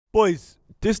Boys,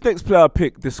 this next player I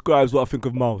pick describes what I think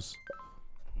of Miles.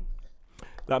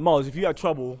 Like, Miles, if you had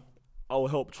trouble, I will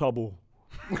help trouble.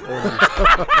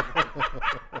 I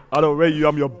don't rate you,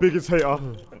 I'm your biggest hater.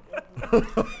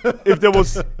 If there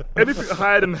was anything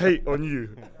higher than hate on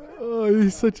you. Oh,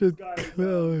 he's such a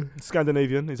clown.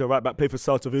 Scandinavian, he's a right back, played for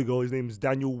Celta Vigo. His name is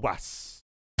Daniel Wass.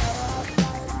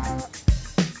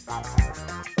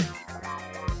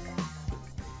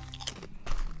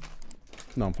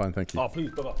 No, I'm fine, thank you. Oh, please,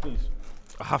 brother, please.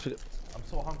 I have to. I'm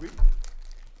so hungry.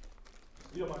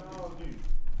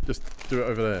 Just do it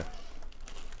over there.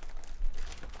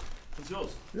 It's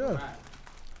yours. Yeah.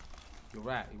 You're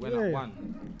right. You went up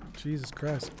one. Jesus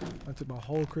Christ. I took my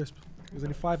whole crisp. There's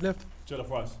only 5 left. Jollof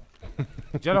rice.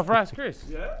 Jollof rice, Chris.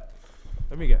 Yeah.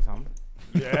 Let me get some.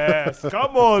 Yes.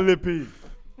 Come on, Lippy.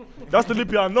 That's the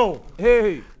Lippy I know.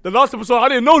 Hey. The last episode, I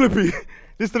didn't know Lippy.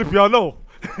 This is the Lippy I know.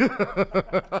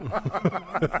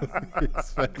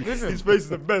 His face is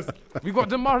the best. We got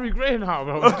Damari Gray now,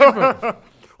 bro. It's different.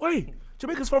 Wait,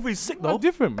 Jamaica's father is sick though. It's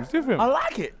different. It's different. I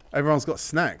like it. Everyone's got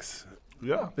snacks.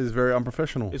 Yeah. It's very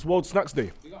unprofessional. It's World Snacks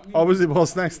Day. Oh, was it World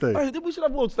Snacks Day? Hey, we should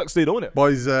have World Snacks Day, don't it?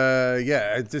 Boys,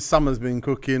 yeah, this summer's been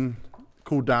cooking.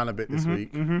 Cooled down a bit this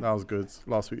week. That was good.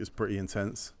 Last week was pretty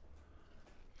intense.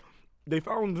 They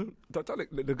found Titanic.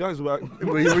 The guys were.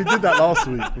 we did that last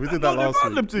week. We did that last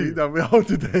found week. them too. We all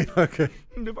today. Okay.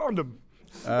 They found them.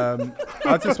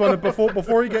 I just want to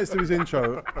before he gets to his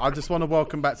intro, I just want to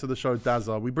welcome back to the show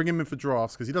DAZZA. We bring him in for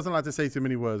drafts because he doesn't like to say too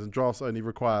many words, and drafts only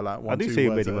require like one, 2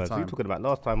 words at a time. What are you talking about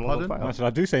last time? I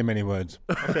do say many words.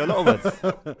 I say a lot of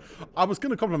words. I was going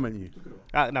to compliment you.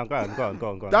 No, go on.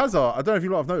 DAZZA, I don't know if you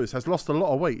lot have noticed, has lost a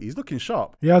lot of weight. He's looking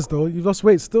sharp. He has though. You've lost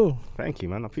weight still. Thank you,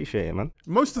 man. I appreciate it, man.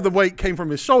 Most of the weight came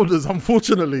from his shoulders,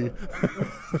 unfortunately.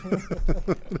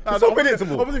 It's so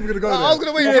predictable. I wasn't even going to go there. I was going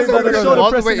to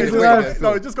wait.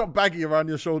 No, it just got baggy around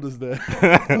your shoulders there.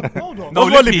 Hold on. No,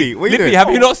 Lippy, Lippy, have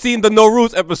you not seen the No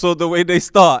Rules episode? The way they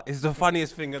start, it's the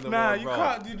funniest thing in the world, you bro.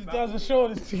 can't do the DAZZA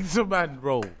shoulders thing to man,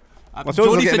 bro.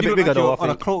 Jordy said getting you a bit look bigger like though, you're on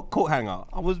I a coat hanger.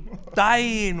 I was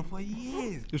dying for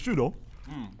years. It's true though.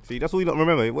 See, that's all you don't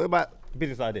remember. What about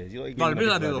business ideas? You No,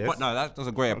 that was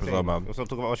a great episode, man. We'll start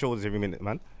talking about our shoulders every minute,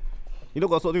 man. You don't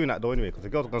got to start doing that though anyway, because the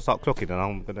girls are going to start clocking and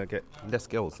I'm going to get less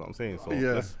girls, what I'm saying. So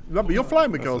Yeah. No, but you're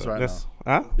flying with girls right now.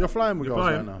 Huh? You're flying with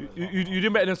girls right now. You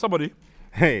did better than somebody.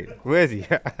 Hey, where is he?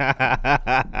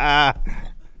 I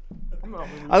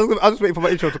was just waiting for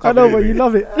my intro to come. I know, but you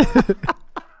love it.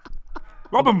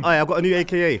 Rob him. I've got a new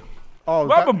AKA. Oh,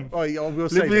 Rob him. Oh, yeah, we'll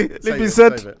save Lippy, it. Lippy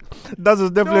Save said, it. "That's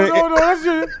definitely." No, that's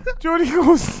Jordy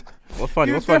goes. What's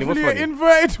funny? He's What's funny? definitely What's an funny?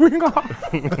 inverted winger.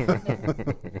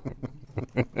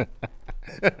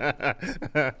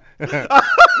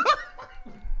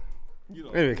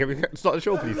 Anyway, can we start the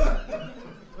show, please?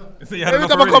 So you Every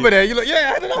time I come in there, you look,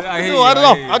 yeah, I don't know. I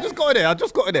don't know. I just got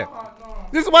in there.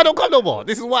 This is why I don't come no more.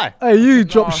 This is why. Hey, you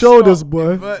drop shoulders,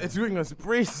 boy. Inverted wingers,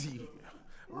 Bracy,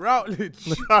 Routledge.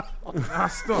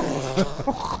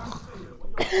 Stop.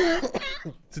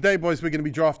 Today, boys, we're going to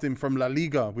be drafting from La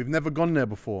Liga. We've never gone there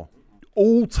before.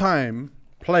 All-time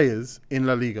players in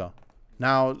La Liga.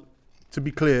 Now, to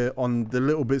be clear on the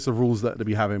little bits of rules that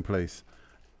we have in place,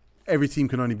 every team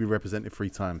can only be represented 3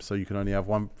 times. So you can only have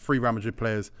 3 Real Madrid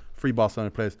players, 3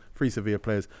 Barcelona players, 3 Sevilla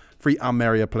players, 3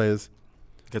 Almeria players,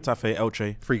 Getafe,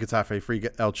 Elche. 3 Getafe, 3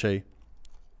 Elche,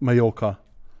 Mallorca.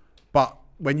 But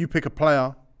when you pick a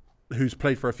player who's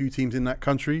played for a few teams in that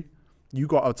country, you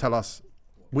got to tell us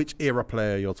which era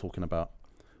player you're talking about.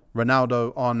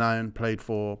 Ronaldo, R9, played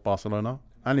for Barcelona,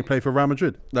 and he played for Real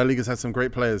Madrid. La Liga's had some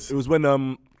great players. It was when I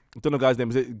don't know the guy's name.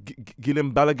 Was it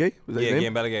Guillem Balaguer? Was that his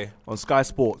name? Guillem Balaguer. On Sky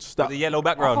Sports. That, The yellow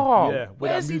background. Oh, Yeah, with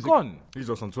where's that he music. gone? He's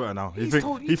just on Twitter now. He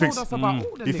told thinks us about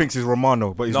all the he thinks he's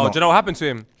Romano, but he's No, not. do you know what happened to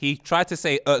him? He tried to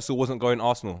say Özil wasn't going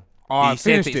Arsenal. Oh, He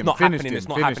said it's not happening. It's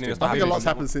not happening. It's not I think a happening. lot's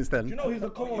happened since then.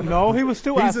 No, he was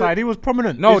still outside. He was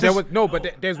prominent. No, It's there just- was no,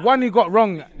 but there's one he got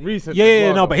wrong recently. Yeah, as well,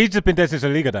 no, though. but he's just been dead since the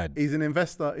Liga died. He's an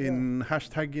investor in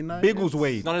 #United.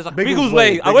 Biggleswade. No, there's like Biggleswade,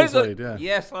 Biggleswade. I went Biggleswade, to. yeah.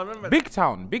 Yes, I remember. Big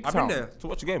Town. I've been there to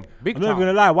watch the game. Big I'm Town. not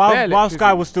gonna lie. While Bare Sky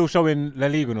electricity. was still showing La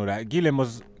Liga and all that, Guillem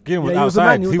was he was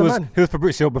outside. the man, He the man. was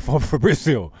Fabrizio before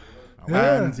Fabrizio.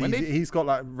 And he's got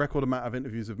like record amount of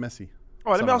interviews with Messi.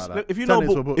 All right, let me Something ask. like that. If you Turn know it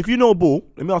into a ball, book. if you know ball,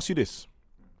 let me ask you this.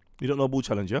 You don't know ball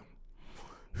challenge, yeah?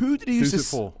 Who did he Who's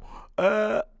used it to?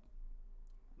 for?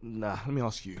 Nah. Let me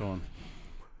ask you. Go on.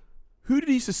 Who did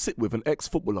he used to sit with? An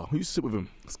ex-footballer. Who used to sit with him?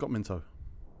 Scott Minto.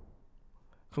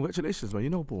 Congratulations, man. You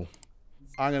know ball.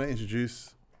 I'm going to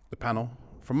introduce the panel.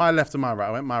 From my left to my right.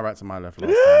 I went my right to my left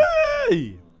last time.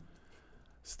 Hey!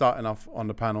 Starting off on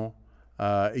the panel.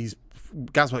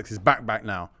 Gasworks is back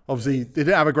now. Obviously, they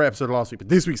didn't have a great episode last week, but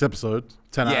this week's episode,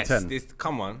 10 out of 10. Yes,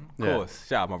 come on. Of Yeah. course.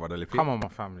 Shout out my brother Lippy. Come on, my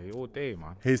family, all day,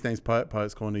 man. His name's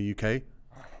Poets Corner UK.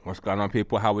 What's going on,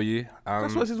 people? How are you?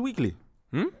 That's what this is weekly.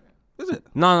 Is it?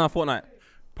 No, fortnight.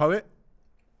 Poet,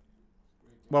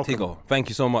 welcome. TEGO, thank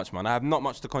you so much, man. I have not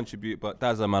much to contribute, but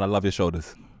Dazza, man, I love your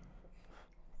shoulders.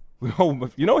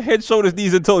 You know head, shoulders,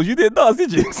 knees and toes. You did dance,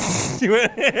 did you? You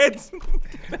went heads.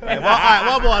 Hey,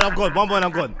 one more and I'm gone. One more and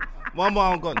I'm gone. One more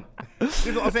and I'm gone. This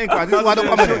is what I'm saying, guys. This is why I don't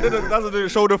come in. That's the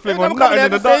shoulder thing I on nothing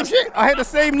in the same dance. shit. I heard the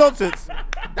same nonsense.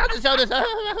 That's the shoulders.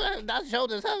 That's the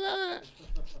shoulders.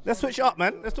 Let's switch it up,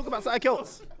 man. Let's talk about something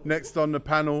else. Next on the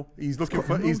panel, he's looking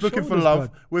for shoulders, love. man.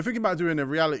 We're thinking about doing a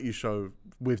reality show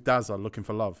with Dazza, Looking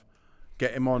for Love.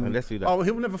 Get him on. Let's do that. Oh,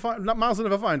 he'll never find. Miles will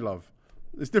never find love.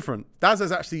 It's different.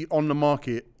 Dazza's actually on the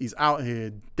market. He's out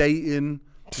here dating.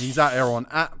 He's out here on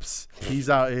apps. He's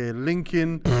out here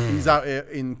linking. He's out here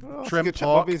in Trent good check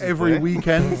Park my business, every boy.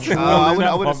 weekend.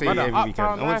 I wouldn't say Brother, every weekend.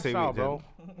 uptown I wouldn't say lifestyle, weekend.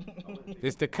 bro.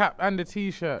 It's the cap and the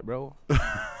t-shirt, bro.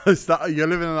 You're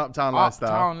living an uptown lifestyle.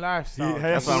 Uptown lifestyle.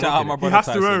 Shout out my He brother has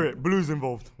to Tyson. wear it. Blues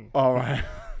involved. All right.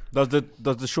 Does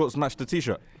the shorts match the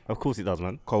t-shirt? Of course it does,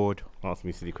 man. Cold. Ask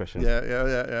me silly questions. Yeah.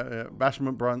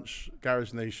 Bashment Brunch,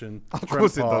 Garage Nation. Of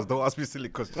course it does. Don't ask me silly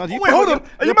questions. No, Wait, hold on.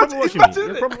 Are you probably matching? watching me.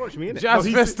 You're probably watching me, innit? Jazz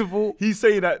he's- Festival. He's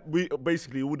saying that we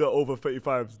basically all the over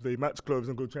 35s they match clothes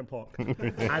and go to Trent Park,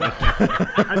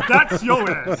 and that's your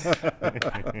ass.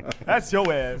 That's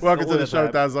your ass. Welcome to all the the show,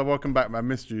 time. Dazza. Welcome back, man.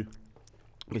 Missed you.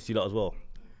 Miss you lot as well.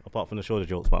 Apart from the shoulder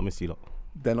jokes, but I miss you lot.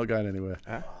 They're not going anywhere.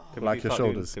 Huh? Can Like we your start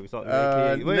doing- shoulders. Can we start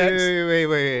doing AKA? Next.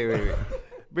 Wait.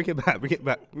 Bring it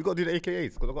back. We got to do the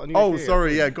AKAs because I got a new Oh, AKA.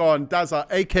 sorry. Yeah, go on. Dazza,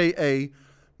 a.k.a.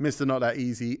 Mr. Not That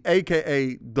Easy,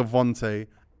 a.k.a. Devontae,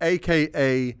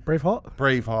 a.k.a.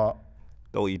 Braveheart.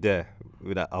 Don't you dare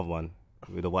with that other one.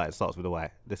 With the white, it starts with the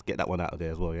white. Let's get that one out of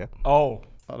there as well, yeah? Oh,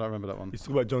 I don't remember that one. he's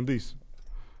talking about John Dees.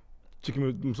 Chicken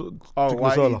Oh, chicken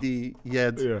masala. Y-E-D,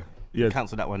 Yed, Yeah. Yeah.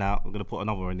 Cancel that one out. We're going to put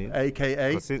another one in.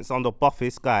 a.k.a. But since I'm the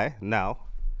buffest guy now,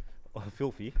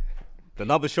 filthy, the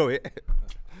numbers show it.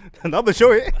 The numbers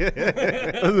show it.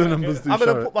 The numbers do I'm show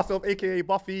going to it. put myself AKA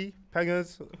Buffy,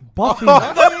 Pangers. Buffy. Wait.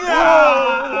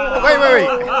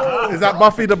 Is that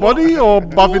Buffy the Body or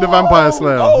Buffy the Vampire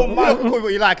Slayer? Oh, my, call it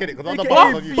what you like, innit? Because I'm the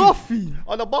buffest on you. Buffy.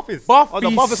 On the buffest. Buffy On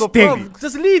the buffest of stinks. filthy.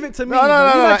 Just leave it to me. No,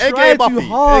 bro. You AKA try too Buffy.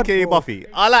 hard, AKA bro. Buffy.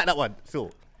 I like that one,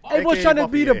 still. Everyone's AKA trying to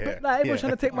Buffy, be the yeah. like, everyone's Yeah.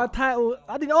 trying to take my title.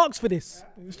 I didn't ask for this.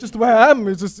 It's just the way I am.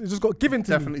 It just got given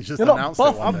to Definitely me. just You're not announced it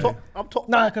Buffy. one day. I'm top.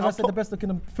 Nah, because I I'm said top. the best looking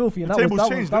and filthy, and The that table's was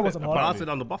changed, that didn't wasn't it? But I hard. said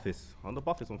I'm the buffest. I'm the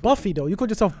buffest on filthy. Buffy though, you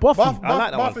called yourself Buffy. Buff, I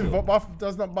like that one still. Buff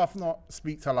does not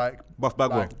speak to like Buff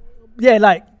Bagwell. like, Yeah,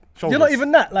 like you're not Shoulders.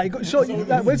 even that. Like,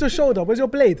 like, where's your shoulder? Where's your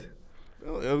blade?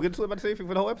 We're going to talk about the same thing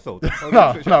for the whole episode.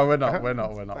 No, we're not.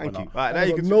 Thank you. Not. Right, now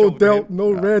you can No switch over to delt, him.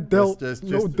 no red delt, Just,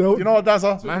 no delt, you know what,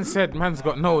 Dazza? Man said man's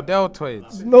got no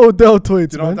deltoids. no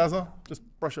deltoids, You know what, man. Dazza? Just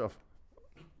brush it off.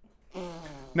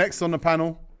 Next on the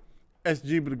panel,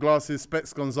 SG with the glasses,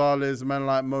 Specs Gonzalez, a man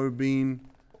like Mo Bean,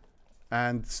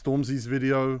 and Stormzy's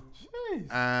video.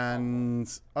 And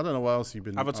I don't know what else you've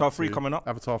been Avatar up 3 to. coming up.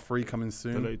 Avatar 3 coming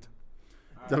soon. Delayed.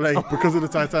 Delayed because of the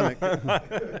Titanic.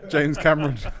 James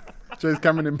Cameron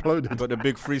imploded. Got the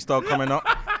big freestyle coming up.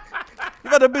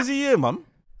 You've had a busy year, man.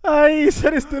 He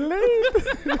said it's delayed.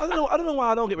 I don't know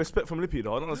why I don't get respect from Lippy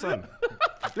though. I don't understand.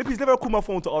 Lippy's never called my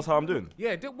phone to ask how I'm doing.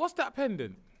 Yeah, what's that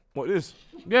pendant? What is?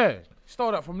 Yeah,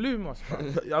 stole that from Lumos,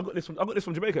 bro. Yeah, I got this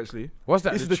from Jamaica actually. What's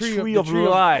that? This is the tree the of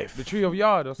life. The tree of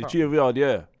yard or The something. tree of yard,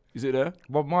 yeah. Is it there?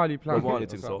 Bob Marley planted. Bob Marley it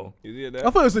or thing, something. so. Is it I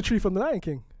there? thought it was the tree from the Lion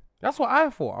King. That's what I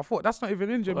thought. I thought that's not even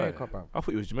in Jamaica, bro. I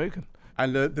thought he was Jamaican.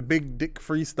 And the Big Dick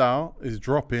Freestyle is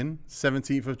dropping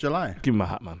 17th of July. Give me my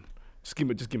hat, man. Just give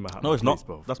me my hat. No, man, it's not. please,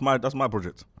 bro. That's my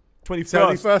project.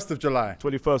 21st of July.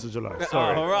 21st of July.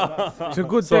 Sorry. It's a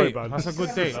good Sorry, day. man. That's a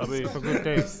good day. It's a good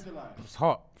day. It's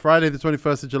hot. Friday the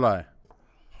 21st of July.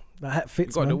 That hat You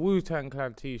fits, got the man. Wu-Tang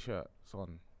Clan t-shirts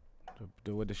on,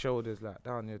 with the shoulders like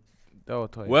down your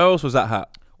deltoid. Where else was that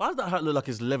hat? Why does that hat look like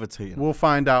it's levitating? We'll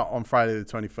find out on Friday the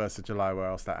 21st of July where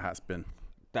else that hat's been.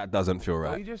 That doesn't feel Oh,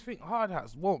 right. you just think hard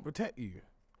hats won't protect you?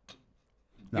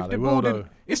 No, If they the will building- though.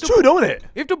 It's true, don't it?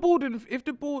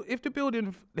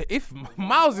 If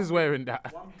Miles is wearing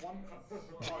that,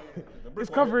 it's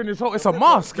covering his whole. It's a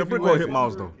mask. The If he brick will wears hit it.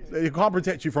 Miles though. It can't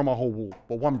protect you from a whole wall,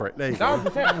 but one brick. There you That go.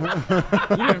 would protect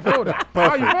you. You didn't feel that.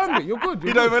 Oh, you found it. You're good.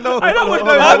 You don't even know. I know. Wait,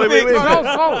 No, that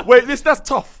was cold. Wait, that's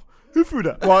tough. Who threw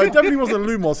that? Well, it definitely wasn't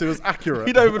Lumos. It was accurate.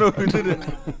 You don't even know who did it.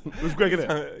 It was Greg,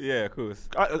 innit? Yeah, of course.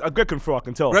 Greg can throw, I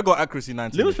can tell. Greg got accuracy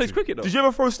 19. Lewis plays cricket though. Did you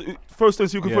ever throw stones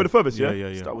so you could Yeah. throw the furthest? Yeah,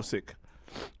 Yeah. That was sick.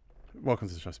 Welcome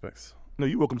to the show, Specs. No,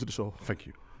 you're welcome to the show. Thank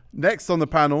you. Next on the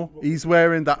panel, he's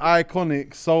wearing the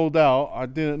iconic sold out. I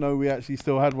didn't know we actually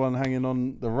still had one hanging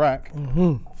on the rack.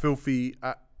 Filthy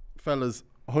Fellas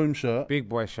home shirt. Big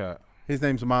boy shirt. His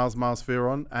name's Miles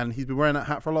Fearon, and he's been wearing that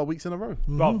hat for a lot of weeks in a row.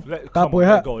 Bruv, Bad boy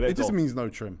hat. Let It it just go. means no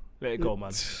trim. Let it go,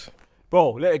 man.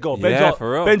 Bro, let it go. Yeah,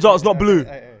 for real. Ben Jart's not blue.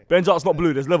 Ben Jart's not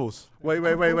blue. There's levels. Wait.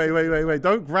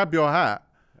 Don't grab your hat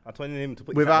I told him to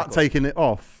put without your taking it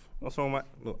off. What's wrong, mate?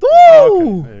 Look.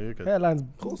 Ooh! Yeah, you're good. Hairline's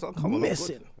Of course, I'll come on.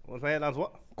 missing. What's my hairline's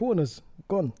what? Corners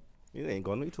gone. You ain't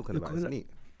gone. What are you talking about? It's neat.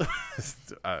 It's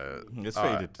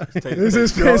faded. It's taken. This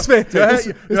is fair. It's fair.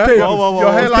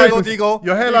 Your hairline. Tigo.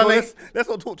 Your hairline. Let's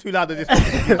not talk too loud at this.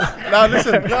 Now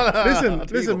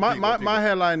listen. My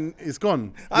hairline is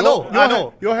gone. I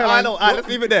know. Your hairline. I know. Let's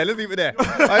leave it there. Let's give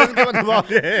it to Mark.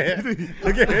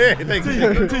 Okay. Thank you.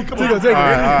 All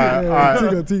right.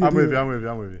 Tigo.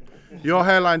 I'm with you. Your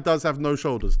hairline does have no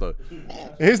shoulders though.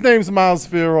 His name's Miles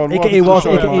Fearon. AKA Walsh,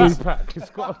 AKA. It's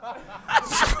got.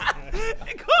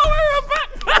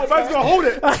 Oh, man's gonna hold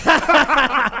it.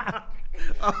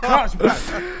 Clutch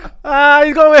back.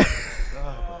 He's going.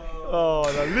 Oh,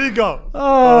 La Liga.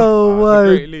 Oh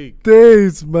great my league.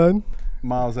 days, man.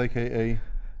 Miles, aka.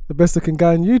 The best looking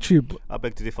guy on YouTube. I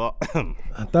beg to differ.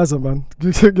 Dazza, man.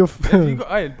 You got,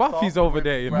 hey, Buffy's over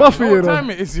there. You know. Buffy, What you know. time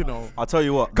it is, you know. I'll tell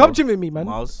you what. Come gym with me, man.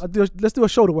 Miles. Let's do a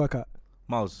shoulder workout.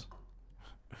 Miles.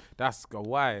 That's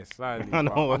why slightly. I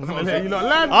know. You not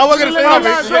land. I was gonna say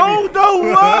that.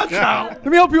 Shoulder workout. Let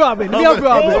me help you out, man. Let me help you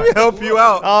out, man. Help you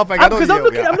out. Oh, thank you. I don't Because need I'm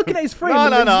help, yeah. looking at his frame. No,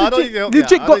 and no, he's no, I don't legit- need help, yeah.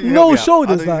 Legit I got don't need no help, yeah. I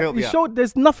shoulders. don't need Like help, his yeah. shoulder,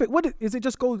 there's nothing. What is it?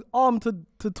 Just goes arm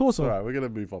to torso. All right, we're gonna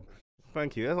move on.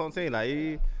 Thank you. That's what I'm saying.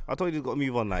 Like, I told you you got to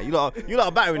move on. Like, you lot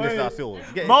are battering this now still.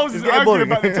 Miles is angry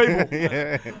about the table.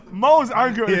 Yeah. Miles is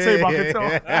angry at the table. I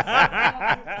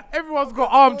can tell. Everyone's got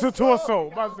arm to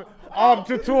torso. Man's arm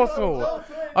to torso.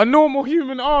 A normal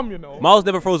human arm, you know. Miles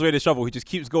never throws away the shovel. He just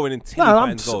keeps going until he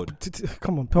finds gold.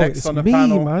 Come on, poet. Next It's on the me,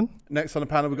 panel, man. Next on the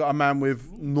panel, we got a man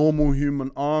with normal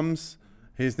human arms.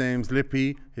 His name's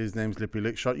Lippy. His name's Lippy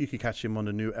Lickshot. You can catch him on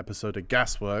the new episode of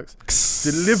Gasworks,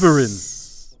 delivering,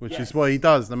 which is what he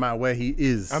does, no matter where he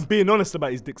is. And being honest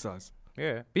about his dick size.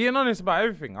 Yeah, being honest about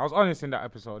everything. I was honest in that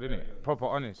episode, innit? Proper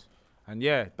honest. And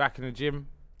yeah, back in the gym.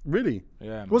 Really? Yeah.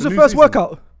 Man. What's The the new first season.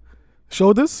 workout?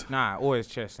 Shoulders, Nah, always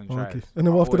chest and tries. okay. And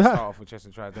then what after Always that? Start off with chest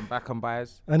and tries, then back and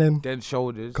buys, and then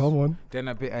shoulders. come on. Then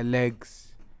a bit of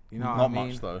legs. You know Not what I mean?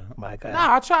 much though. My God.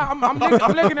 Nah, I try. I'm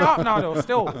legging it up now though.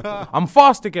 Still, I'm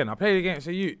fast again. I played against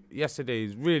a youth yesterday.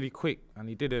 He's really quick, and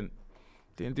he didn't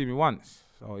do me once.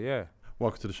 So yeah,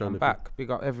 Welcome to the show, I'm Lippy. back.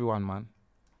 Big up everyone, man.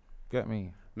 Get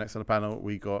me. Next on the panel,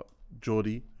 we got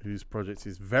JORDY, whose project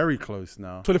is very close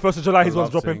now. 21st of July, his The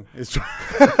one's Love dropping. Thing. It's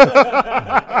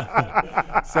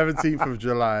 17th of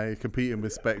July, competing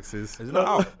with Spexes. Is it not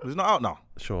out? Is it not out now?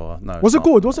 Sure, no. What's it's it not.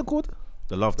 called? What's it called?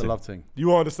 The love The thing. Love Thing. You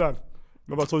won't understand.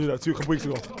 Remember I told you that a couple weeks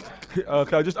ago.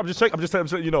 Okay, I'm just checking. I'm just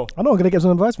letting you know. I know I'm gonna get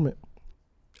some advice from it.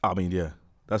 I mean, yeah.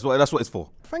 That's what it's for.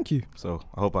 Thank you. So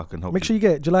I hope I can help Make you. sure you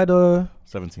get it. July the.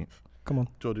 17th. Come on.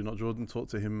 JORDY, not Jordan. Talk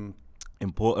to him.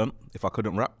 Important. If I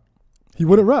couldn't rap, He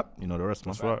wouldn't rap. you know the rest,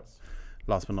 man. That's right.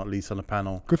 Last but not least on the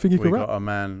panel, Good thing he we can got rap. a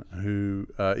man who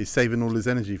is saving all his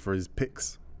energy for his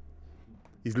picks.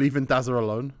 He's leaving Dazza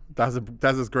alone.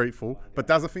 Dazza's grateful, but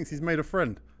Dazza thinks he's made a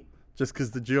friend just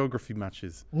because the geography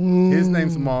matches. His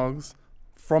name's MARGS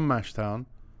from Mashtown.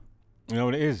 You know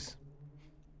what it is?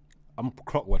 I'm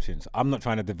clock watching, so I'm not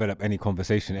trying to develop any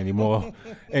conversation anymore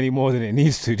than it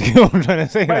needs to. Do you know what I'm trying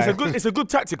to say? But Like- it's a good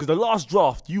tactic because the last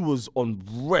draft you was on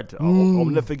red. I'll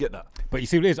never forget that. But you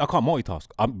see what it is? I can't multitask.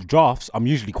 Drafts, I'm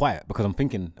usually quiet because I'm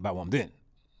thinking about what I'm doing.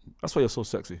 That's why you're so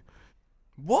sexy.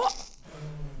 What?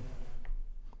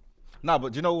 Nah,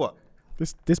 but do you know what?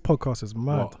 This podcast is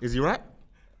mad. Is he right?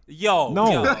 Yo,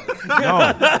 No. no.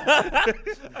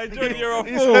 JORDY, you're a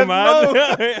fool,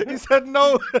 man. He said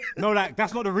no. No, like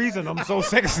that's not the reason I'm so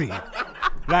sexy.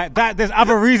 Like that, there's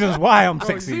other reasons why I'm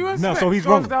sexy. See when No, so Specs he's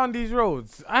goes wrong. down these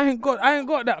roads. I ain't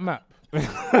got that map.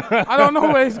 I don't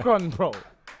know where it's gone, bro.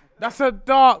 That's a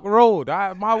dark road.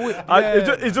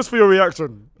 It's just for your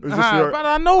reaction. It's just for your, but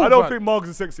I know. I don't bruv. think Margs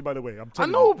is sexy, by the way. I'm I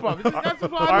telling know, you. bro. That's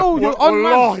what I know. You're on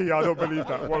man. Wallahi, I don't believe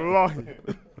that. Wallahi.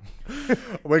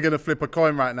 We're going to flip a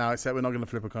coin right now, except we're not going to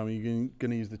flip a coin. You're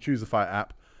going to use the Choose a Fight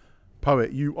app.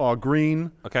 Poet, you are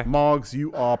green. Okay. Margs,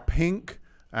 you are pink.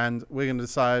 And we're going to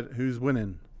decide who's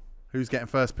winning. Who's getting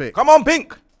first pick. Come on,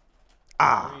 Pink.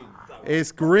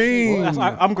 It's green.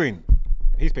 I'm green.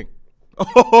 He's pink.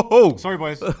 Oh, Sorry,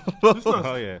 boys.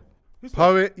 Oh yeah.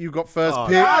 Poet, you got first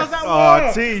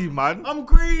pick. T, man. I'm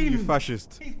green. You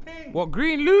fascist. What,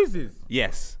 Green loses?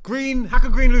 Yes. Green. How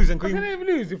can green lose? And How green. can they even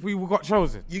lose if we got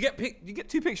chosen? You get picked. You get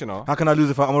 2 picks, you know. How can I lose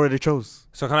if I'm already chose?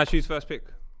 So can I choose first pick?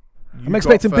 I'm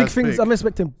expecting got big first things. pick. I'm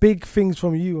expecting big things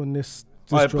from you on this.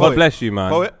 Alright, draft. God bless you,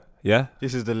 man. Poet, Yeah.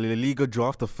 this is the La Liga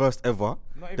draft, the first ever.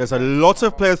 There's a lot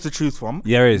of players to choose from.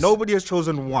 Yeah, there is. Nobody has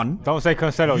chosen one. Don't say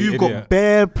Cancelo. You've you got idiot.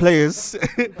 bare players.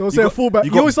 Don't say a fullback.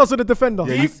 you He always starts with a defender.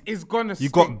 This is gonna You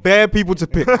got bare people to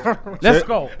pick. Let's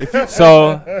go.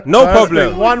 So no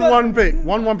problem. 1-1 pick.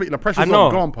 1-1 pick. The pressure's I know.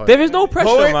 on. Go on, Poet. There is no pressure,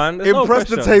 Poet, man. There's no impress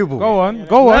the pressure. table. Go on.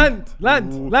 Go on.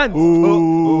 Land.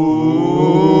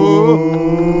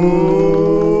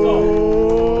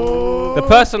 The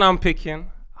person I'm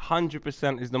picking,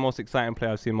 100% is the most exciting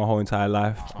player I've seen my whole entire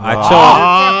life.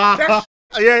 I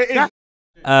chose. Yeah,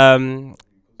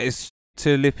 It's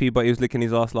to Lippy, but he was licking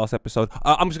his ass last episode.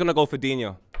 I'm just gonna go for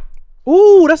Dino.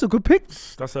 Ooh, that's a good pick.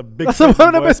 That's a big. That's one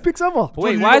of the best picks ever.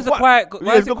 Wait, why is it quiet?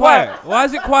 Why is it got quiet? Why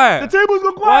is it quiet? The table's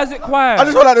gone Why quiet. is it quiet? I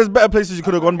just feel like there's better places you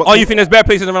could have gone. But Oh, you think there's better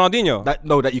places than Ronaldinho?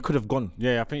 that you could have gone.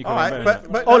 Yeah, I think you All can. right,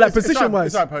 but Oh, like it's position-wise.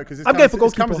 It's all right, Poet, because I'm going for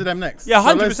it's coming goalkeeper. to them next. Yeah,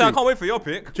 So 100%. let's I see. can't wait for your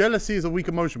pick. Jealousy is a weak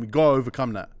emotion. We gotta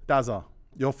overcome that. Dazza,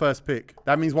 your first pick.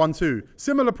 That means 1-2.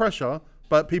 Similar pressure,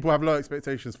 but people have low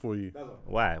expectations for you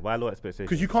Why? Why low expectations?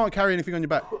 because you can't carry anything on your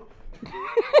back.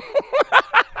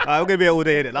 I'm gonna be all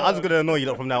day in it. Like, I'm just gonna annoy you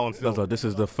lot from now on. Still. This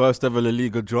is the first ever La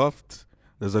Liga draft.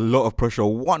 There's a lot of pressure.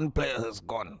 One player has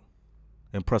gone.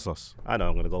 Impress us. I know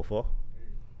I'm gonna go for.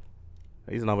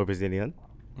 He's another Brazilian.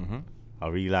 I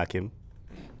really like him.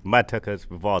 Mad Tuckers,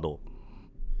 Rivaldo.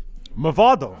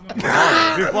 Mavado.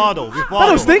 Rivaldo. That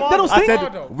don't stink. That don't I stink.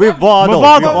 said Rivaldo.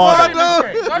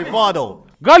 Rivaldo.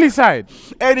 Gully side.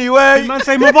 Anyway, Man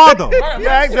say Mavado.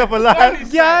 Gangster for life.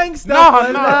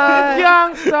 Gangsta.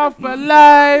 Young stuff for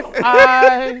life.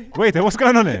 Wait, what's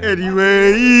going on here?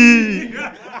 anyway.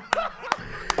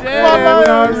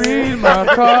 Read my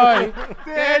coy.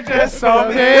 They're just some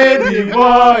baby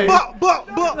boy.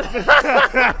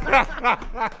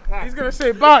 He's gonna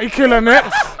say Barty Killer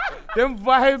next. Them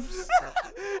vibes.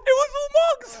 It was all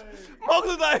Marks. Marks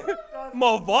was like,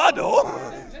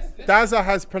 Movado. Dazza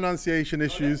has pronunciation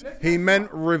issues. He meant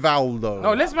Rivaldo.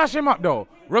 No, let's mash him up though.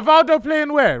 Rivaldo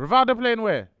playing where? Rivaldo playing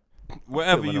where?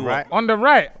 Wherever you right. want. On the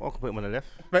right. I can put him on the left.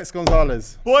 Bex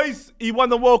Gonzalez. Boys, he won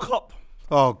the World Cup.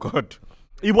 Oh God,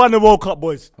 he won the World Cup,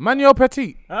 boys. Emmanuel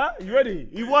Petit. Huh? You ready?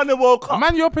 He won the World Cup.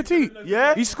 Emmanuel Petit.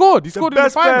 Yeah. He scored. He the scored in the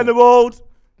best player in the final. world.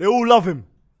 They all love him.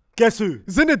 Guess who?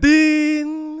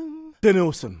 Zinedine.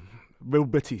 Denilson. Real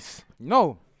Betis.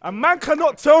 No. A man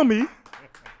cannot tell me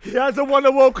he hasn't won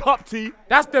the World Cup, T.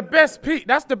 That's the best pick.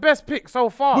 That's the best pick so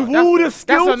far. With That's all the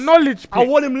skills, That's a knowledge pick. I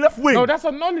want him left wing. No, that's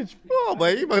a knowledge pick. Oh,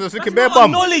 but you must have That's taken bare not a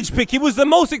bum. knowledge pick. He was the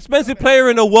most expensive player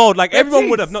in the world. Like everyone Betis.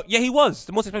 would have known. Yeah, he was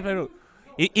the most expensive player.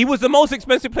 He was the most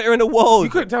expensive player in the world. You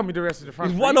couldn't tell me the rest of the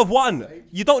front. He's one of one.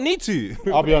 You don't need to.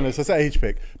 I'll be honest, that's an age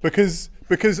pick because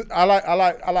I like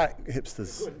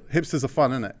hipsters. Hipsters are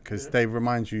fun, innit? Because they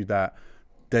remind you that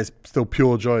there's still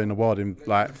pure joy in the world in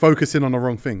like focusing on the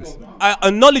wrong things.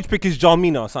 A knowledge pick is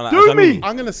Jarmina or something like Do me.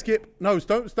 I'm gonna skip. No,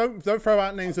 don't throw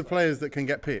out names of players that can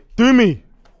get picked. Do me.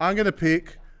 I'm gonna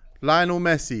pick Lionel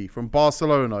Messi from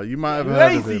Barcelona. You might have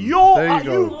heard of Lazy. him. There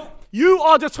you You go. You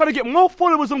are just trying to get more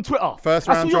followers on Twitter. First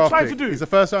That's round what you're draft trying pick. to do. He's a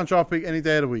first round draft pick any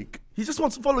day of the week. He just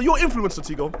wants to follow your influencer,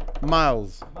 Tigo.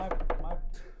 Miles.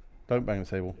 Don't bang the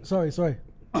table. Sorry.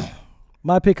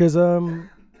 My pick is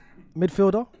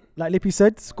midfielder. Like Lippy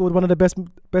said, scored one of the best goals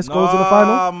in the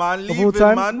final man, of leave all him,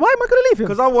 time. man. Why am I gonna leave him?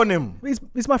 Because I want him.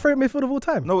 He's my favorite midfielder of all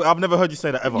time. No, I've never heard you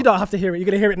say that ever. You don't have to hear it. You're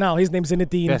gonna hear it now. His name's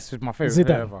Zinedine That's my favorite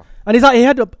player Zidane, ever. and he's out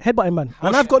here headbutting man,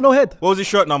 and I've got no head. What was his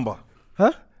shirt number?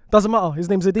 Huh? Doesn't matter. His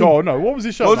name's Zidane. Oh no, what was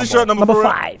his shirt? What was his shirt number? Number for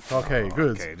real? 5. Okay,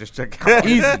 good. Okay, just check.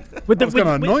 Easy. With the That's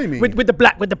gonna annoy me. With the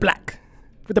black. With the black.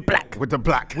 With the black. With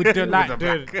the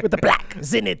With the black.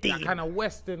 Zinedine. kind of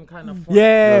Western kind of font.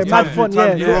 Yeah, Time- mad font.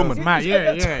 time Yeah. New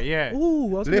Roman. Yeah.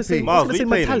 Ooh, I was gonna say, Lippy. Miles, we playing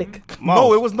metallic.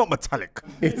 No, it was not metallic.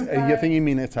 I think you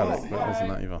mean italic, but it wasn't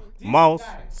that either. Miles.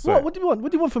 What do you want?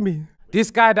 What do you want from me?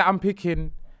 This guy that I'm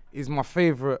picking is my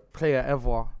favorite player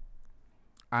ever.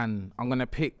 And I'm going to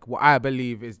pick what I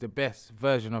believe is the best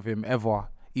version of him ever,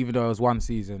 even though it was one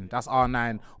season. That's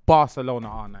R9, Barcelona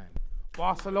R9.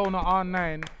 Barcelona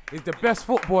R9 is the best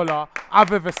footballer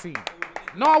I've ever seen.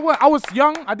 No, I was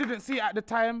young. I didn't see it at the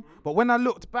time. But when I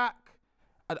looked back,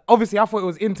 obviously I thought it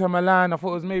was Inter Milan. I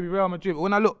thought it was maybe Real Madrid. But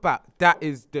when I look back, that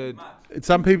is the...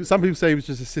 Some people say he was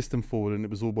just a system forward and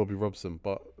it was all Bobby Robson,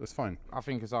 but it's fine. I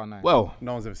think it's R9. Well,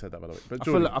 No one's ever said that, by the way. But I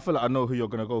Jordy, feel like I know who you're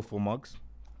gonna go for, Mugs.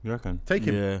 You reckon? take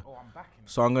him. Yeah.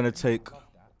 So I'm gonna take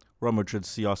Real Madrid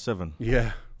CR7.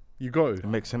 Yeah. You go. It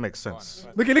makes sense.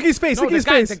 Look at his face. No, Look at his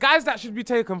the face. guys that should be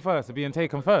taken first are being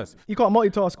taken first. You can't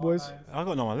multitask, boys. I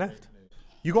got no one left.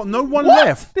 You got no one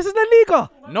left. This is the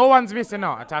Liga. No one's missing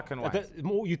out, attacking wise.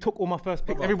 You took all my first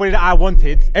picks. Everybody that I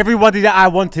wanted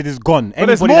is gone. But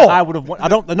there's Anybody more. that I would have wanted. I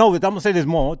don't know. I'm not saying there's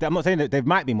more. I'm not saying that there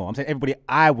might be more. I'm saying everybody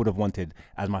I would have wanted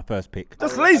as my first pick.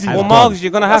 That's lazy. Has Well, gone. Margs,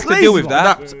 you're gonna have to deal with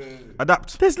that.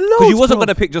 Adapt. There's loads. Because you wasn't bro.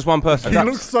 gonna pick just one person. He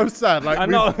looks so sad. Like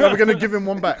know. we're going to give him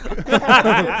one back.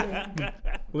 We're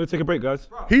gonna take a break, guys.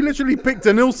 He literally picked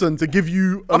a Nilsson to give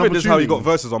you I an think this is how you got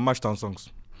opportunity. verses on Matchtown songs.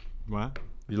 Right?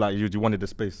 You wanted the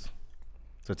space.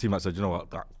 So team said, you know what?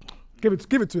 Give it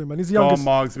to him, man. He's the Go on, youngest.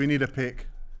 Margs. We need a pick.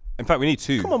 In fact, we need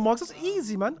two. Come on, Marks. That's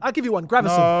easy, man. I'll give you one.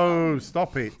 Gravison. No,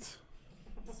 stop it.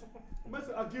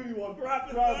 I'll give you one.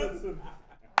 Gravison.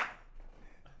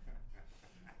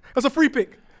 That's a free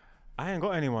pick. I ain't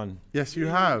got anyone. Yes, you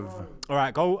have. All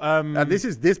right, go. And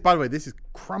this, by the way, this is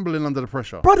crumbling under the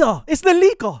pressure. Brother, it's La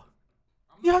Liga.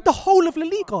 You have the whole of La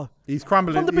Liga. He's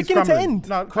crumbling. From the he's beginning to crumbling. end.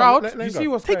 No, Crowd, let you him see go.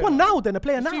 what's Take going one on. now, then. A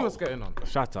player See now. what's going on.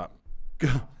 Shut up.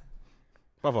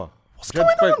 Brother. What's going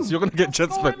on? You're going to get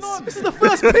Jet Spence. This is the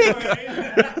first pick.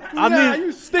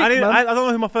 You stink, man. I don't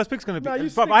know who my first pick's gonna be. Nah, you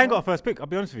Bruv, stink, I ain't man. got a first pick. I'll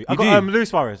be honest with you. I You got do? Luis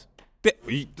Suarez.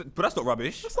 But that's not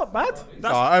rubbish. That's not bad.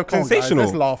 Come on, guys, sensational.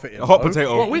 let's laugh at him. A hot though.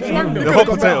 potato. What, which one? A hot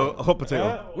potato. A hot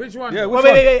potato. Which one? Yeah,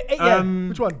 Wait. Yeah.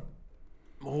 Which one?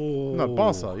 No,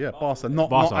 Barca. Yeah, Barca. Not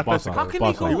Barca. Atletico. How can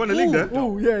Barca. he go? won the league there.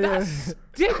 Oh, yeah.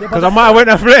 Because I might have went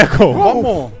Atletico. One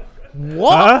more.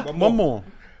 What? One more.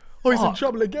 Oh, he's in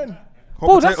trouble again.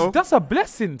 Bro, that's a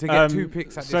blessing to get 2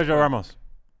 picks at this Sergio point. Ramos.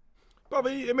 But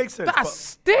it makes sense. That but-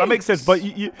 stinks. That makes sense, but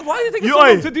you Why do you think it's You- so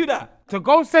long oi. to do that? To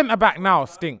go centre back now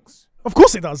stinks. Of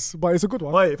course it does, but it's a good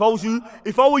one. Wait, if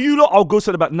I were you lot, I'll go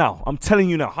centre back now. I'm telling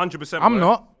you now. 100%.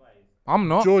 I'm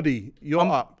not. Jordy, you're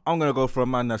up. I'm going to go for a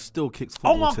man that still kicks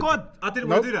Oh football my today. God! I didn't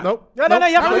Nope, want to do that. nope. No, you have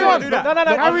to Carry on. do that. No.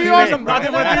 Carry Too on. late. I didn't want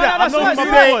to do that. I know who my too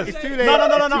player late. was. It's too late.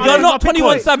 No. You're not my pick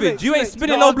 21 was. Savage. You ain't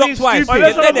spinning Stop no block being twice. stupid. You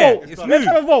Let's get have a there. vote. It's Let's loose.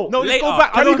 have a vote. No, let's Later. go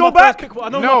back. Can I know you who go my back? first pick was. I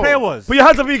know who No. my player was. Put your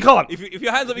hands up if you can't. If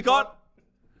your hands up, you can't.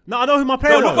 No, I know who my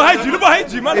player No, was. look behind you. Look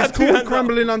behind you, man. It's Had two called hands up.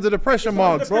 crumbling under the pressure,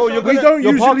 Marks. Bro, we don't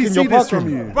you're usually parking, see you're this from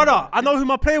parking. you. Brother, I know who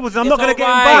my player was. And I'm It's not gonna get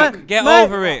him alright. back. Get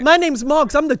over it. My name's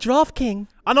Marks. I'm the draft king.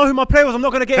 I know who my player was. I'm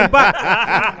not gonna get him back.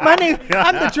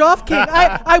 I'm the draft king.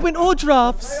 I win all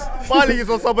drafts. Finally, it's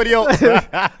on somebody else.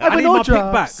 I win need all my pick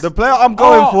back. drafts. The player I'm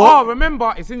going for.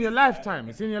 Remember, it's in your lifetime.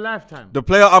 It's in your lifetime. The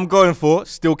player I'm going for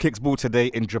still kicks ball today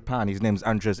in Japan. His name's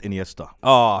Andres Iniesta.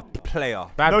 Oh, player.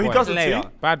 Bad No, boy. he doesn't. Player. See?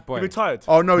 Bad He boy. retired.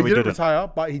 Oh no, he he didn't didn't. retire,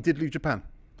 but he did leave Japan.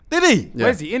 Did he? Yeah.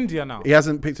 Where's he? India now. He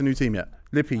hasn't picked a new team yet.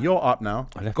 Lippy, you're up now.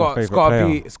 It's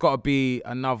It's got to be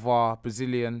another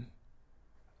Brazilian.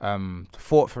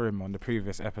 Fought for him on the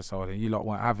previous episode, and you lot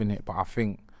weren't having it. But I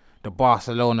think the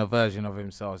Barcelona version of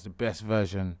himself is the best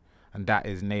version, and that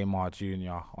is Neymar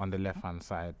Jr. on the left-hand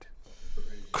side.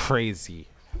 Crazy.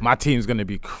 My team's gonna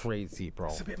be crazy, bro.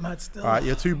 It's a bit mad still. All right,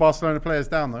 you're 2 Barcelona players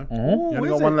down though. You only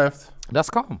is got one it? left. That's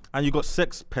calm. And you got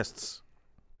Sex Pests.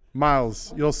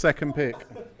 Miles, your second pick.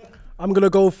 I'm going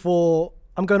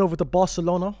over to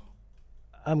Barcelona.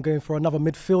 I'm going for another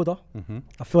midfielder.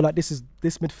 I feel like this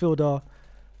midfielder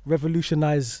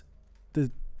revolutionized the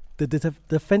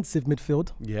defensive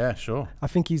midfield. Yeah, sure. I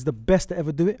think he's the best to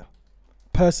ever do it.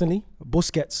 Personally,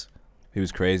 Busquets. He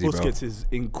was crazy, bro. Busquets is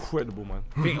incredible, man.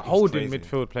 Big holding crazy.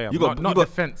 midfield player, You not got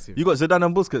defensive. You got Zidane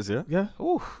and Busquets, yeah? Yeah.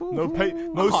 No pay,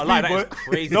 no can't speed, lie, that boy. is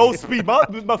crazy. No speed.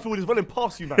 My field is running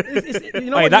past you, man.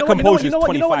 Hey, that composure is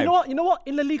 25. You know what?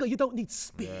 In La Liga, you don't need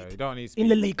speed. Yeah, you don't need In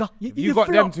La speed. Liga, You got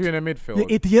them two in the midfield. You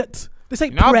idiot. This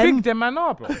ain't You know how Prem. big them man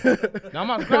are, bro. Now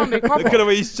much ground they cover. Look at the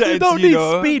way he's chatting You don't to you, need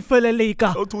know. speed for La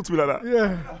Liga. Don't talk to me like that.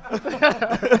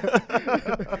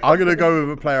 I'm going to go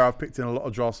with a player I've picked in a lot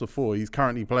of drafts before. He's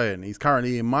currently playing. He's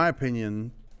currently, in my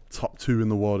opinion, top 2 in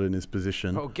the world in his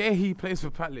position. Bro, he plays for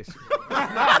Palace.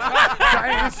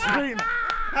 That is sweet.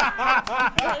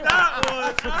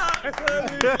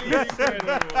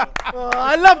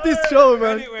 I love this show,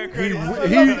 man.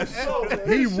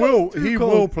 He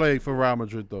will play for Real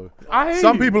Madrid though. I hear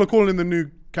Some you. people are calling him the new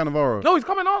Cannavaro. No, he's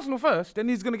coming Arsenal first. Then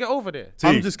he's gonna get over there.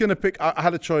 I'm just gonna pick. I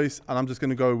had a choice, and I'm just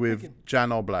gonna go with Jan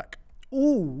Oblak.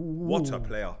 What a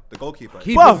player. The goalkeeper.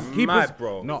 Keepers, Mad,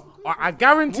 bro. No, I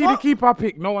guarantee the keeper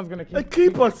pick. No one's gonna keep. A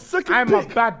keeper, second I'm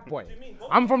pick. a bad boy.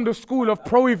 I'm from the school of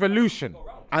pro evolution.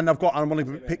 And I want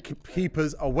to pick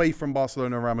keepers away from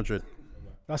Barcelona and Real Madrid.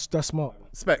 That's smart.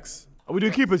 Specs. Are we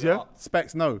doing keepers, yeah?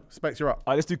 Specs, no. Specs, you're up.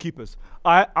 All right, let's do keepers.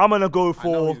 I'm gonna go for.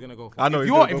 I know he's gonna go. For I know if he's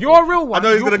you're gonna go if for you're a real one, I know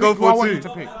he's you'll gonna go pick who I for want 2. you to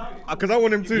pick. Because I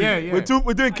want him too. Yeah, yeah.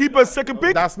 We're doing keepers, second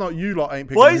pick. That's not you lot ain't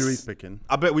picking Boys, who he's picking.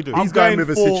 I bet we do. I'm He's going going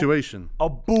with a for situation. A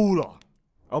baller.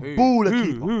 A baller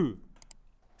keeper.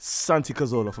 Santi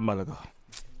Cazorla from Malaga.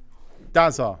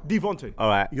 Dazza, Devontae. All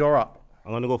right. you're up.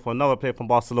 I'm going to go for another player from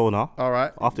Barcelona. All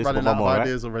right. After this, running got out one of more,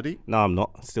 ideas already. No, I'm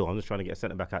not. Still, I'm just trying to get a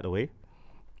centre back out of the way.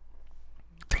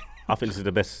 I think this is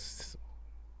the best.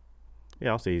 Yeah,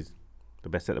 I'll say he's the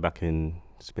best centre back in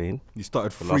Spain. You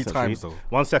started The 3 last times century.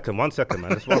 though. 1 second, man.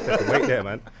 Just 1 second. Wait there,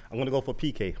 man. I'm going to go for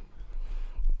PK.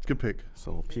 Good pick.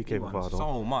 So PK Bavado.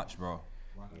 So much, bro.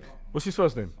 What's his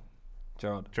first name?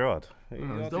 Gerard.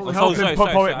 Don't help him,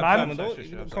 poet, man.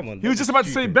 Come on. He was just about to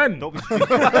say Ben. Don't be stupid.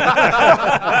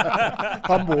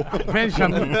 Humble.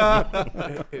 Benjamin.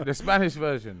 The Spanish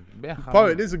version.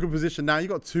 Poet, this is a good position. Now you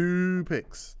got 2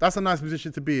 picks. That's a nice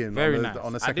position to be in. Very on nice.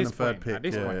 On the At second this and third point, pick. At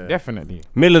this Yeah, point, yeah. definitely.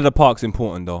 Middle of the park's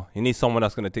important though. You need someone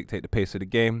that's going to dictate the pace of the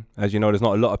game. As you know, there's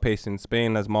not a lot of pace in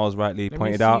Spain, as Miles rightly Let me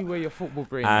pointed see out. where your football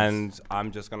brain is. And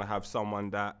I'm just going to have someone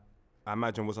that I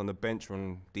imagine was on the bench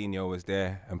when Dino was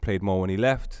there and played more when he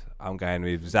left. I'm going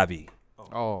with Xavi.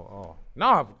 Oh.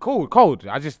 Nah, cold.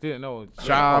 I just didn't know.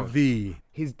 Xavi.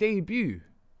 His debut.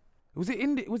 Was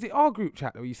it our group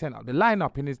chat that you sent up? The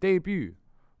lineup in his debut.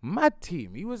 Mad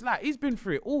team. He was like, he's been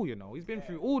through it all, you know. He's been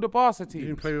through all the Barca You teams.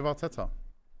 didn't play with Arteta.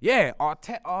 Yeah,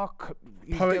 Arteta.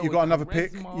 Poet, you got another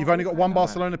pick. You've only got 1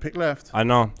 Barcelona pick left. I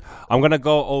know. I'm going to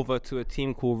go over to a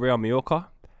team called Real Mallorca.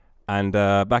 And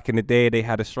back in the day, they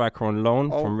had a striker on loan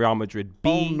from Real Madrid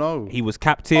B. Oh, no. He was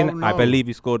captain. Oh, no. I believe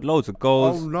he scored loads of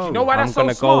goals. Oh, no. You know why I'm that's so going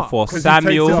to smart? go for 'Cause he takes it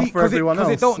Samuel. off for everyone Because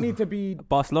it else. don't need to be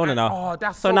Barcelona now. Oh,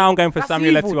 that's so now I'm going for that's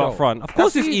Samuel evil, Eto'o though. up front. Of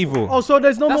course That's it's evil. Oh, so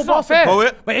there's no That's more not fair.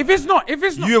 Barca. But if it's not,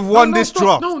 You have won this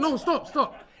stop. draft. No,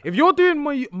 stop. If you're doing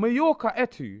Mallorca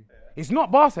Eto'o, it's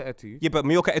not Barca Eto'o. Yeah, but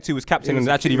Mallorca Eto'o was captain and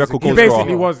actually he was a record killer. goal He scorer.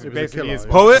 basically was. He was a Basically killer, is.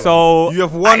 yeah. Poet, So you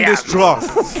have won this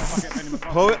draft.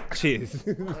 Poet, cheers.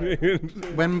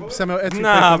 When Samuel Eto'o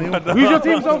Nah, played for Mallorca. Who's your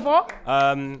team so far?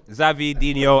 Xavi,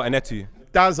 Dino, and Eto'o.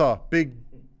 Dazza, big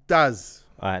Daz.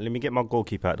 All right, let me get my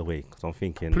goalkeeper out of the way because I'm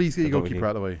thinking. Please get your I don't goalkeeper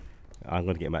out of the way. I'm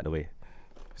going to get him out of the way.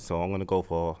 So I'm going to go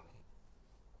for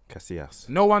Casillas.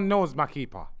 No one knows my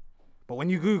keeper, but when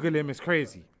you Google him, it's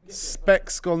crazy.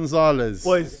 Specs Gonzalez.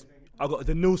 Boys, I got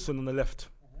the Nilsson on the left.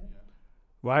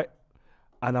 Right?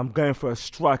 And I'm going for a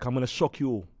strike. I'm going to shock you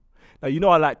all. Now, you know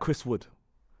I like Chris Wood.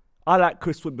 I like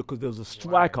Chris Wood because there was a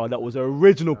striker that was the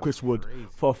original Chris Wood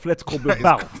for Atletico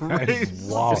Bilbao.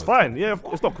 Wow. It's fine. Yeah,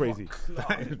 it's not crazy.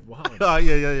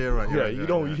 Yeah, right. Yeah, you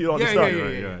don't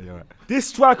understand. Yeah. This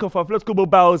striker for Atletico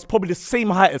Bilbao is probably the same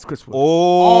height as Chris Wood.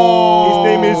 Oh.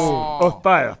 His name is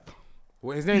Uthiath.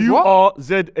 What, his name's what?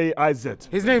 Uzaiz.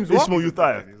 His name's what? Ismail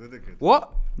Uthiath.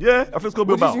 What? Yeah, Atletico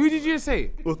Bilbao. Who did you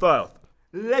say? Uthiath.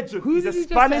 Legend. Who He's did a you just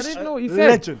Spanish say? I didn't know. He said.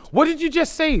 legend. What did you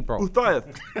just say, bro?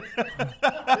 Uthiath.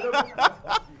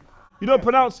 You don't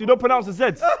pronounce the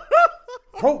Z's.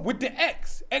 Bro, with the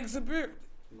X. Exhibit.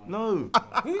 No.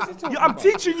 Who's he talking I'm about?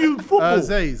 teaching you football.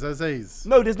 Aziz.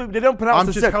 No, they don't pronounce I'm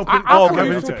the just Z. helping. I Oh, thought okay, he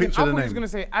we was need to talking- picture I the thought he was name. going to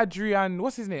say Adrian,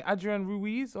 what's his name? Adrian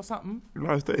Ruiz or something?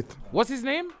 United States. What's his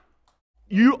name?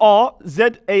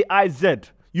 Uzaiz.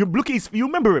 You look at you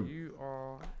remember him?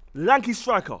 Lanky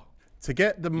striker. To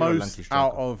get the a lanky most striker.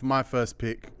 out of my first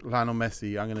pick, Lionel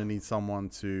Messi, I'm going to need someone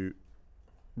to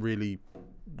really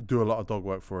do a lot of dog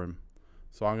work for him.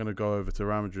 So I'm going to go over to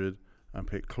Real Madrid and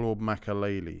pick Claude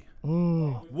Makelele.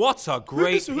 What a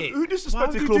great hit. Who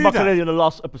disrespected you Claude do that? Makelele in the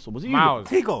last episode? Was it you? Miles.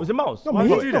 Tego. Was it Miles? No, Why me,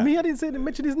 would you do no, that? me, I didn't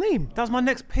mention his name. That was my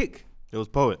next pick. It was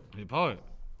Poet.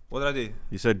 What did I do?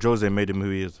 You said Jose made him who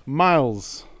he is.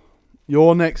 Miles,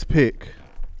 your next pick.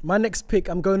 My next pick,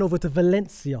 I'm going over to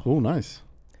Valencia. Oh, nice.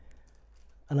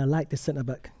 And I like this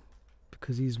centre-back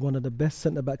because he's one of the best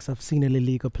centre-backs I've seen in La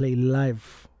Liga play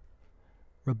live.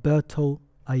 Roberto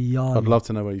Ayala. I'd love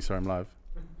to know where you saw him live.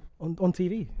 on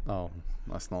TV. Oh,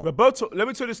 that's not. Roberto, let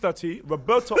me tell you this, Tati.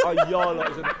 Roberto Ayala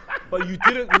is but you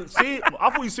didn't see. I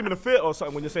thought you see him in the theatre or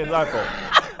something when you're saying live, bro.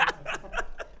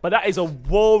 But that is a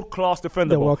world-class defender.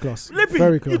 They're bro. world-class. Lippy,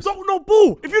 Very you close. don't know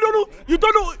ball. If you don't know, you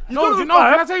don't know. No, don't know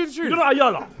can I tell you the truth? You don't know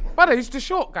Ayala. Brother, he's the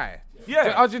short guy. Yeah.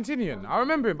 The Argentinian. I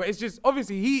remember him, but it's just,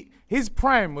 obviously, his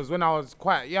prime was when I was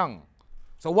quite young.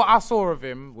 So what I saw of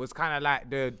him was kind of like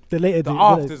the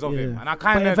afters of him. And I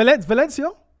kind of... Valencia?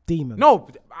 Demon. No,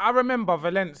 I remember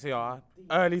Valencia,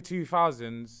 early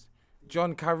 2000s,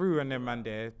 John Carew and them man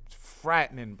there,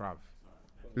 frightening, bruv.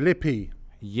 Lippy,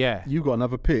 Yeah. you got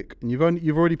another pick, and you've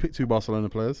already picked 2 Barcelona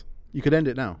players. You could end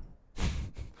it now.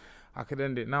 I could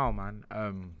end it now, man.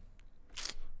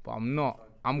 But I'm not.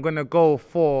 I'm gonna go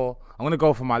for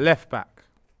my left back.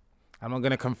 And I'm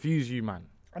gonna confuse you, man.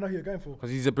 I know who you're going for. Because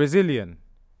he's a Brazilian.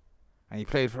 And he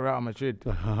played for Real Madrid.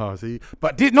 See,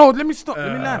 but Let me stop.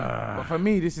 Let me land. But for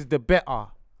me, this is the better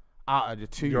out of the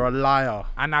two. you're a liar.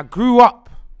 And I grew up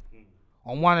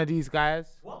on one of these guys,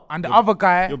 and the other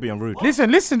guy. You're being rude.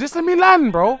 Listen, just let me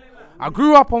land, bro. I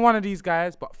grew up on one of these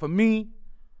guys, but for me,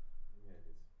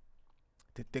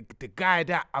 the guy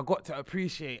that I got to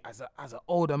appreciate as an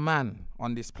older man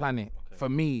on this planet, for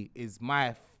me, is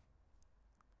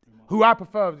who I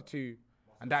prefer to,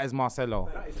 and that is Marcelo.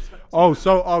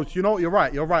 So you know what? You're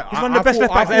right. You're right. He's one of the best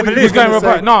left backs ever lived.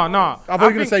 lived. No. I thought you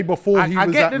were going to say before he was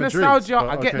I get at the Madrid. nostalgia. but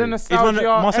I get okay. the nostalgia.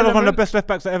 Marcelo's one of the element. best left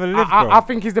backs that ever lived, bro. I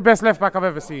think he's the best left back I've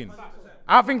ever seen.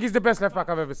 I think he's the best left back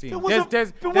I've ever seen. It wasn't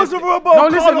Roberto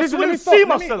Carlos. Let me See stop.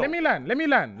 Marcelo. Let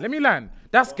me land.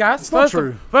 That's gas. not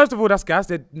true. First of all, that's gas.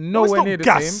 They're nowhere not near the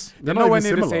gas. same. They're They're not nowhere even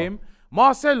near the similar. same.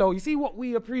 Marcelo, you see what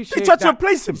we appreciate. They tried to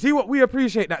replace him. See what we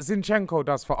appreciate that Zinchenko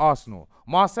does for Arsenal.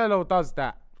 Marcelo does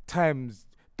that Marcelo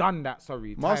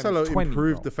times 20,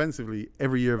 improved bro. defensively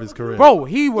every year of his career. Bro,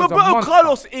 he was a Roberto monster.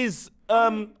 Carlos is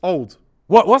Old.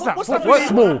 What's that? What's that?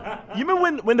 Small. You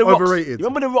remember when the Rocks? Overrated. You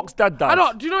remember the Rocks' dad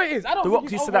died? Do you know what it is? I don't The think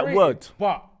Rocks he's used to that overrated, word.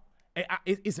 But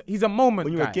he's a moment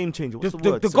When you're a guy. game changer, what's the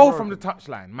word? The It's goal a from the word.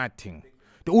 touchline, mad thing.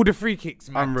 All the free kicks,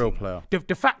 mad Unreal thing. player.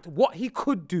 The fact what he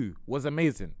could do was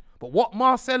amazing. But what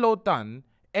Marcelo done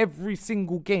every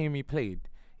single game he played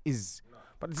is,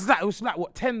 but it was like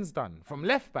what Ten's done from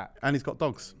left back. And he's got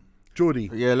dogs. JORDY.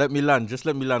 Yeah, let me land. Just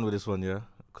let me land with this one, yeah?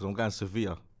 Because I'm going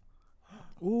Sevilla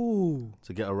Ooh.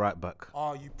 to get a right back.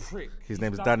 Oh, you prick. His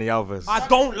name's Danny Alves. I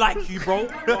don't like you, bro.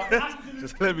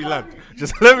 Just let me land.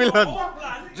 Just let me land.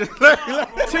 Just let me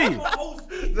land.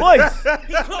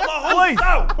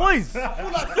 Boys,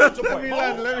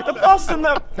 the Boston,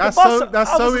 That's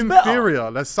Alves so is better. inferior.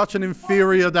 That's such an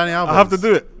inferior Danny Alves. I have to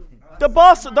do it. The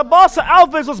Barca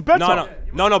Alves was better.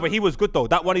 No, but he was good though.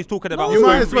 That one he's talking about. You was might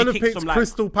scoring as well free have kicks picked from, like,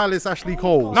 Crystal Palace Ashley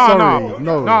Cole. No.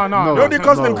 No. You only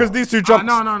cost them because these two jumped.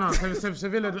 No.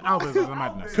 Sevilla Alves is a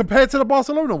madness. Compared to the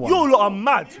Barcelona one. You lot are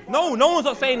mad. No one's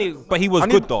not saying it, but he was I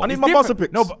need, good though. I need It's my different. Barca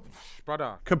picks. No, but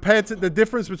brother. Compared to the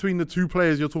difference between the two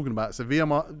players you're talking about,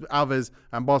 Sevilla Alves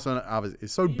and Barcelona Alves,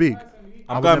 is so big.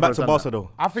 I'm going back to Barca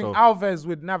though. I think So- Alves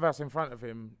with Navas in front of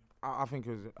him, I think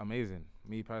it was amazing.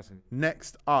 Me personally.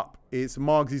 Next up, it's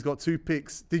Margs. He's got 2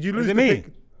 picks. Did you lose it the me?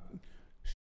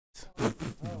 pick?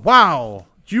 Wow.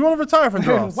 Do you want to retire from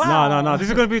drafts? No. This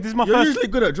is my You're first. usually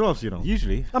good at drafts, you know.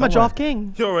 Usually. I'm a draft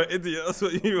king. You're an idiot. That's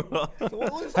what you are.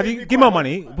 Have you give my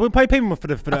money? Pay me for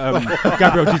the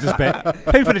Gabriel Jesus bet.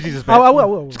 Pay me for the Jesus bet. I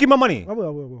will. Just give my money. I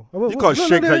will. You can't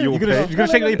shake that you'll You're pay. gonna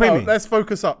shake that you pay me. Let's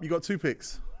focus up. You got 2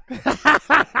 picks.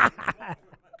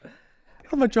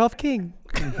 I'm a draft king.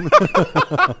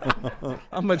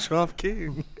 I'm a draft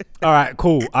king. All right,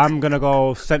 cool. I'm gonna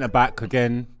go centre back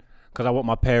again because I want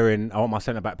my pairing. I want my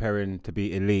centre back pairing to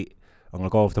be elite. I'm gonna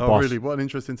go over to Oh, Barcelona. really? What an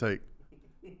interesting take.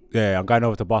 Yeah, I'm going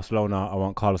over to Barcelona. I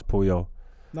want Carlos Puyol.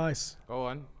 Nice. Go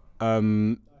on.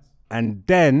 And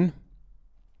then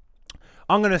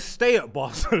I'm gonna stay at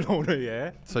Barcelona.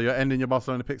 Yeah. So you're ending your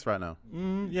Barcelona picks right now?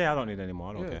 Yeah, I don't need any more.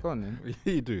 I don't Yeah, care. go on then.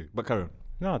 You do, but carry on.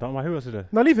 No, I don't want. Who else is there?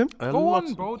 No, leave him. Go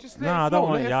on, bro. Just let No, it I flow, don't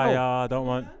want let it flow. Yaya. I don't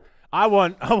want. I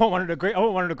want one of the great. I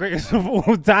want one of the greatest of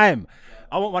all time.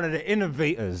 I want one of the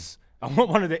innovators. I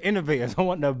want one of the innovators. I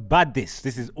want the baddest.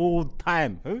 This is all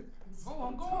time. Who? Go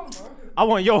on, bro. I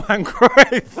want Johan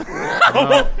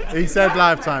Cruyff. He said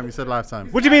lifetime. He said lifetime.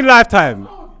 What do you mean lifetime?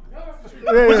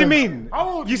 What do you mean?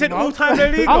 You said all time La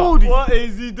Liga. How old? What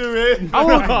is he doing?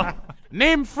 How old?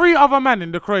 Name 3 other men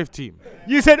in the Cruyff team.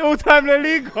 You said all time La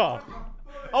Liga.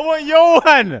 I want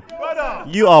Johan.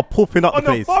 You are pooping up the On the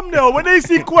place. thumbnail, when they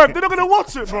see Queb, they're not gonna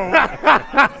watch it, bro.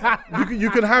 You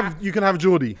can have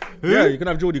JORDY. Yeah, you can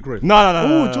have JORDY Cruyff. No.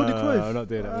 Ooh, Jordy Cruyff. I'm not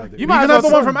doing that. You can have the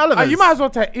one from Alaves. You might as well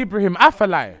take Ibrahim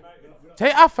Afellay.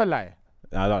 Take Afellay.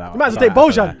 No, I don't know. You might as well take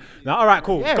Bojan. No, all right,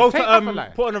 cool. Yeah, Go take to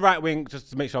Afellay. put on the right wing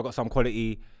just to make sure I got some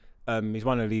quality. He's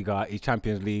won the Liga. He's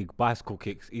Champions League. Bicycle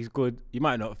kicks. He's good. You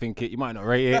might not think it. You might not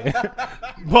rate it.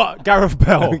 But Gareth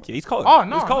Bell. He's cold. Oh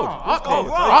no, He's cold. no. He's cold.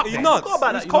 Up He's there.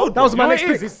 nuts. He's cold. That was my next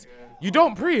pick. You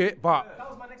don't pre it, but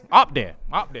up there.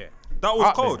 That was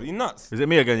Up cold. there. He's nuts. Is it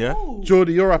me again, yeah?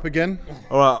 JORDY, you're up again.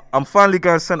 All right, I'm finally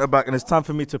going centre back, and it's time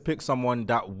for me to pick someone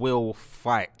that will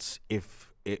fight if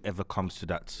it ever comes to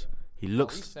that. He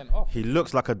looks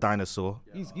like a dinosaur.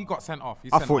 He got sent off.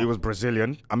 I thought he was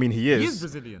Brazilian. I mean, he is. He is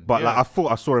Brazilian, But like, yeah. I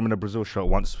thought I saw him in a Brazil shirt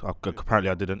once.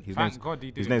 Apparently, I didn't. Thank God he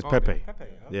His didn't name's go Pepe. there.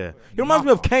 Yeah, he reminds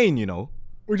me of Kane. You know,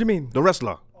 What do you mean? the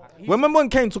wrestler. Remember when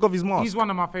Kane took off his mask? He's one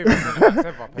of my favourite centre-backs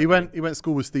ever. He went to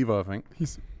school with Steve-O, I think.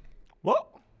 What?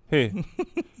 Here.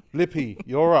 Lippy,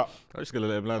 you're up. I'm just gonna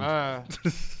let him land.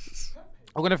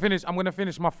 I'm gonna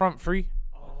finish my front 3.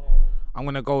 I'm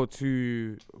gonna go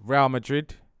to Real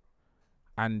Madrid,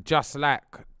 and just like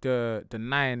the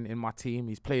 9 in my team,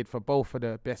 he's played for both of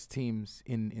the best teams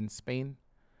in Spain,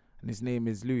 and his name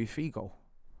is Louis Figo.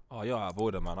 Oh, you're out of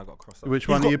order, man. I got crossed up. Which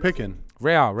one are you picking?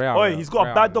 Real. Oh, he's got a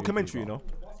Real, bad Louis documentary, Figo. you know.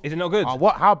 Is it not good?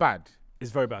 What? How bad?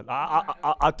 It's very bad.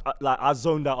 I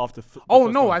zoned out after. Oh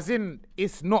no, as in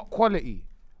it's not quality.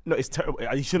 No, it's terrible.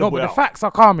 You shouldn't. No, but the facts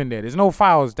are calm in there. There's no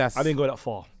files. I didn't go that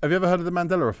far. Have you ever heard of the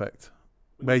Mandela effect?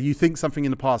 Where you think something in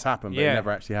the past happened, but Yeah. it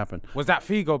never actually happened. Was that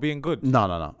Figo being good?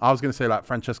 No. I was going to say like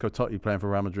Francesco Totti playing for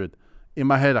Real Madrid. In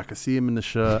my head, I could see him in the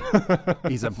shirt.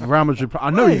 He's a Real Madrid player. I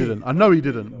know he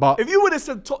didn't. But If you would have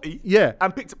said Totti, yeah,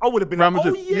 and picked, I would have been Real like,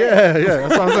 Madrid. oh yeah, yeah.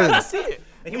 That's what I'm saying. I see it.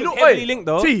 He was heavily linked,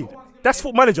 though. T, that's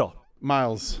foot manager.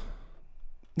 Miles.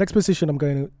 Next position I'm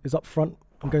going is up front.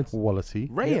 I'm going. Quality.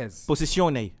 Reyes.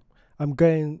 Posicione. I'm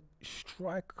going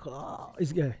striker.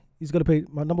 He's going to play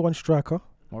my number one striker.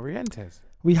 Morientes.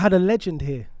 We had a legend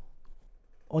here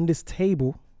on this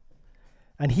table,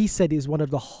 and he said he's one of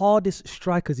the hardest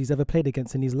strikers he's ever played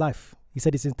against in his life. He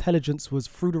said his intelligence was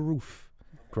through the roof.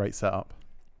 Great setup.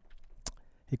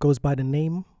 It goes by the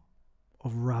name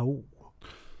of Raul.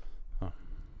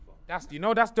 That's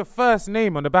the first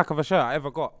name on the back of a shirt I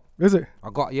ever got. Is it? I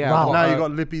got I Wow. got, Now you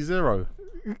got Lippy 0.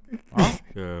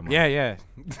 Yeah, man. yeah.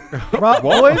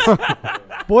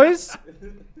 Boys,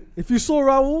 if you saw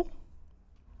Raul,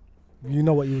 you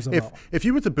know what he was about. If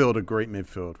you were to build a great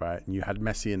midfield, right, and you had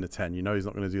Messi in the 10, you know he's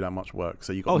not going to do that much work.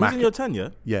 So you got Oh, he's in your 10, yeah?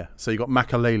 Yeah, so you got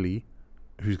Makaleli,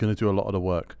 who's going to do a lot of the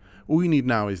work. All you need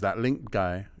now is that linked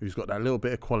guy who's got that little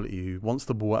bit of quality, who wants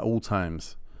the ball at all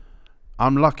times.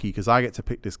 I'm lucky because I get to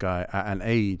pick this guy at an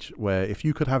age where if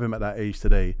you could have him at that age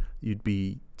today, you'd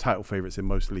be title favourites in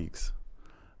most leagues.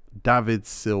 David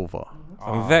Silva.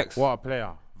 I'm vexed. What a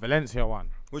player. Valencia one.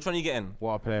 Which one are you getting?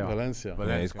 What a player. Valencia.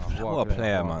 What a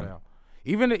player, man.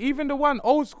 Even the one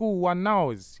old school one now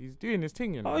he's doing his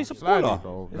thing, you know. Oh, he's a Slightly, baller.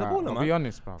 bro. He's a Like, baller, I'll man. be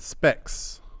honest, bro.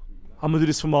 Specs. I'm gonna do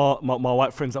this for my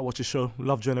white friends that watch the show.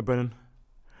 Love Jonah Brennan.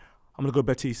 I'm gonna go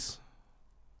Betis.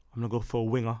 I'm gonna go for a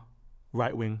winger,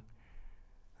 right wing,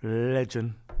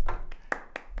 legend.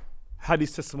 Had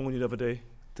his testimony the other day,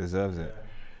 Deserves it.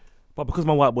 but because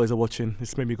my white boys are watching,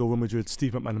 it's made me go Real Madrid.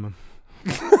 Steve McManaman.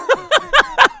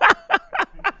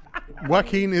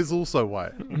 Joaquin is also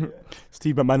white.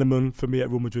 Steve McManaman for me at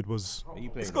Real Madrid was He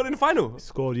scored in the final.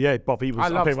 scored. Yeah, but he was. I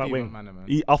love playing right Steve wing.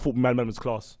 McManaman. I thought McManaman was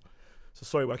class. So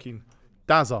sorry, Joaquin.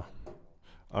 Dazza.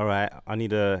 All right, I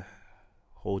need a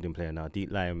holding player now,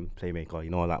 deep line playmaker. You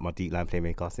know, I like my deep line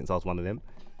playmaker since I was one of them.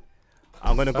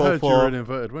 I'm gonna I go heard you were for. an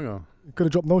inverted winger. Could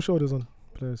have dropped no shoulders on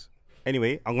players.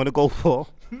 Anyway, I'm gonna go for.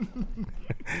 I'm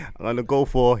gonna go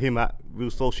for him at Real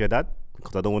Sociedad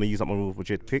because I don't want to use up my Real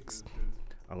Madrid picks.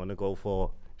 I'm gonna go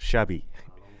for Shabby.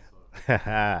 This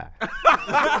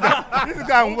is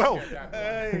going well.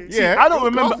 Yeah, I don't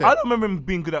remember him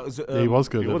being good at. He was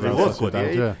good. He at was Real good,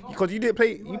 Sociedad, yeah. Because you didn't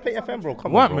play. You play FM, bro.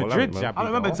 Come What on, bro. Madrid, man. Jabby, I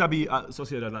don't remember bro. Zabi at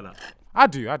Sociedad like that. I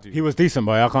do. He was decent,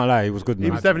 boy. I can't lie. He was good. He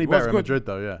man. was definitely was better at good. Madrid,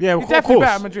 though, yeah. Yeah, He's of definitely course.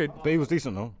 better at Madrid. But he was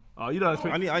decent, though. Oh, you don't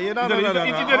expect. No, You done it wrong.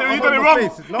 You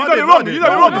No, done it wrong. You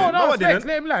done it wrong. No, I didn't.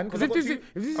 let him land. Because if this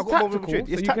is I got more tactical, Madrid.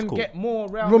 so It's you tactical. can get more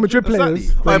Real Madrid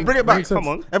players. Alright, bring it back. Makes sense. Come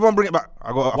on. Everyone bring it back.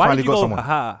 I finally got someone.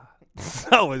 Aha.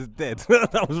 That was dead.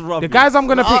 That was rubbish. The guys I'm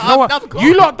gonna pick. No one.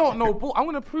 You lot don't know ball. I'm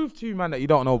gonna prove to you, man, that you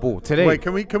don't know ball today. Wait,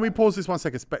 can we pause this 1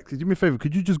 second? Spec, could you do me a favor?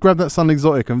 Could you just grab that Sun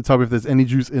Exotic and tell me if there's any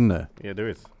juice in there? Yeah, there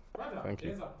is. Thank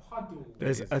you.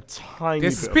 There's a tiny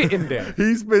There's bit. spit in there.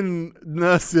 He's been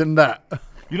nursing that.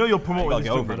 You know you're promoting this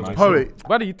over thing, it, man. Poet,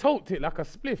 Brother, you toked it like a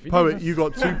spliff. Poet, you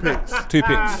got 2 picks. 2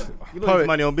 picks. You don't use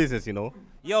money on business, you know.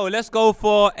 Yo, let's go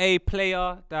for a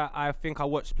player that I think I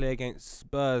watched play against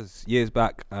Spurs years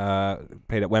back.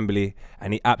 Played at Wembley,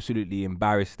 and he absolutely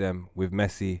embarrassed them with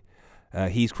Messi.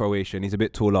 He's Croatian. He's a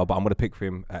bit taller, but I'm going to pick for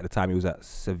him. At the time, he was at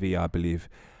Sevilla, I believe.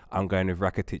 I'm going with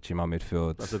Rakitic in my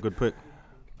midfield. That's a good pick.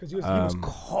 Because he was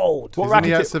cold. What Isn't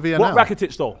he at Rakitic? Sevilla What now?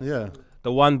 Rakitic though? Yeah.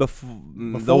 The one before...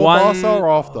 Before the one... Barca or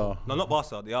after? No, not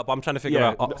Barca. Yeah, but I'm trying to figure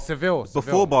Yeah, out... Seville.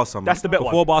 Before Barca, man. That's the better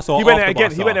Before one. Barca or He went there after again.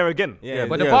 Barca? He went there again. yeah,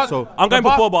 But the Yeah, Bar- so I'm going the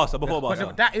Bar- before Barca. Before Barca.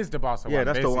 But that is the Barca Yeah, one.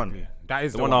 that's the one. basically. That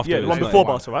is The the one one. after Yeah, it the was one like- before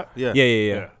Barca, right? Yeah.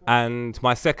 Yeah. And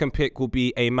my second pick will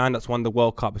be a man that's won the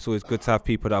World Cup. It's always good to have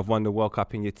people that have won the World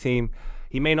Cup in your team.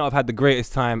 He may not have had the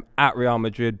greatest time at Real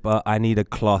Madrid, but I need a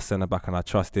class centre back and I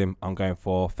trust him. I'm going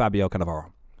for Fabio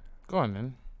Cannavaro. Go on,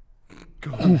 then.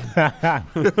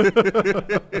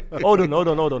 Hold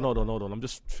on. I'm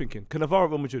just thinking. Cannavaro at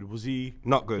Real Madrid, was he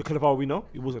Not the good. Cannavaro we know?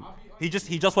 He wasn't. He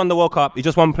just won the World Cup. He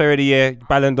just won Player of the Year,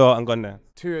 Ballon d'Or, and gone there.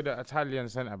 2 of the Italian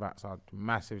centre backs are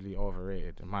massively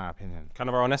overrated, in my opinion.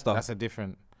 Cannavaro, Nesta. That's a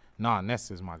different. Nah,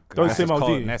 Nesta's my. Don't say Nesta's cold.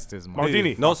 Maldini. Nesta's my.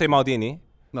 Maldini. Don't say Maldini.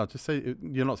 No, just say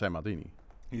you're not saying Maldini.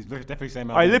 He's definitely saying.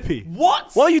 Hey, Lippy.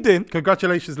 What? What are you doing?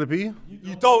 Congratulations, Lippy.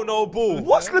 You don't know ball.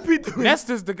 What's Lippy doing?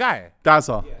 Leicester's the guy.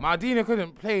 Dazza. Maldini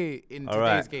couldn't play in All today's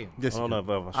right. game. Yes, I don't know if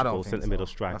I I should don't go think centre middle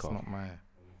so. striker. That's not my.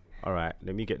 All right,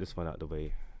 let me get this one out of the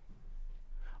way.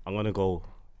 I'm gonna go.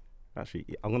 Actually,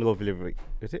 I'm gonna go Villarreal.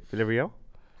 Is it Villarreal?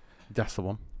 that's the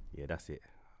one. Yeah, that's it.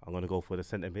 I'm gonna go for the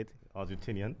centre mid,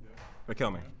 Argentinian.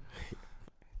 Kill me.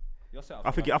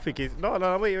 I think he's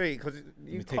no. Wait, because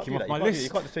you take can't him do off that. my You can't- list. You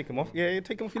can't just take him off. Yeah, you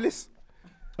take him off your list.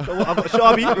 So what, I've got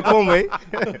Sharby with Conway,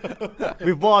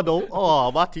 with Bardo.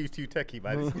 Oh, my team's too techie,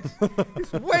 man.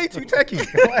 It's way too techie.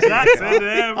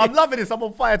 I'm loving this. I'm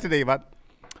on fire today, man.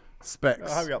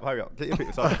 Specs. Hurry up. Get your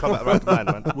picture so I can come back around to mine,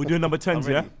 man. We're doing number 10s,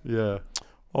 yeah? Yeah.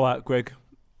 All right, Greg.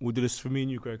 We'll do this for me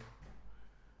and you, Greg.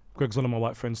 Greg's one of my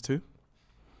white friends too.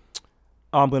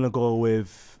 I'm going to go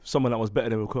with someone that was better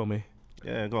than Riquelme.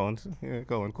 Yeah, go on.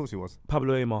 Of course he was.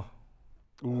 Pablo Aimar.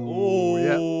 Ooh.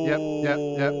 Yep.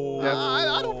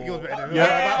 I don't think he was better than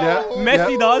Yeah.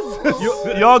 Messi does.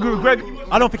 You agree with Greg?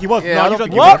 I don't think he was. Yeah, no, I you don't don't,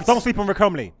 think he he was. was. Don't sleep on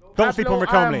Riquelme. Don't sleep on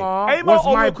Riquelme. Aimar Was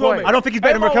or my Riquelme? boy. I don't think he's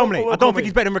better than Aimar or Riquelme. I don't Riquelme? think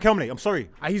he's better than Riquelme. I'm sorry.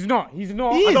 He's not. He's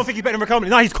not. I don't think he's better than Riquelme.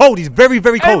 No, he's cold. He's very,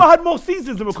 very cold. Aimar had more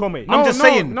seasons than Riquelme. I'm just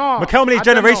saying. No, Riquelme is I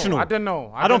don't know. generational. I don't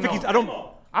know. I don't think he's. I don't.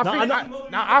 I No, think.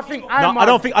 I I think.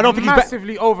 I don't think he's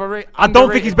massively overrated. I don't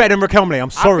think he's better than Riquelme. I'm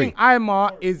sorry. I think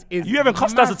Aimar is. You haven't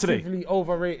cussed Dazza today. Massively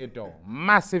overrated though.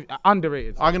 Massive,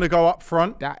 underrated. I'm gonna go up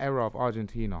front. That era of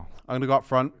Argentina. I'm gonna go up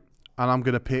front, and I'm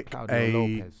gonna pick Claudio a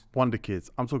Lopez. wonder kid.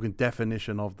 I'm talking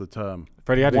definition of the term.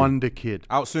 Freddie Adu. Wonder kid.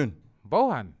 Out soon.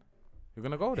 Bohan. You're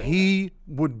gonna go there. He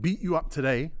would beat you up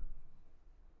today,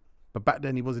 but back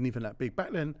then he wasn't even that big.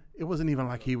 Back then it wasn't even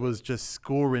like he was just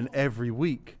scoring every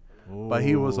week. But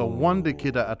he was a wonder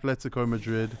kid at Atletico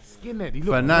Madrid. Skinhead. He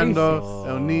looked Fernando racist.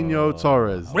 El Nino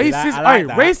Torres. Racist. I like Hey,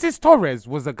 that. racist Torres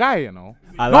was a guy, you know.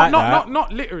 I like that.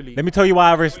 Not literally. Let me tell you why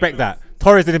I respect that.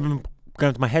 Torres didn't even go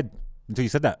into my head until you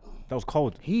said that. That was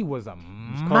cold. He was a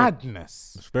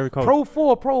madness. It's very cold. Pro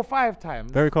 4, Pro 5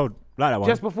 times. Very cold. Like that one.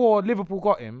 Just before Liverpool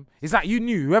got him, it's like you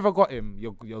knew whoever got him,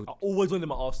 you're I always wanted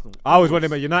him at Arsenal. I always wanted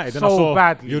him at United. Then I So saw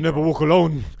badly, You'll Never bro. Walk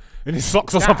Alone in his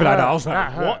socks or That something like that. I hurt. was like,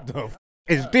 That hurt. what the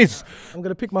is this? I'm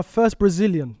gonna pick my first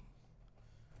Brazilian,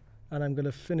 and I'm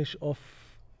gonna finish off.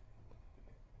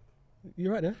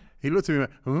 You right there? He looked at me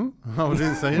and went, huh? I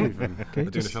didn't say anything. Okay,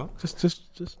 doing the show?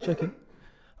 just checking.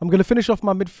 I'm gonna finish off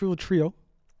my midfield trio.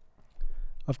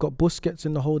 I've got Busquets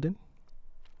in the holding.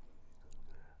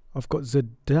 I've got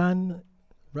Zidane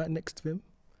right next to him,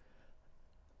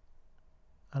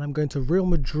 and I'm going to Real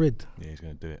Madrid. Yeah, he's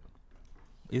gonna do it.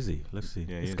 Easy. Let's see.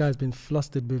 Yeah, This guy's been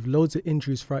flustered with loads of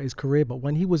injuries throughout his career, but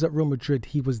when he was at Real Madrid,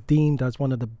 he was deemed as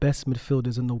one of the best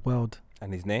midfielders in the world.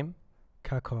 And his name?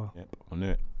 Kaká. Yep, I knew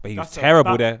it. But he was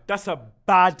terrible there. That's a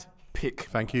bad pick.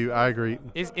 Thank you. I agree.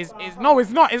 it's no, it's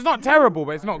not. It's not terrible,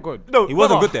 but it's not good. No, He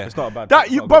wasn't brother, good there. It's not a bad. That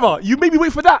it's you, not a good brother, you made me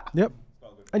wait for that. Yep.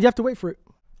 And you have to wait for it.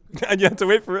 And you had to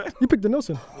wait for it. You picked the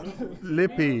Nelson.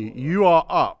 Lippy, you are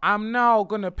up. I'm now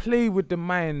gonna play with the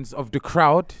minds of the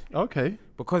crowd Okay.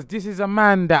 because this is a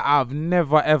man that I've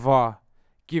never ever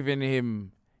given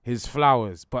him his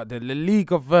flowers. But the La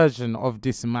Liga version of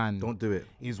this man Don't do it.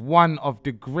 is one of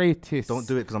the greatest Don't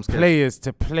do it because I'm scared. players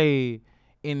to play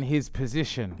in his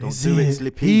position. Don't do it,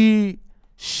 Slippy. He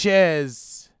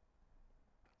shares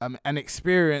an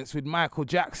experience with Michael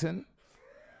Jackson.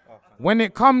 When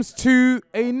it comes to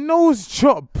a nose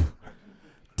chop,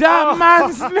 that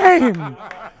man's name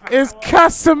is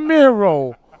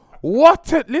Casemiro.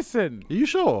 Listen, Are you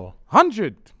sure?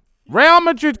 100. Real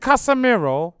Madrid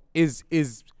Casemiro is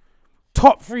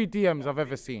top 3 DMs I've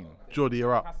ever seen. Jordy,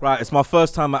 you're up. Right, it's my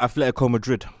first time at Atletico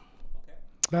Madrid.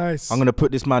 Nice. I'm gonna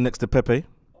put this man next to Pepe.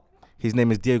 His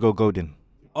name is Diego Godin.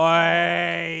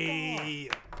 Oi.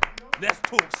 Let's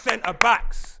talk centre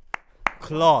backs.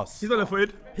 Class. He's not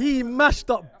left-footed. He mashed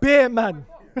up Bear Man.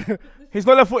 He's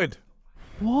not left-footed.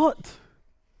 What?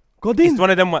 Godin. It's one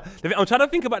of them. I'm trying to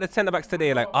think about the centre backs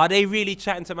today. Like, are they really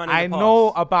chatting to man in I the past? know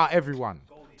about everyone.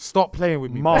 Stop playing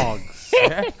with me. Margs.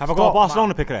 Yeah? Have I got a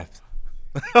Barcelona pick left?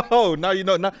 Oh, now you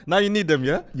know. Now you need them,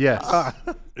 yeah. Yes.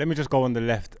 Let me just go on the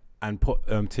left and put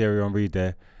Thierry Henry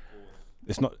there.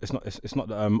 It's not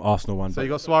the Arsenal one. So but you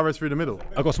got Suarez through the middle.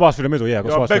 I got Suarez through the middle. Yeah, I got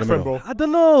You're a Suarez through big the friend, middle. bro. I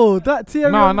don't know. That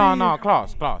Thierry No, Henry-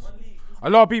 class. A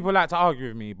lot of people like to argue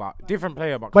with me, but different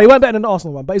player, but But he went better than the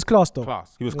Arsenal one. But he's class though.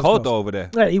 class. He was Yes, cold boss. though over there.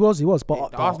 Yeah, he was.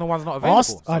 But The Arsenal one's not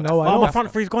available. I know. Oh, my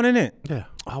front three's gone in it. Yeah.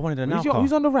 I wanted an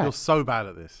Who's on the right? You're so bad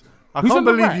at this. I Who's can't on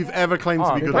the believe right? you've ever claimed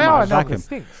to be good they at are maths. now, like it him.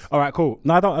 stinks. All right, cool.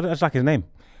 No, I don't just like his name.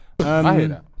 I hear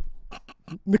that.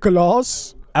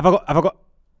 Nicolas. Have I got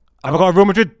a Real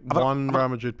Madrid? One Real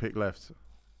Madrid pick left.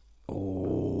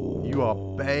 You You are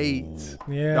bait.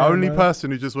 Yeah, The only man.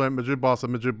 person who just went Madrid, Barca,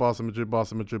 Madrid, Barca, Madrid,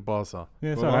 Barca, Madrid, Barca.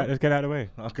 Yeah, it's all right. Let's get it out of the way.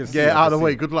 I can see Get it, it I out of the can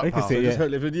way. see it. Good luck, They can pal. see it, yeah.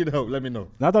 Just if you need help, let me know.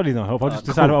 No, I don't need no help. I'll just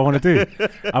decide what I want to do.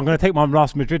 I'm going to take my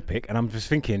last Madrid pick, and I'm just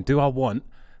thinking, do I want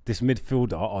this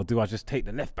midfielder or do I just take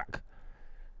the left back?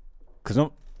 Because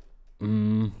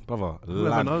Brother,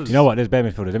 Whoever knows. you know what? There's bare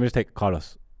midfielders. Let me just take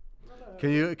Carlos. Can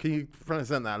you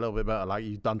present that a little bit better? Like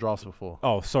you've done drafts before.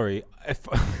 Oh, sorry.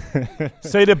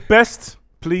 Say the best,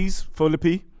 please, for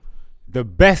Lippy. The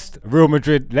best Real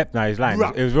Madrid left now is lying.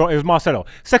 It was Marcelo.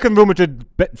 Second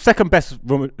best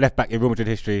left back in Real Madrid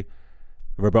history,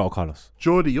 Roberto Carlos.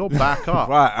 Jordy, you're back up.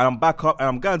 Right, and I'm back up, and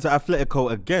I'm going to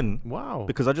Atletico again. Wow.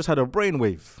 Because I just had a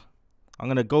brainwave. I'm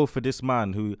gonna go for this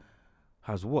man who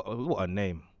has what a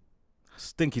name.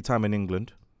 Stinky time in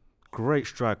England. Great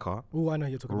striker. Oh, I know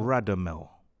you're talking about. Radamel.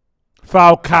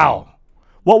 Falcao.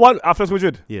 What one? Atletico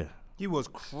Madrid. Yeah. He was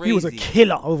crazy. He was a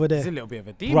killer over He's a there. little bit of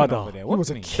a demon Brother. over there. He was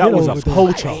Wasn't a he? killer That was over a there.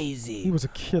 poacher. He was a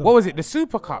killer. What was it? The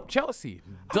Super Cup, Chelsea.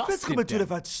 Atletico Dusted Madrid them. have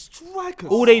had strikers.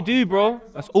 All they do, bro.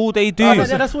 That's all they do.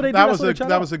 That's what they do. That that's was what they a try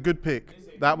that out. was a good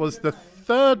pick. That was the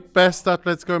third best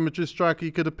Atletico Madrid striker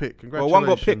you could have picked. Well, Congratulations. one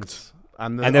got picked.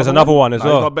 And And there's another one as Nah,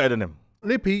 he's well. not better than him.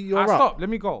 Lippy, you're up. Stop. Let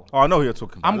me go. Oh, I know who you're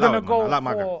talking about. I'm gonna go I like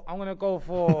my guy. for. I'm gonna go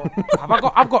for.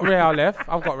 I've got Real left.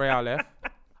 I've got Real left.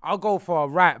 I'll go for a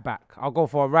right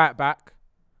back.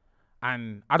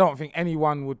 And I don't think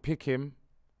anyone would pick him.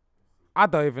 I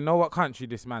don't even know what country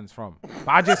this man's from. But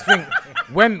I just think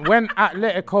when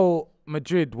Atletico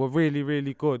Madrid were really,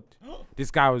 really good,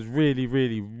 this guy was really,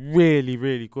 really, really,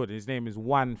 really good. His name is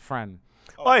Juan Fran.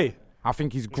 Oi, I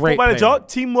think he's great. football manager, player.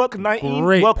 teamwork 19,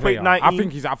 Great work player. rate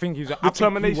 19. I think he's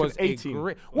Determination was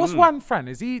 18. What's Juan Fran?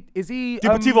 Is he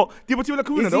Deportivo La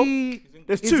Coruña, Is though. he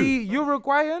There's is two. he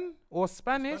Uruguayan or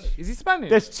Spanish? Is he Spanish?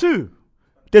 There's two.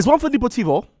 There's one for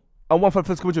Deportivo and one for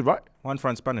Atletico Madrid, right? One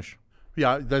Fran Spanish.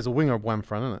 Yeah, there's a winger of Juan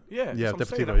Fran, isn't it? Yeah, Yeah, that's what I'm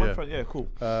saying, Deportivo, that one yeah. for- yeah,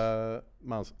 cool.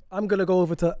 Miles. I'm gonna go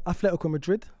over to Atletico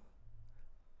Madrid.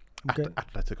 Okay.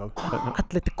 Atletico.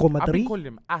 Atletico I've been Madrid. calling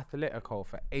him Atletico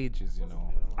for ages, you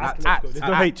know. There's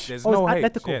no H. There's Oh, no it's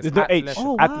H. Atletico. Yes, There's no H. Atletico.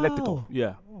 Oh, wow. Atletico.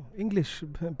 Yeah. English,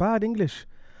 bad English.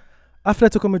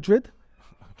 Atletico Madrid.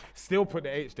 Still put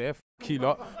the H there. F you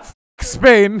lot. F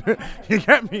Spain. You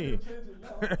get me?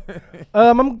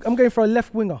 I'm going for a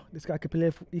left winger. This guy could play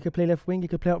left. He could play left wing. He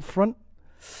could play up front.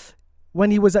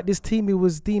 When he was at this team, he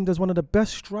was deemed as one of the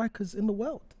best strikers in the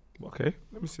world. Okay,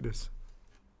 let me see this.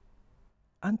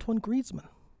 Antoine Griezmann,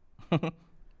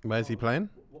 Where's he playing?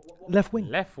 left wing.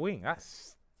 Left wing. That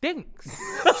stinks.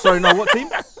 Sorry, no, what team?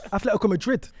 Atletico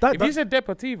Madrid. If you said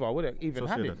Deportivo, I wouldn't even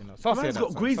have it. You know. Man's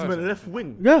got Griezmann left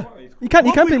wing. Yeah, he can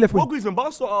play left What wing. Griezmann?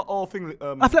 Barca or thing?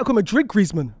 Atletico Madrid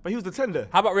Griezmann. But he was the tender.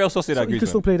 How about Real Sociedad? He can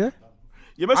still Griezmann? play there.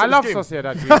 You messed I up love this game.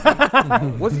 Sociedad.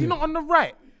 Griezmann. Was he not on the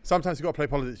right? Sometimes you got to play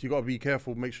politics. You got to be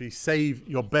careful. Make sure you save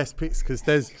your best picks because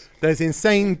there's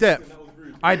insane depth.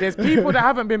 There's people that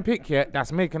haven't been picked yet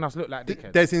that's making us look like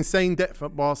dickheads. There's insane depth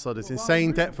at Barca. There's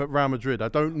insane depth at Real Madrid. I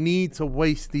don't need to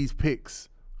waste these picks.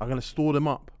 I'm going to store them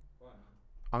up.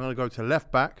 I'm going to go to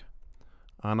left back,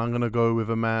 and I'm going to go with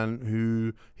a man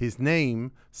who his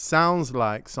name sounds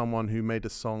like someone who made a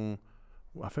song,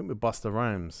 I think with Busta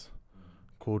Rhymes,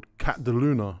 called Cat de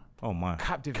Luna. Oh my.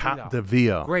 Cap de Cat Villa. de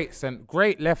Villa.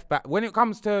 Great left back. When it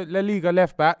comes to La Liga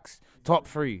left backs, top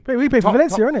three. We play for top,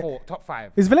 Valencia, top innit? four, top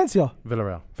five. It's Valencia.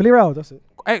 Villarreal. Villarreal, that's it.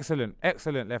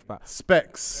 Excellent left back.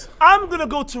 Specs. I'm gonna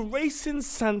go to Racing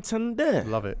Santander.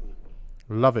 Love it.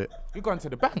 Love it. You're going to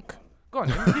the bank. Go on,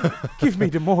 then. give me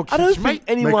the mortgage, I don't mate. think Make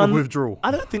a anyone. withdrawal. I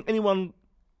don't think anyone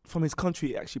from his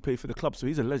country actually played for the club, so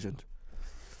he's a legend.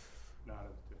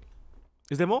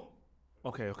 Is there more?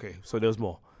 Okay. So there's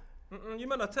more. You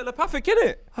man are telepathic,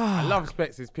 innit? I love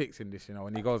Specs' picks in this, you know,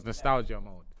 when he goes nostalgia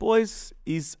mode. Boys,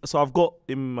 I've got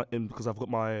him in because I've got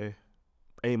my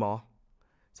AMR.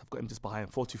 So I've got him just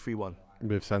behind 4-2-3-1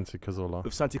 With Santi Cazorla.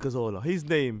 with Santi Cazorla. His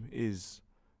name is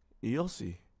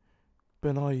Yossi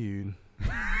Benayoun.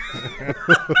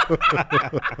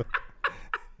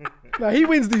 Nah, he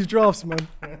wins these drafts, man.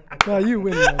 Nah, you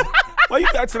win, man. Why you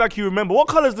acting like you remember? What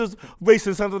colours does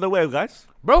Racing Santander wear, guys?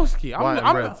 Broski, White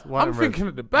and red, white I'm and red. thinking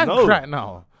of the bank No. right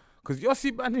now. Because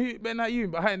Yossi Benayoun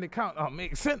behind the counter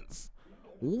makes sense.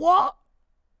 What?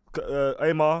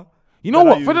 AMR. You know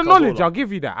what? For the Benayoun, knowledge, Cazorla. I'll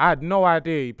give you that. I had no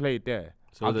idea he played there.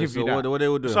 I'll give you that. What they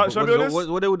were doing? Shall I be honest?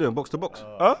 What they were doing? Box to box.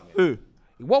 Huh? Who?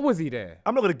 What was he there?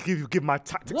 I'm not gonna give my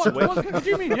tactics What away. do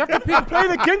you mean? You have to pick.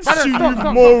 Playing against Stop, you, stop, you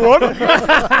stop,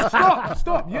 moron.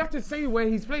 Stop. You have to say where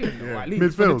he's playing, though, at least.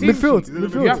 Midfield. For the team Midfield, sheet.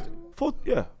 midfield. You have to-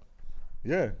 Yeah.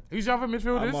 Yeah. Who's your other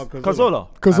midfielders? Cazorla.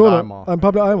 Cazorla Aymar. and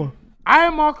Pablo Aymar. I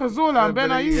am Marc Cazorla and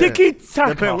Benayoun. Yeah. Tiki They're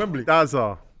playing Taka. Wembley.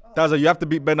 Dazza. Dazza, you have to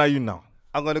beat Benayoun now.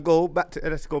 I'm gonna go back to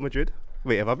Atletico Madrid.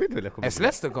 Wait, have I been to Atletico Madrid? It's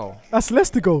Leicester goal. That's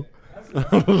Leicester goal.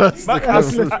 I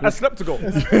slept to go.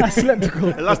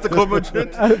 Atletico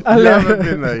Madrid. You haven't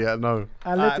been there yet, no.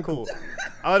 Alright, cool.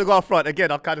 I'm gonna go up front again.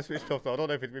 I've kind of switched off, so I don't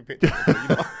know if it's been picked.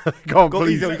 Go on, Go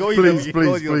please. easy, go easy,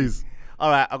 Please.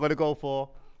 All right, I'm gonna go for.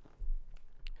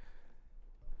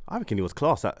 I reckon he was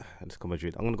class at Atletico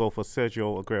Madrid. I'm gonna go for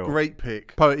Sergio Aguero. Great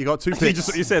pick. Poet, you got 2 You picks. just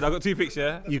what you said. I got 2 picks,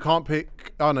 yeah? You can't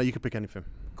pick. Oh, no, you can pick anything.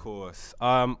 Of course.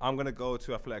 I'm going to go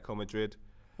to Atletico Madrid.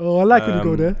 Oh, I like when you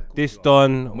go there. This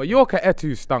done. Mallorca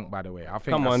Etu stunk, by the way. I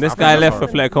think. Come that's- on, this I think guy that's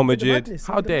left alright. Atletico Madrid. Madness,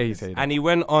 How dare he say that? And he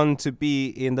went on to be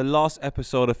in the last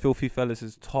episode of Filthy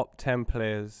Fellas' top 10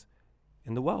 players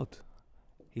in the world.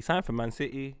 He signed for Man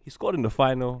City. He scored in the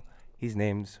final. His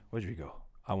name's Rodrigo.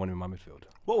 I want him in my midfield.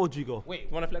 What would you go? Wait, you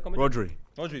want to Atletico Madrid?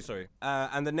 Rodri. Rodri, sorry.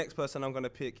 And the next person I'm going to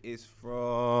pick is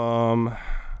from...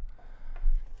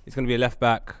 It's going to be a left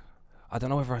back. I don't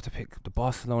know whether I have to pick the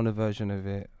Barcelona version of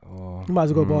it or... You might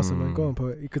as well go Barcelona. Go on,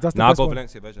 Poet. Because that's the I'll best go one.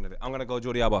 Valencia version of it. I'm going to go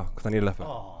Jordi Alba because I need a left back.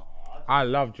 I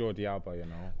love Jordi Alba, you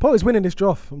know. Poet's winning this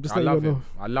draft. I'm just I letting love you know. him.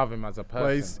 I love him as a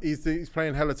person. Well, he's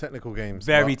playing hella technical games.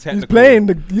 Very but, technical.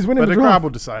 He's winning but the the crowd draft. will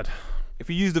decide. If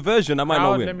you use the version, I might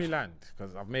Now not let win. me land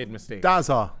because I've made mistakes.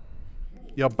 Dazza,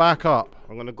 you're back up.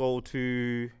 I'm gonna go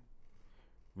to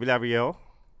Villarreal.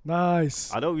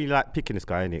 Nice. I don't really like picking this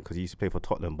guy in it because he used to play for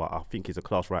Tottenham, but I think he's a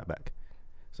class right back.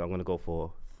 So I'm gonna go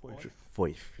for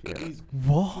Foyth. Yeah.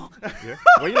 What? Yeah.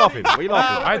 What are you laughing? What are you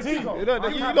laughing? I think. You don't know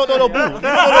boo. You don't know boo. No,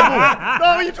 what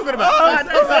are you talking about?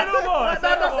 That's that. Go. No, that's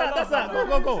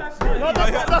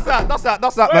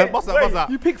that, man. Bust that.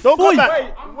 You picked Don't come Foyth.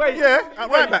 back. Wait, yeah,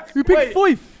 right back. You picked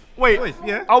Foyth. Wait,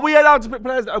 Yeah. are we allowed to pick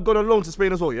players that have gone on loan to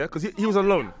Spain as well, yeah? Because he was on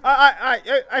loan.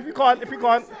 If you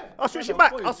can't, I'll switch it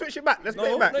back. Let's play it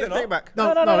back. No.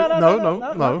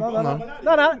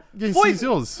 Yes, he's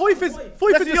yours. Foyth is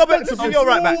Let's see your right back. Let's see your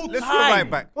right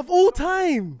back. of all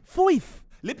time. Foyth.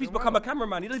 Lippy's become a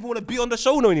cameraman. He doesn't even want to be on the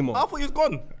show no anymore. I thought he was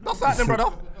gone. That's that then, brother.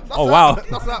 Oh, wow.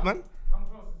 That's that, man.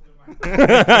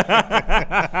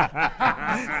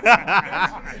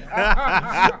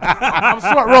 I'm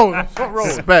short roll.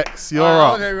 Specs, you're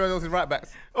Oh, up. everyone else is right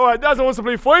backs. All right, Dazza wants to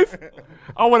play Foyth.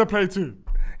 I want to play too.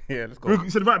 Yeah, let's go. You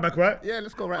said right back, right? Yeah,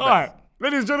 let's go right All back. right,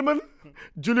 ladies and gentlemen,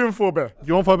 Julian Forbert.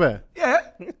 You want for a bear?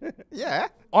 Yeah.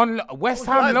 On West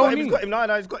No, Ham he's loaning. got him.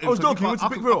 No, he's got him. I was So he joking, can't- it's a I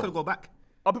big could- real. I could go back.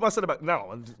 I'll pick my centre back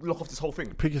now and lock off this whole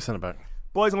thing. Pick your centre back.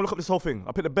 Boys, I'm gonna look up this whole thing.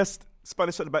 I picked the best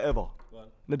Spanish centre back ever.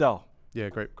 Nadal. Yeah,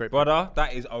 great. Brother,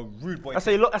 that is a rude boy. That's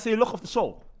how you look off the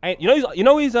show. You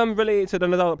know he's related to the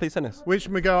Nadal that plays tennis. Which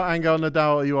Miguel Angel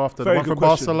Nadal are you after? Very The one good from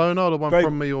question. Barcelona or the one Very-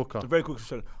 from Mallorca? It's a very quick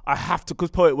question. I have to,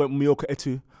 because Poet went Mallorca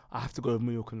Etu. I have to go with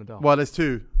Mallorca Nadal. Well, there's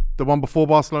 2. The one before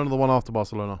Barcelona, the one after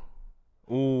Barcelona.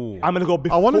 Ooh. I'm gonna go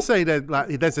before. I want to say that like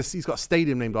he's got a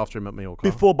stadium named after him at Mallorca.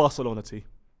 before Barcelona, T.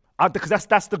 Because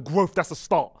that's the growth. That's the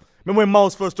start. Remember when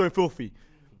Miles first joined Filthy?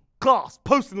 Class,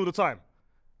 posting all the time.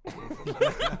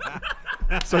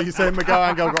 So you say Miguel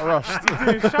Angel got rushed?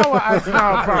 Dude, shower ads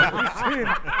now,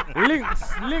 bro.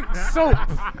 Links soap.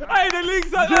 Hey, the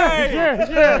links are there.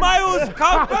 Yeah. Miles,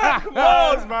 come back.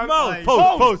 Miles, man. Miles.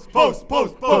 Post.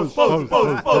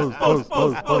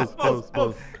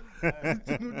 All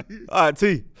right,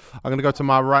 T. I'm going to go to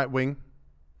my right wing.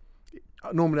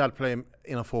 Normally I'd play him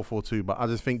in a 4-4-2, but I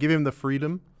just think give him the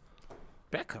freedom.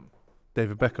 Beckham.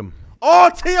 David Beckham. Oh,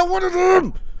 T, I wanted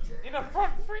him. In a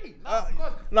front three.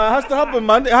 No, it has to happen,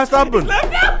 man. It has to happen.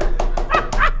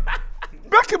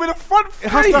 Beckham in the front three.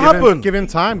 It has to happen. Give him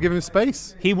time. Give him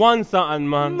space. He won something,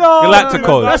 man. No,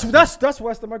 Galacticos. That's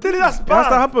West Ham. Did that's It has to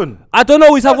bad. happen. I don't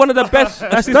know. He's had one of the best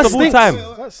assists of all stinks. time.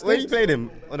 Where you played him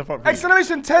on the front?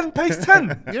 Acceleration 10, pace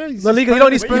 10. Yeah, he's La Liga, you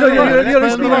don't need speed. You don't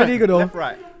need speed in La Liga though. Left,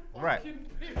 right.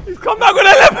 He's come back with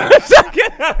 11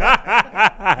 seconds.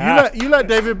 You let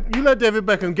David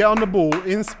Beckham get on the ball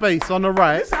in space on the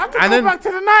right, I have to and go then back to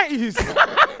the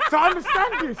 90s to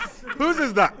understand this. Whose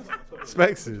is that?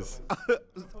 Spex's.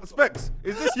 Specs,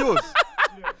 is this yours?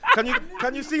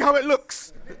 Can you see how it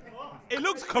looks? It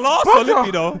looks class on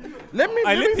Lippy, though. Let me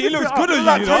Lippy, he zip looks it good up.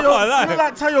 on you, you know. I can't lie. Look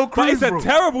like Tayo But Cruz, it's a bro.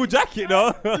 terrible jacket,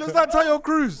 though. It looks like Tayo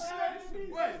Cruz.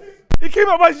 He came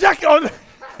out my jacket on.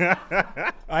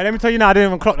 Alright, let me tell you now, I didn't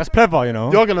even clock. That's clever, you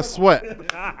know. You're gonna sweat.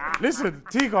 Listen,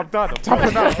 Teague, I'm done. I'm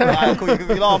topping out. Cool, you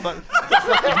can laugh, but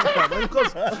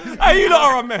Hey, you lot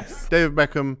are a mess. David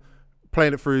Beckham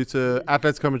playing it through to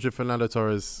Atletico Madrid, Fernando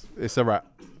Torres. It's a wrap.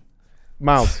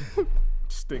 Miles.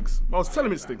 Stinks. I was telling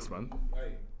him it stinks, man.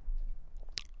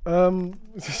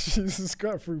 Jesus,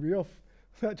 Scrap threw me off.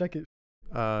 That jacket.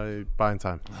 Buying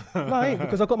time. No, I ain't,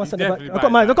 because I got my centre back.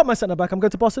 definitely I got my centre back. I'm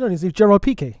going to Barcelona. Is Gerard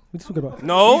Piqué? What are you talking about?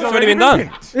 No, it's already been done.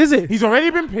 Is it? He's already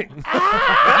been picked.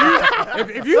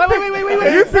 If you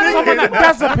pick someone that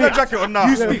DAZZA picked, jacket on now.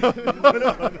 you stick.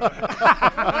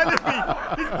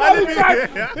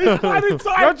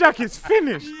 Your jacket's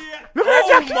finished. Look at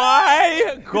your jacket. my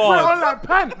Put it God. on like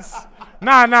pants.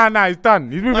 Nah, he's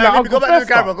done. He's moving like Uncle Go back to the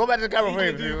Fester. camera. Go back to the camera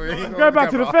for him. Go back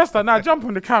to the Festa. Now jump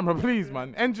on the camera, please,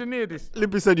 man. Engineer this.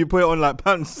 Lippy said you put it on like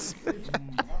pants.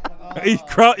 He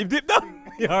dipped down.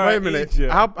 Wait a minute.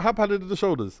 How padded are the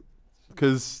shoulders?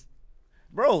 Because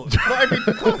Bro, not every,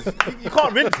 because you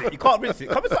can't rinse it. You can't rinse it.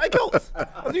 Come inside else.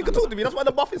 You can talk to me. That's why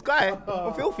the buffest guy.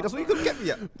 I'm filthy. That's what you could get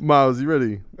me at. Miles, you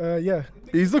ready? Yeah.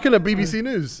 He's looking at BBC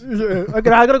News. Yeah. I'm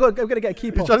gonna get a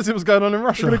keeper. He's trying to see what's going on in I'm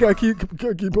Russia. gonna get a keeper.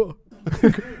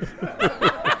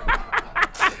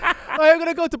 I'm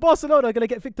gonna go to Barcelona. I'm gonna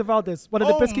get Victor Valdez, one of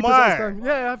the best keepers of all time.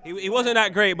 Yeah. He wasn't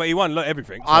that great, but he won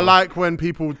everything. I like when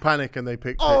people panic and they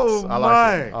pick picks. I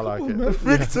like it. I like it.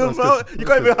 Victor, you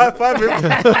can't even high five him.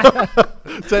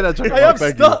 Say that, Jacob. I am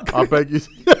beg stuck. you. I beg you.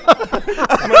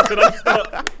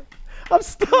 I'm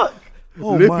stuck.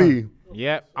 Lippy.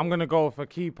 Yeah, I'm gonna go for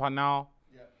keeper now.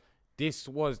 This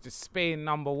was the Spain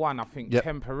 #1, I think, Yep.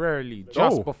 temporarily,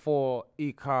 just Oh. before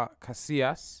Iker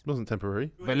Casillas. Wasn't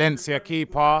temporary. Valencia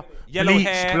keeper, Yellow bleached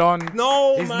hair. blonde.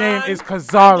 No, His man. name is He's got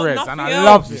Cazares, nothing and I else.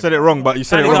 love You him. said it wrong, but you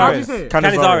said it Canizares. wrong. How'd you say it?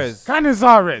 Canizares.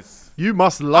 Canizares. You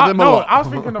must love him a No, lot. I was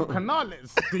thinking of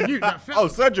Canales. The youth that Oh,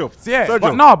 Sergio. yeah, Sergio.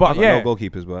 but no, but No yeah,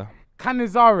 goalkeepers, bro.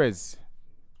 Canizares.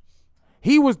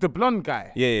 He was the blonde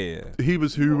guy. Yeah. He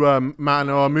was who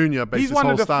Mano Almunia based He's his one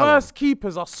whole of the style on. first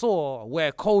keepers I saw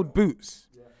wear cold boots.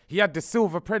 He had the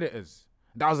silver Predators.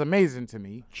 That was amazing to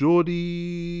me.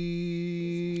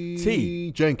 Jordy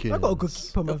T. Jenkins. I got a good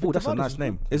keeper, man. Oh, that's a Victor nice Valdez.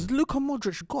 name. Is Luka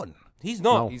Modric gone? He's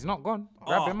not. He's not gone.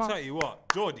 Grab him up. Tell you what,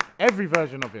 Jordy. Every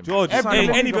version of him. Jordy. Every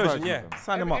Any single version, yeah. of him.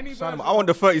 Sign him up. Any Sign him up. version I want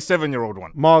the 37-year-old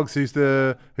one. Margs, who's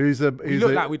a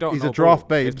look like we don't he's know a draft ball.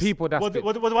 babe. There's people that's What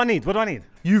do I need? What do I need?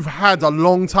 You've had a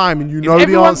long time and you know the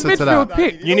everyone's answer to midfield that.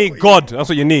 pick. You need God. That's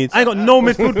what you need. I ain't got no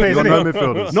midfield players. You got no innit?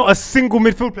 midfielders. Not a single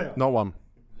midfield player. Not one.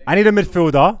 I need a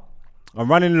midfielder. I'm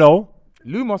running low.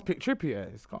 Lumos picked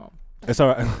Trippier. It's calm. It's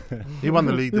alright. He won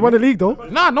the league. He won the league though.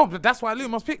 No, but that's why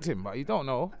Lumos picked him. But you don't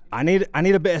know. I need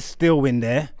a bit of steel in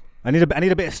there. I need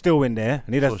a bit of steel in there.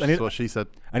 That's what she said.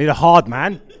 I need a hard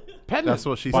man. That's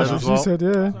what she said That's as what well. she said,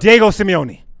 yeah. Diego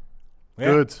Simeone. Yeah.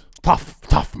 Good.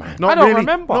 Tough man. Not I don't really,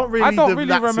 remember. Not really I don't the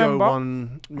really Lazio remember.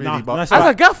 one, really, Nah, but that's As a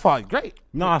alright. gaffer, great.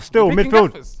 Nah, still Picking midfield.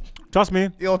 gaffers. Trust me.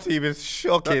 Your team is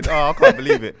shocking. Oh, I can't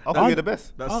believe it. I think you're the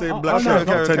best. That same black no,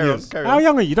 shirt for 10 years. How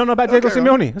young are you? You don't know about Diego carry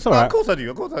on. Simeone? That's Of alright. course I do.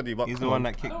 Of course I do. But He's the one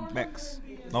that kicked Bex.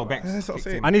 No, Bex. That's what I'm kicked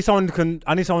saying. him. I need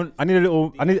someone. I need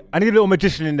a little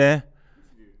magician in there.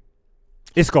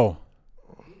 Isco.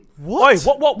 What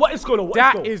is going on?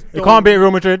 That is. You can't beat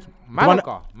Real Madrid.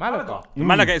 Malaga.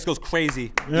 Malaga goes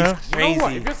crazy. Yeah. He's You know what?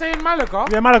 crazy. If you're saying Malaga,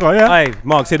 Yeah, Malaga. Yeah. Hey,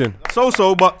 Mark's hidden.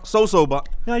 So-so, but.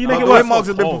 Yeah, you make The it way work. Marks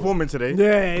has been performing today.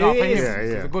 Yeah, no, it for him, is.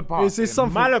 it's a good pass. It's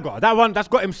something. Malaga. That one. That's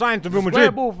got him signed to Real Square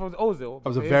Madrid. ball for Ozil. that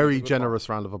was a For him, very it's good generous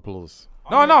round of applause.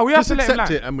 pass. No, we have Just to let him accept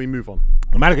land. it and we move on.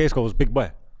 Malaga Isco was big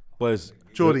boy. Boys,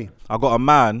 Jordy. I got a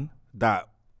man that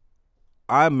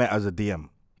I met as a DM,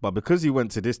 but because he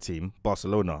went to this team,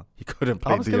 Barcelona, he couldn't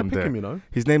play I was going DM to pick there. him, you know.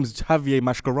 His name's Javier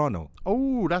Mascherano.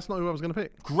 Oh, that's not who I was going to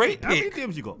pick. Great How many pick.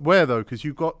 DMs you got? Where though? Because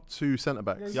you got two centre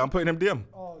backs. Yeah, I'm putting him DM.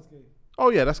 Oh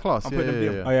yeah, that's class. I'm Yeah, putting him yeah,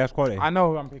 DM. yeah. Oh yeah, that's quality. I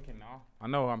know who I'm picking now. I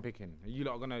know who I'm picking. You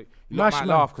lot are gonna. You lot might Mashman.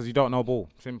 laugh because you don't know ball.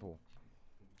 Simple.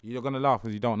 You're gonna laugh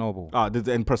because you don't know ball. Ah,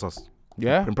 impress us.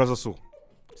 Yeah. Impress us all.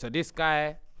 So this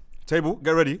guy Table,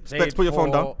 get ready. Specs, played put your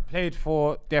phone down. Played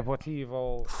for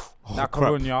Deportivo La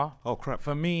crap. Coruña. Oh, crap.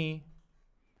 For me,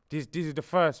 this is the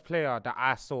first player that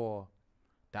I saw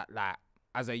that, like,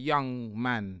 as a young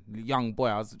man, young boy,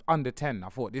 I was under 10. I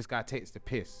thought this guy takes the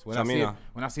piss. When Jamina.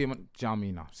 I see him,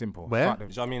 Jamina, simple. Where? Fuck them.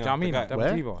 Jamina, Jamina, the guy.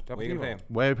 Deportivo. Where you gonna play him?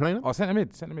 Where are you playing him? Oh, centre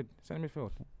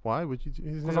midfield. Why would you?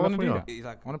 He's Because a I left want to do winger. that. He's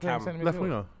like I want to play him centre Left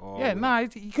midfield. winger. Yeah, nah,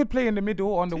 he could play in the middle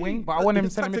or on the wing, but I want him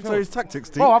His centre tactics are his midfield. tactics,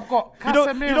 T. Oh, I've got You don't-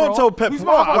 Casemiro. you don't tell Pep Who's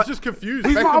what- my I was other- just confused.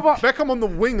 Who's my Beckham, other- Beckham on the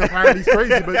wing apparently is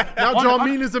crazy, but now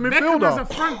Jarmina's a Beckham midfielder. as a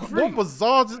front three. What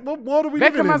bizarre? What world are we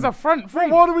living Beckham in? as a front three.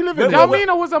 What world are we living in?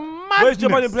 Jamina was a madness. Where's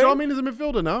Jamina playing? Jarmina's a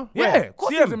midfielder now. Yeah, of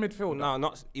course he was a CM. midfielder. No,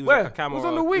 not. He was Where? like a camera. He was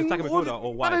on the wing. He was like a midfielder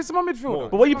or wide. He's my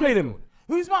midfielder. But where you playing him?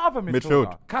 Who's my other midfielder?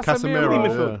 Midfield.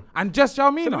 Casemiro, yeah. And just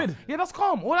Jamina. Centre mid. Yeah, that's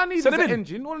calm. All I need is Centre an mid.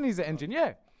 engine. All I need is an engine,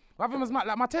 yeah. I have him as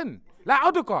like my 10. Like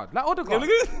Odegaard.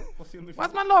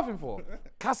 What's man laughing for?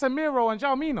 Casemiro and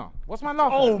Jamina. What's man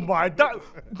laughing Oh my,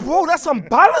 bro, that's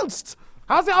unbalanced.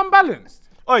 How's it unbalanced?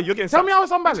 Oh, you're getting Tell sacked. me how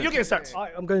it's unbalanced. You're getting sacked.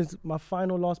 I'm going to my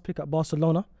final last pick at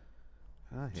Barcelona.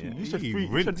 You said free.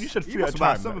 You said free at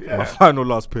about time. My final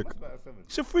last pick. You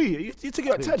said free. You took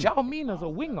it at 10. Xiao as a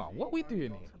winger. What we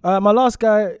doing here? My last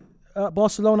guy at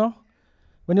Barcelona,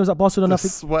 when he was at Barcelona, I The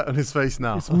think sweat on his face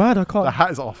now. it's mad. I The can't.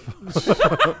 hat is off.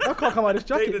 I can't come out of this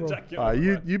jacket, bro. All right,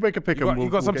 you make a pick. You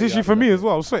got some tissue for me as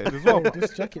well. Sweating as well.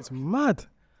 This jacket's mad.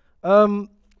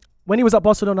 When he was at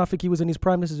Barcelona, I think he was in his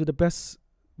prime. This is the best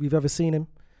we've ever seen him.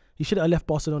 He should have left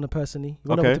Barcelona personally. He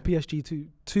went over to PSG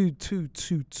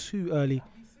too early.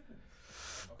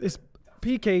 It's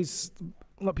PK's,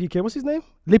 not PK, what's his name?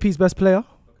 Lippy's best player.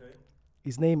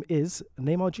 His name is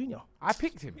Neymar Jr. I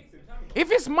picked him.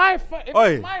 If it's my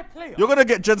Oi, my player, You're gonna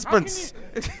get Jen How can Spence.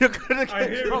 You're gonna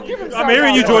get. bro, give him I'm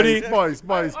hearing you, Soldado. Jordy.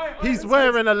 Boys. He's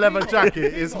wearing a leather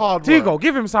jacket. It's hard work. Tego,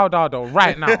 give him Soldado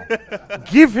right now.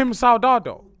 Give him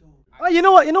Soldado. Oh, you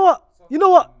know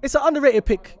what? It's an underrated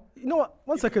pick. You know what?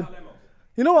 1 second.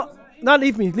 You know what? Nah,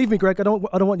 leave me, Greg. I don't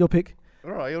want your pick.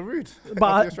 All right, you're rude.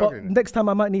 But next time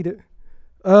I might need it.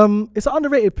 It's an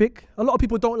underrated pick. A lot of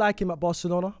people don't like him at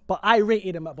Barcelona, but I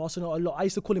rated him at Barcelona a lot. I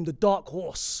used to call him the dark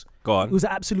horse. Go He on. was an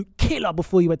absolute killer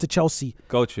before he went to Chelsea.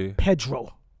 Go to.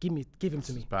 Pedro. Give him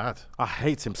to me. Bad. I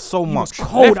hate him so He was much.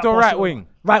 cold Left at or right Barcelona. wing?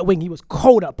 Right wing. He was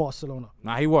cold at Barcelona.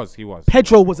 Nah, he was.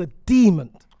 Pedro was a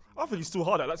demon. I think he's still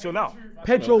hard at that till now.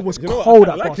 Pedro was cold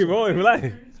at I like him,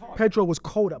 Barcelona. bro. Pedro was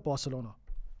cold at Barcelona.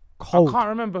 I Cold. can't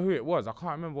remember who it was. I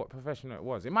can't remember what professional it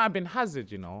was. It might have been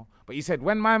Hazard, you know. But he said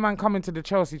when my man come into the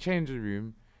Chelsea changing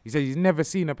room, he said he's never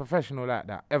seen a professional like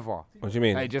that ever. What do you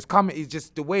mean? Like, he's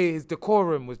just the way his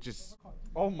decorum was just.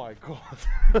 Oh my god.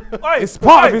 It's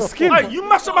part of his skin. Hey, you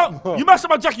mash up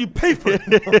my jacket. You pay for it.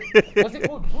 What's it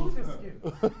called? Boulder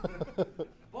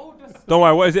skin. Don't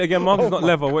worry. What is it again, Mark? It's not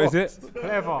leather. What is it?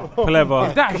 Pleather.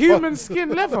 Pleather. That human skin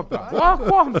leather, bro. Walk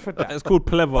on for that. It's called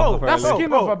pleather. That's apparently.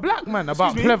 skin of a black man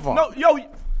about pleather. No, yo,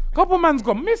 Couple man's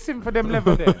gone missing for them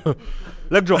leather there.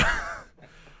 Leg drop.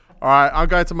 All right, I'm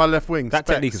going to my left wing. That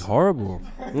technique is horrible.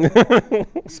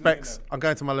 Specs. I'm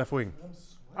going to my left wing.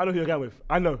 I know who you're going with.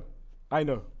 I know. I'm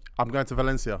going to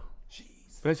Valencia.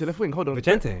 Valencia left wing. Hold on.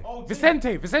 Vicente.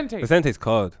 Vicente. Vicente's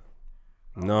card.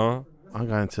 No. I'm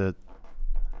going to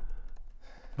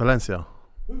Valencia.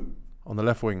 On the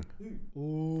left wing.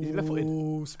 He's left-footed.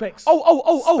 Ooh, Specs.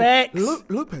 Oh. Specs.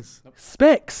 Lopez.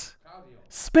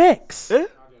 Specs. Eh?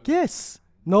 Yes.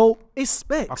 No, it's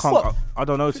Specs. I can't. I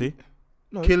don't know. See.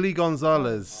 Kili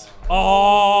Gonzalez.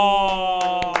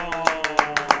 Oh.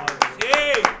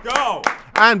 Go.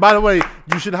 And by the way,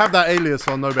 you should have that alias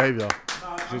on No Behavior.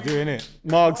 You're doing it.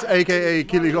 Margs, aka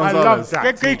Kili I Gonzalez. love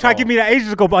that. Greg tried to give me that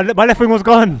ages ago, but my left wing was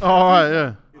gone. Oh, all right,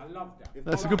 yeah.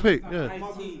 That's a good pick, yeah.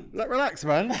 Relax,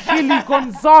 man. Billy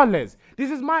Gonzalez. This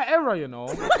is my era, you know.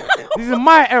 This is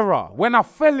my era. When I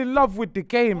fell in love with the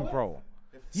game, bro.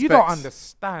 You don't Specs.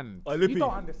 understand. Lippy. You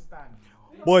don't understand.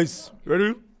 Boys,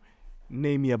 ready?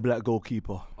 Name me a black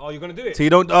goalkeeper. Oh, you're gonna do it. So you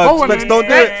don't. Go on, Specs, man. don't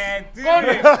do it. Do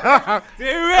it.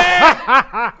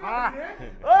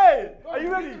 Hey, are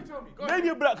you ready? Name me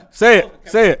a black. Say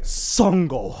it.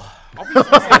 Songo. He's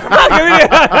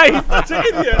such an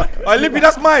idiot. Lippy,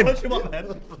 that's mine. Let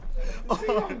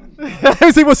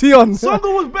me see what's he on.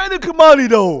 Songo was better than Kamali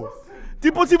though.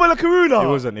 Deportivo La Coruna. He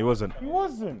wasn't. He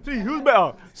wasn't. See, who's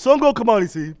better? Songo or Kamali,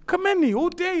 see? Kameni all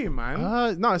day,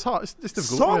 man. No, it's hard. It's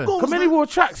difficult. Songo. Kameni wore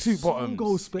tracksuit Songo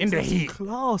bottoms Specs in the is heat.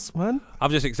 class, man.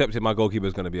 I've just accepted my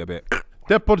goalkeeper's gonna be a bit.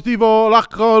 Deportivo La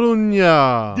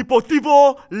Coruña.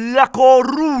 Deportivo La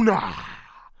Coruna.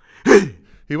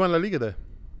 He won La Liga there.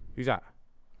 Who's that?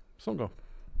 Songo.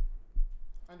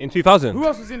 In 2000. Who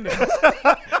else was in there?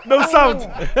 No sound.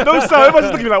 No sound. Everyone's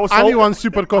just looking like, what's And he up? won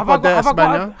Supercopa de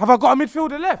España. have I got a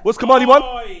midfielder left? What's Kamali one?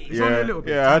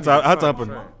 Yeah, had to happen.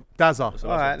 Dazza.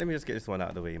 All right, let me just get this one out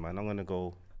of the way, man. I'm gonna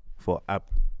go for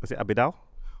was it Abidal?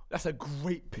 That's a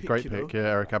great pick. Great you know? pick, yeah,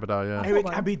 Eric Abidal, yeah. Eric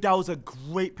Abidal's a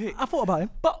great pick. I thought about him.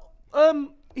 But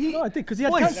he. No, I did because he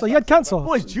had Boys. cancer. He had cancer.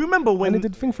 Boys, do you remember And when they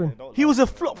did thing for him. he was a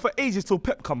flop for ages till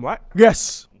Pep come, right?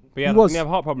 Yes. But he He had, was. didn't he have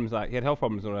heart problems, like he had health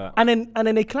problems and all that. And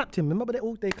then they clapped him. Remember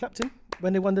they clapped him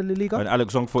when they won the La Liga? And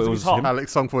Alex Song thought it was heart. him.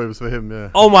 Alex Song for it was for him, yeah.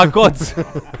 Oh my God.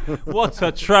 What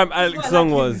a tramp Alex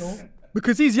Song was.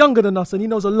 Because he's younger than us and he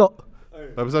knows a lot.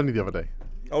 That was only the other day.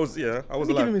 I was Let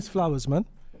me give him his flowers, man.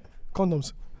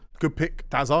 Condoms. Good pick,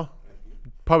 Dazza.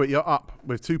 Poet, you're up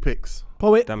with 2 picks.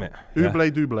 Poet. Damn it. Yeah.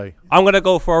 Double. I'm gonna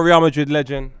go for a Real Madrid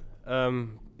legend.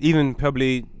 Even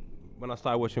probably when I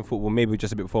started watching football, maybe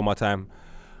just a bit before my time.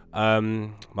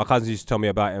 My cousins used to tell me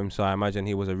about him, so I imagine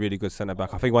he was a really good centre back.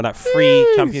 I think he won that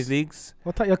 3 Champions Leagues.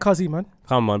 What take your cousin, man?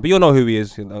 Come on, but you'll know who he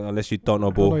is unless you don't know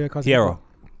know ball. your cousin. Piero.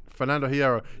 Fernando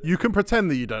Hierro. You can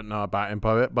pretend that you don't know about him,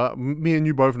 poet, but me and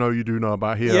you both know you do know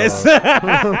about Hierro. Yes.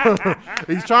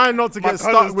 He's trying not to get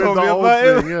stuck with the old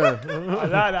thing. Yeah. I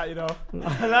like that, you know.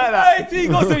 I like that.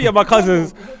 Hey, yeah, my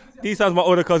cousins. These sounds my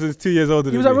older cousins, 2 years older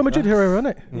He than was me. at Real Madrid, Herrera,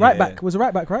 wasn't it? Right back. Was a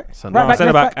right back, right? Centre Right back,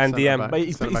 Centre left back and Centre DM. back. But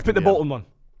he's Centre back picked the and DM. Bolton one.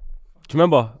 Do you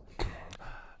remember?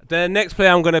 The next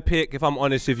player I'm going to pick, if I'm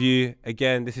honest with you,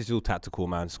 again, this is all tactical,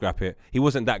 man. Scrap it. He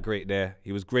wasn't that great there.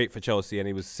 He was great for Chelsea and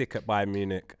he was sick at Bayern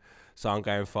Munich. So I'm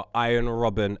going for Iron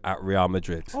Robben at Real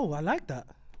Madrid. Oh, I like that.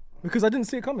 Because I didn't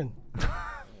see it coming.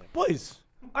 Boys,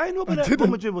 I know that Real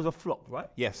Madrid was a flop, right?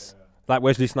 Yes. Like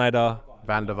Wesley Sneijder,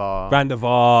 Van der Vaart. Van der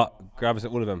Vaart,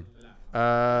 Gravison, all of them.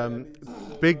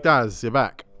 Big Daz, you're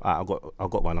back. I've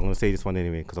got one. I'm gonna say this one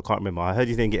anyway because I can't remember. I heard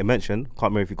his name get mentioned. Can't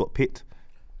remember if he got picked.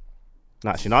 No,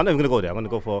 actually, no, I'm not even gonna go there. I'm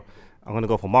gonna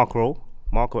go for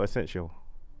Marco Asensio.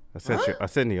 Asensio.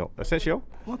 That's not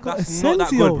that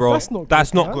Asensio, good, bro.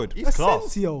 that's not good. good.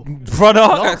 Asensio.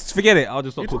 Brother, forget it. I'll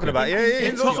just stop talking about it.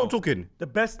 Yeah. Stop talking. The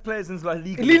best players in La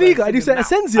Liga. Liga, and you said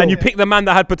Asensio. And you picked the man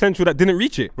that had potential that didn't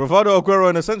reach it. Rivaldo, Aguero,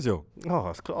 and Asensio. Oh,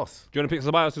 that's class. Do you want to pick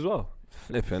Ceballos as well?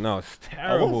 Flipping, no, it's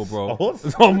terrible, bro. I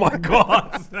was. Oh my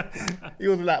god. He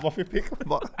was like my fifth pick.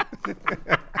 But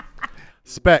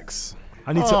Specs.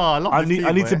 I need I love I this need team,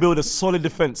 I need to boy. build a solid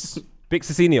defense Big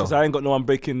Cicinho. because I ain't got no one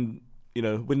breaking,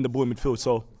 winning the ball in midfield.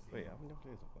 So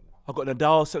I've got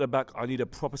Nadal centre back. I need a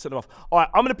proper centre off. All right,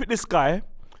 I'm gonna pick this guy.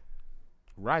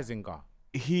 Risinger.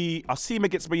 I see him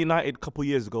against Man United a couple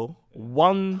years ago.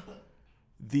 Won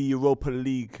the Europa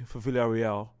League for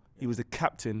Villarreal. He was the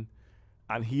captain,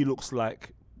 and he looks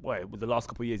like, with the last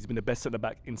couple of years, he's been the best centre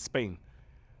back in Spain.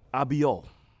 Albiol.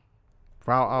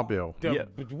 Raul Albiol. Yeah.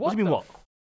 What do you mean what? What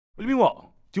do you mean what?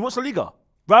 Do you watch the Liga?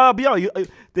 Raul Albiol.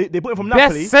 They bought him from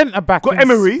Napoli. Best centre back Got in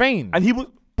Emery, Spain. and he was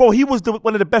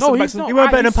one of the best No, centre backs. he's not. He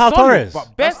weren't better than He's Pau solid, Torres.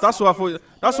 but best. That's what I thought.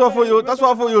 That's what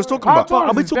I thought you was talking Pau about. Torres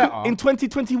Are we is talking better. in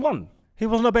 2021? He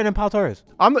was not better than Pau Torres.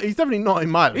 He's definitely not in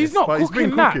my list. He's not but cooking he's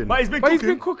been that. cooking. But he's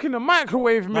been cooking. the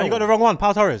microwave meal. No, you got the wrong one.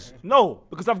 Pau Torres. No,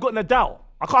 because I've got Nadal.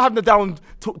 I can't have Nadal and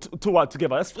two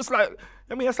together. That's just like,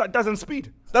 that's like Daz and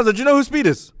Speed. Dazza, do you know who Speed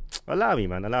is? allow me,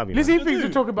 man. Listen, he thinks you're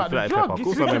talking about the Flat drug. pepper. Of You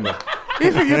course see? I remember.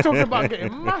 He thinks you're talking about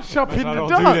getting mashed up in I the don't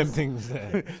do them dust. things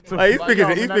there. He's big as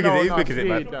it. He's big as it. He's big as it,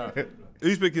 man.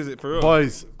 Whose pick is it for real?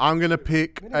 Boys, I'm going to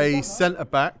pick a centre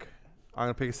back.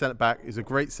 He's a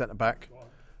great centre back.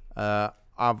 I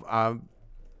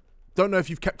don't know if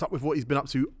you've kept up with what he's been up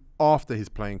to after his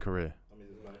playing career.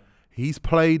 He's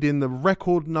played in the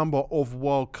record number of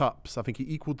World Cups. I think he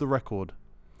equaled the record.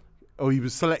 He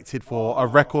was selected for a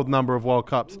record number of World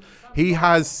Cups. He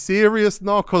has serious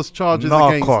narcos charges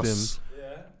against him.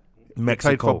 Mexico.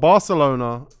 Played for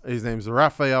Barcelona. His name's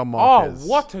Rafael Marquez. Oh,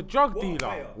 what a drug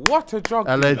dealer. What a drug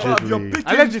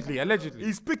dealer. Allegedly.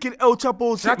 He's picking El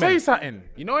Chapo's. Can I tell you something?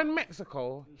 You know, in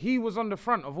Mexico, he was on the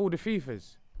front of all the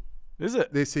FIFAs. Is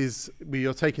it? This is, we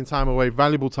are taking time away,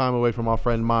 valuable time away from our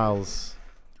friend Miles.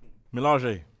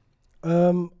 Milage.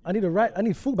 I need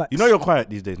fullbacks. You know you're quiet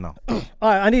these days now. All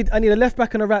right, I need a left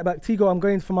back and a right back. Tego, I'm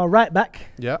going for my right back.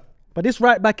 Yeah. But this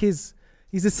right back he's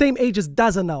the same age as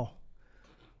DAZZA now.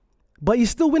 But he's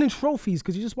still winning trophies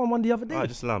because he just won one the other day.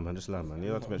 Just allow, man. You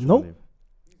don't have to mention Nope. my name.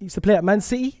 He used to play at Man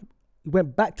City. He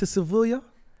went back to Sevilla.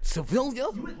 Sevilla?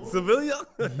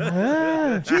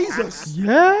 Yeah. Jesus.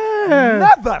 Yeah.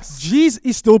 Navas. Jeez,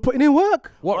 he's still putting in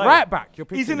work. What, Right. right back? You're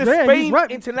picking He's in the Yeah, Spain he's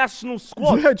right. international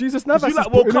squad. Yeah, Jesus Navas You is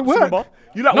like World putting in Cups, work. remember?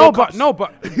 You like No, World but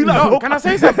Cups. you like no. World Can I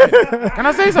say something?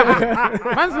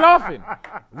 Man's laughing.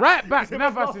 Right back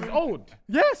Navas is old.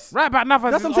 Yes. Right back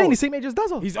Navas That's is what I'm saying. old. He's same age as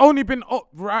DAZZA. He's only been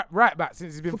right back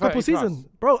since he's been For a couple 30 plus. seasons,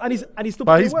 bro, and he's still.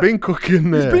 But putting he's in work. been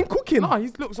cooking there. He's been cooking. No, he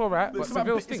looks alright, but It's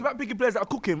Seville about, stink. it's about picking players that are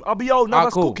cooking. I'll be old,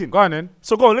 Navas cool. cooking. Go on then.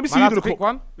 So go on, let me see Man, you I gonna have to cook.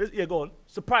 pick one? Yeah, go on.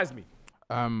 Surprise me.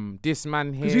 This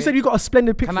man here. Because you said you got a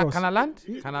splendid pick Can for I us. land?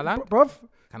 Can I land? Bruv.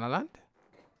 Can I land?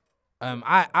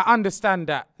 I understand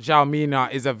that João Mina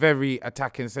is a very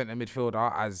attacking centre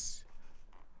midfielder, as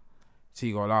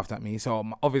Tego laughed at me. So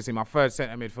obviously my third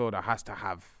centre midfielder has to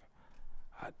have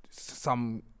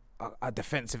a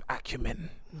defensive acumen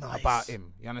about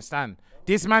him. You understand?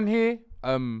 This man here,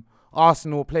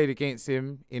 Arsenal played against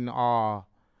him in our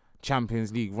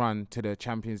Champions League run to the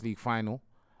Champions League final.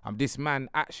 This man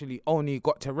actually only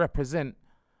got to represent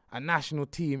a national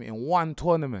team in one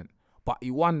tournament, but he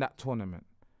won that tournament.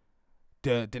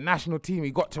 The national team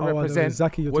he got to Oh, I know represent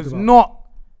exactly what you're was talking not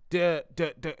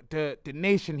the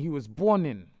nation he was born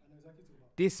in.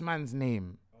 This man's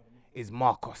name is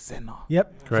Marcos Senna.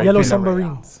 Yep. Great. Yellow Villarreal.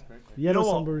 submarines. You Yellow know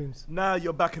what? submarines. Now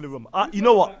you're back in the room. You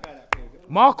know what?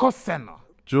 Marcos Senna.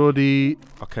 Jordy.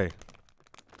 Okay.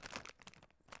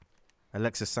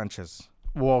 Alexis Sanchez.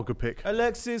 Wow, good pick.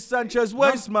 Alexis Sanchez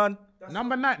Waste, man.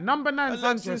 Number nine.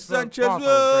 Alexis Sanchez.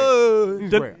 Sanchez. He's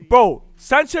great. Bro,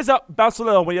 Sanchez at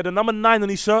Barcelona when he had the number 9 on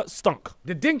his shirt stunk.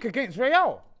 The dink against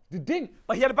Real. The dink.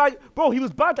 But he had a bad. Bro, he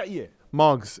was bad that year.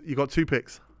 Margs, you got 2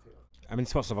 picks. How many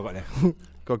spots have I got there?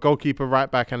 Got goalkeeper, right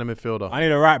back, and a midfielder. I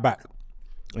need a right back.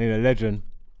 I need a legend.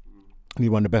 I need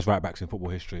one of the best right backs in football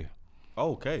history.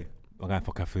 Okay. I'm going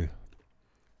for Cafu.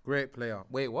 Great player.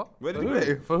 Wait, what? Where did you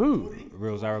play? For who?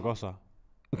 Real Zaragoza.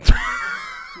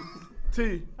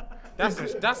 T.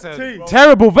 That's a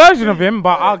terrible version of him,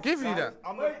 but I'll give you that.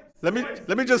 Let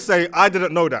me just say, I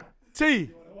didn't know that.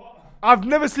 T. I've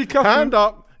never seen Cafu. Hand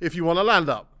up if you want to land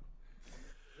up.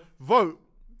 Vote.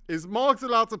 Is Margs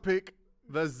allowed to pick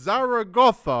the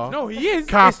Zaragoza? No, he is.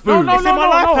 Cafu. No. It's in my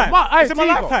lifetime. Hey, It's in my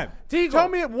Tigo, lifetime. Tigo. Tell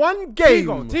me one game.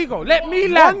 Tigo, let me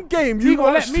land. One game you Tigo,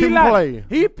 watched him play.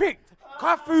 He picked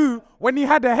Cafu when he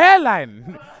had a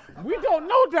hairline. We don't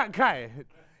know that guy.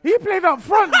 He played up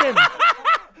front then.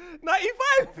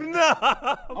 95?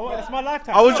 Nah. Oh, it's my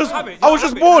lifetime. I was just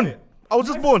born. I was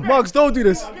just born. Marks, don't do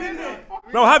this.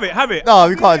 No, have it. No,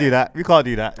 we can't do that. You Played can't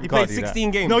do that.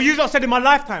 16 games. No, you lot said in my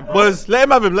lifetime, bro. Boys, let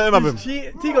him have him.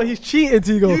 Tigo, he's cheating,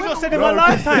 Tigo. You lot said in my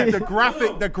lifetime.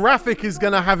 The graphic is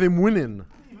gonna have him winning.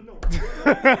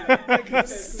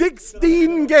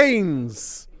 16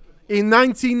 games in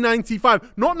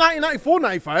 1995, not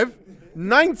 1994-95,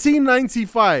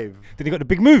 1995. Did he got the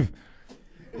big move?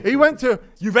 He went to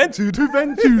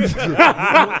Juventus.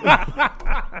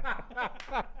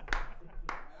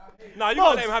 Nah, you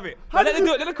gotta let him have it.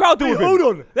 Let the crowd do it. Hold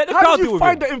on. Let the How crowd did do you it.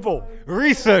 find the info?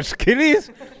 Research, kiddies.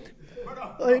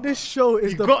 Like, this show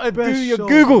is You the gotta best do your show.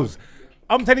 Googles.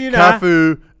 I'm telling you now.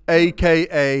 Cafu,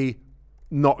 aka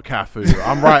not Cafu.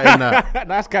 I'm writing that.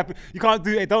 That's Cafu. You can't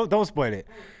do it. Don't spoil it.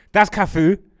 That's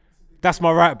Cafu. That's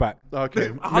my right back. Okay,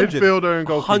 100. midfielder and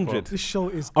goalkeeper. 100. This show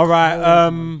is All right.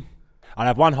 I'll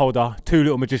have one holder, 2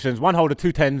 little magicians, 1 holder,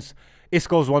 2 10s.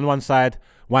 Isco's on one side,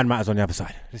 1 matters on the other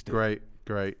side. Let's do it.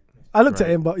 Great. I looked at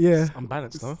him, but yeah.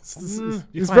 Unbalanced, huh? It's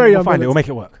very We'll find it. unbalanced. We'll make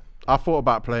it work. I thought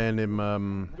about playing him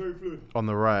on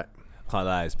the right. Can't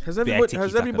lie. Has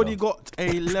everybody got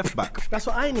a left back? That's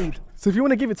what I need. So if you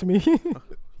want to give it to me.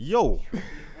 Yo.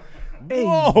 Hey,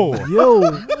 Whoa.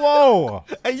 yo. Whoa.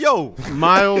 Hey, yo.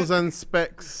 Miles and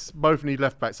Specs both need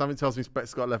left back. Something tells me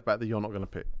Specs got left back that you're not going to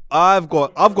pick. I've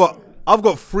got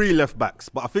 3 left backs,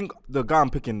 but I think the guy I'm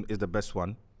picking is the best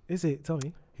one. Is it? Tell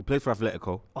me. He played for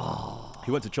Atletico. He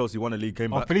went to Chelsea, won a league,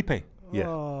 came back. Felipe. Yeah.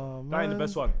 Oh, That ain't the man.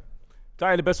 best one. That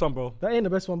ain't the best one, bro. That ain't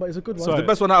the best one, but it's a good one. Sorry. The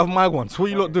best one out of my ones. What are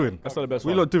you lot doing? That's not the best What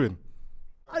one. you lot doing?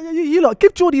 You lot,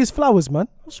 give Jordy his flowers, man.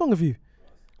 What's wrong with you?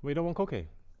 We don't want Koke.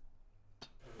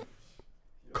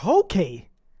 Koke?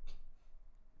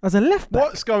 As a left back?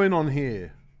 What's going on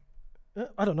here?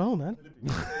 I don't know, man.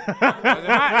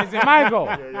 Is it my goal?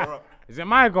 Is it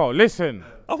my goal? Listen,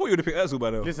 I thought you would have picked Özil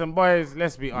by now. listen, boys.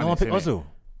 Let's be No, I honest. picked innit? Ozil.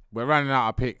 We're running out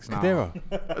of picks now.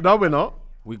 Kadira. No, we're not.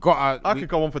 We got. I could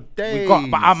go on for days. We got.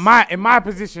 But in my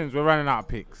positions, we're running out of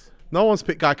picks. No one's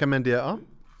picked Gaika Mendieta.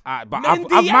 But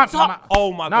Mendieta?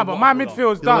 Oh my No, God, but what my a baller. midfield's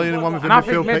You're done. the only one with a And I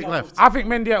think midfield pick left. I think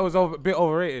Mendieta was a bit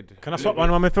overrated. Can I swap one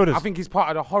of my midfielders? I think he's part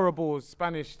of the horrible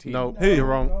Spanish team. No, you're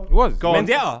wrong. He was. Go on.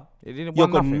 Mendieta? He didn't You're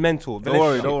want got nothing. mental. Don't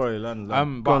worry. Land.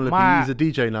 Go But on, Lippy. my He's a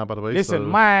DJ now, by the way. listen, so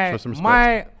my show some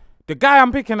respect. the guy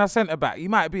I'm picking as centre back, he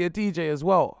might be a DJ as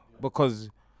well because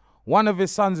one of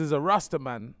his sons is a Rasta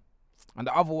man, and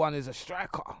the other one is a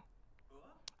striker,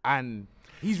 and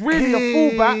he's really a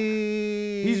fullback.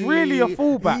 He's really a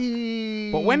fullback.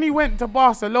 But when he went to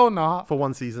Barcelona, for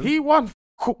 1 season, he won.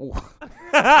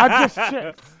 I just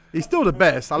checked. he's still the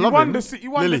best. I love him.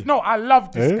 Lily. No, I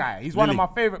love this Eh? guy. He's one of Lily.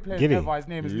 my favorite players Giddy. ever. His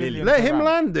name is Lillian. Let him Thuram.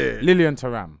 land it. Lillian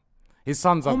Thuram. His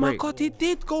sons are Oh my great. God, he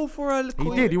did go for a. He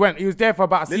did. He was there for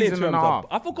about a season and a half.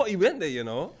 I forgot he went there. You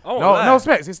know. No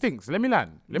Specs. It stinks. Let me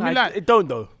land. Let me land. It don't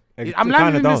though. I'm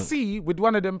landing in the sea with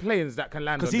one of them planes that can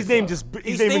land. Because on his this name earth. just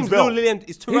His name name's is Bell. Lillian.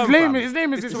 It's Thuram. His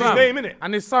name is It's his his name, innit?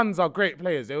 And his sons are great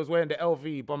players. They was wearing the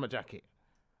LV bomber jacket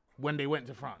when they went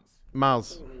to France.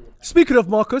 Miles. Speaking of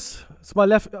Marcus, it's my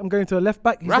left. I'm going to a left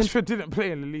back. His name's Rashford didn't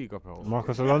play in the league, bro.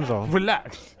 Marcos Alonso.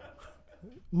 Relax.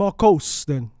 Marcos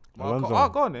then. Alonso.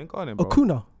 Go on then, bro.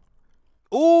 Acuna.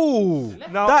 Ooh,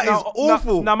 that is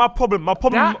awful. Now my problem,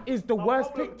 That is the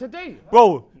worst pick today.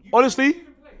 bro. Honestly,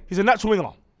 he's a natural winger.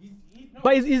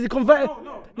 But he's a converted.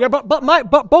 Yeah, but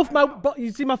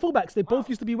you see my fullbacks, they both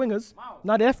used to be wingers.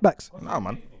 Now they're left backs. Nah,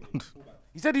 man.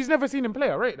 He said he's never seen him play.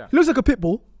 I rate that. He looks like a pit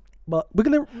bull. But we're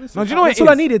gonna. No, do you know what That's it all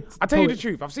I is? needed. I tell you the Poet.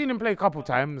 truth. I've seen him play a couple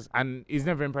times, and he's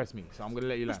never impressed me. So I'm gonna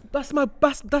let you land. That's my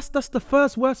best. That's the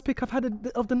first worst pick I've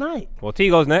had of the night. Well,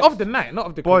 Tego's next. Of the night, not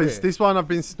of the Boys, career. this one I've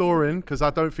been storing because I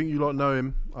don't think you lot know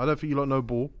him. I don't think you lot know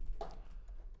Ball.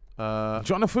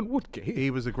 Jonathan Woodgate.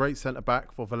 He was a great centre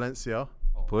back for Valencia.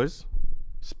 Boys,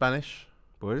 Spanish.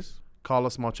 boys.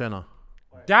 Carlos Marchena.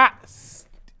 That's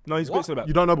No, he's great centre You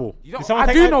back. don't know Ball. you don't, someone I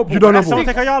take do a- know. You don't know that Ball. Someone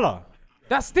take stinks. Ayala.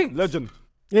 That stinks. Legend.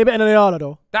 Yeah, better than Ayala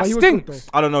though. That But he was good, stinks.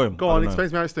 though. I don't know him. Go I on, don't know explain him.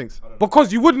 to me how it stinks.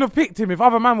 Because you wouldn't have picked him if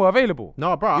other men were available.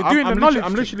 No, bro. You're doing the I'm knowledge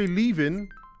literally leaving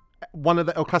one of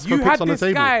the El Clasico You picks had on the this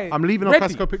table. guy I'm leaving El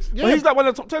ready. Clasico picks. But he's like one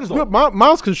of the top 10s though. Look,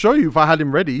 Miles can show you if I had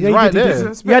him ready. He's Yeah, you right did, you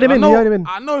there. did. You had him in, you had him in.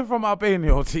 I know him from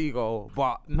Albania or Tego,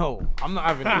 but no, I'm not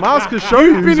having it. Miles can show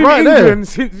you. You've He's been in right there. England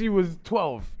since he was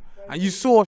 12, and you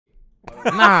saw.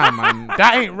 Nah, man,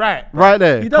 that ain't right. Right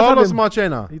there. He does have Carlos him.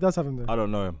 Marchena. He does have him there. I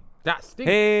don't know him. That stinks.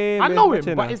 Hey, I know man,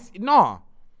 him, but it's nah.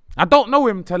 I don't know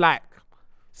him to like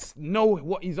know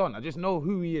what he's on. I just know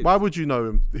who he is. Why would you know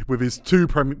him with his two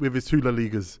La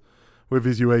Ligas, with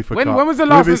his UEFA When Cup, was the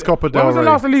last? with his Copa When del was the Rey?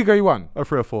 last Liga he won?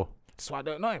 03 or 4. That's why I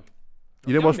don't know him.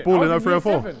 You didn't watch ball in 03 or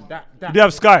 4. Did you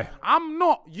have Sky? I'm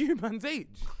not you man's age.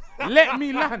 Let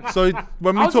me land. So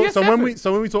when we I was talk, year so when we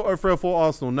seven. talk 03 or 4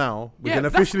 Arsenal now, we Yeah, can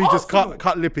that's officially just Arsenal.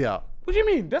 cut Lippy out. What do you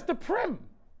mean? That's the Prem.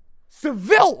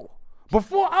 Seville.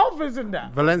 Before Alves and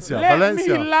that. Valencia, Let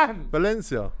Valencia, me land.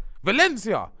 Valencia.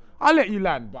 Valencia. I'll let you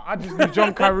land, but I just need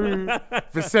John Carew,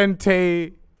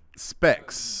 Vicente.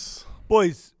 Specs.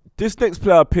 Boys, this next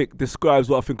player I pick describes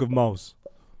what I think of Miles.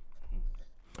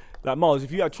 Like Miles,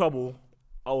 if you had trouble,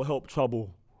 I will help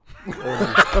trouble.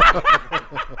 I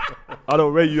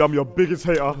don't rate you, I'm your biggest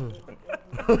hater.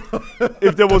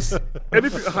 If there was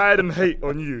anything higher than hate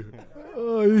on you.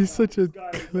 Oh, he's such a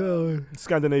clown.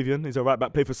 Scandinavian, he's a right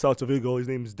back, played for Celta Vigo, his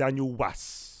name's Daniel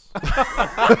Wass.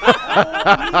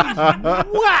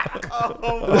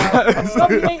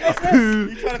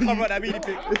 You trying to cover up that media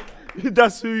pick?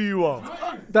 That's who you are.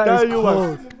 That is Daniel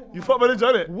Wass. cold. You fuck manager,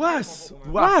 innit? Was.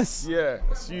 Yeah,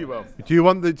 that's you, bro. Do you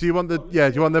want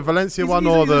the Valencia one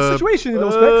or He's a the situation in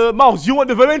those specs. Miles, you want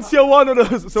the Valencia one or the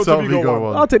Celta Vigo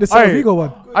one? I'll take the Celta Hey. Vigo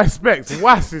one. I expect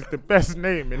Was is the best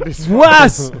name in this.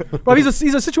 Was. But he's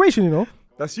a situation, you know.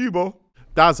 That's you, bro.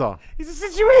 Daza? It's a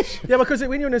situation. Yeah, because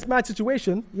when you're in this mad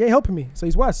situation, you ain't helping me. So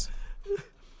he's worse.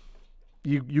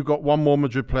 You got one more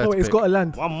Madrid player Oh, to it's pick. got to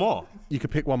land. One more. You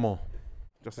could pick one more.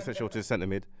 Just essential to the centre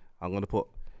mid. I'm going to put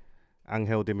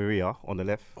Angel Di Maria on the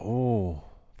left. Oh,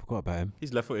 forgot about him.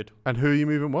 He's left-footed. And who are you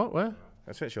moving? What? Where?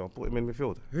 Essential. Put him in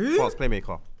midfield. France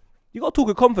playmaker. You got to talk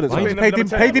with confidence. Why man. did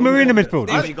you pay Di Maria in the midfield?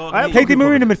 Pay Di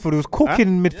Maria in the midfield. He was cooking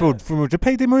in midfield. From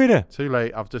pay Di Maria there. Too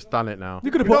late. I've just done it now. You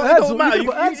could have It put don't Ansel. You matter. could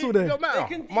have put Ansel there. Don't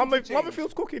matter. My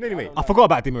midfield's cooking anyway. I forgot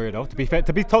about Di Maria though. To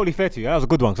be totally fair to you, that was a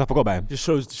good one because I forgot about him. Just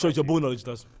shows your ball knowledge,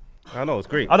 does. I know, it's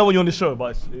great. I don't want you on the show,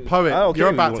 but Poet, I don't care you're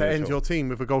who about you to want to end show. your team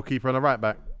with a goalkeeper and a right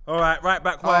back. All right, right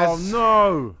back Oh wise.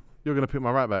 no! You're gonna pick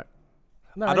my right back.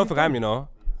 I don't think I am, you know.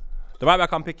 The right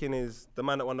back I'm picking is the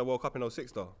man that won the World Cup in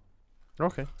 06 though.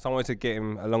 Okay. So I wanted to get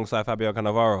him alongside Fabio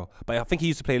Cannavaro. But I think he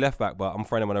used to play left back, but I'm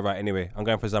throwing him on the right anyway. I'm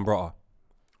going for Zambrotta.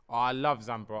 Oh, I love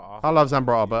Zambrotta. I love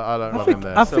Zambrotta, but I don't love him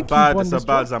there. I think he won It's a this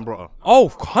bad job. Zambrotta. Oh,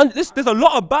 there's a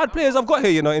lot of bad players I've got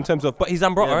here, you know, in terms of, but he's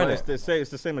Zambrotta, Yeah, isn't but it?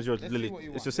 it's the same as your Lily.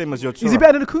 It's the same as your. Is he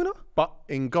better than Acuna? But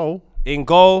in goal, In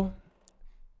goal,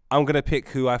 I'm going to pick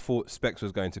who I thought Specs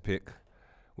was going to pick,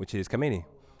 which is Kameni.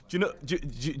 Do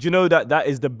you know that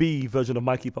is the B version of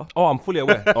my keeper? Oh, I'm fully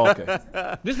aware. Oh, okay.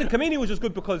 Listen, Kameni was just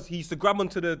good because he used to grab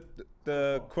onto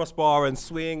the crossbar and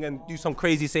swing and do some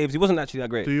crazy saves. He wasn't actually that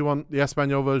great. do you want the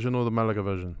Espanyol version or the Malaga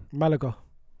version? Malaga.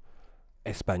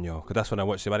 Espanyol, because that's when I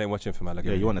watched him. I didn't watch him for Malaga.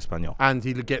 Yeah, you want Espanyol. And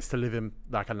he gets to live in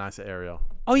like a nicer area.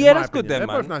 Oh, in yeah, my that's good opinion. then,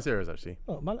 They're both man. nice areas actually.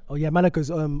 Oh yeah,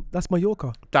 Malaga's. That's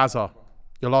Mallorca. Daza,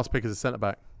 your last pick is a centre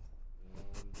back.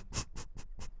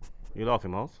 You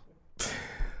laughing, Miles?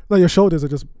 No, your shoulders are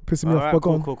just pissing me off. Alright, But go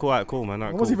cool, on. cool, alright, cool, man.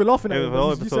 Alright, I wasn't cool. even laughing at Yeah, it, well,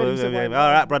 but you said- you said, yeah, well,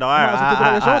 alright, brother. might as well talk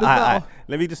about your shoulders now.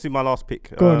 Let me just do my last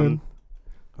pick. Go on then.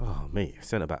 Oh, mate,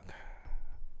 centre back.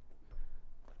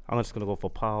 I'm just gonna go for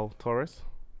Pau Torres.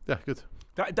 Yeah, good.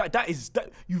 That is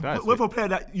you That is went for a player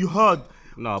that you heard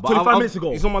No, but 25 minutes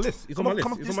ago. He's on my list. He's on my Come list.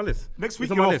 on, He's on my list. Next week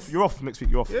He's on you're my off. list. You're off next week.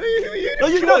 You're off. No,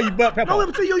 you know you burnt pepper. No,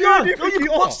 but you're Yeah, young. you No, think you you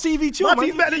can are. watch TV too, My man.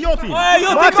 team's better than your team. Hey,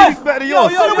 yo, My Digo. team's better than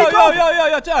yours. Charge, My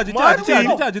team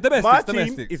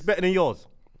is better than yours.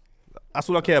 That's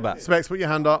all I care about. Specs, put your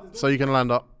hand up so you can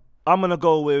land up. I'm gonna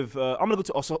go with I'm gonna go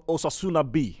to Osasuna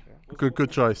B.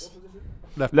 Good choice.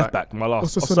 Left back, my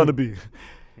last. Osasuna. Osasuna B.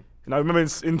 Now remember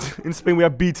in Spain we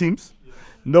have B teams.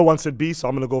 No one said B, so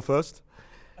I'm gonna go first.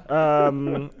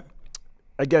 And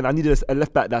again, I needed a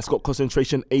left back that's got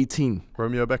concentration 18.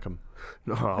 Romeo Beckham.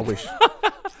 No, I wish. I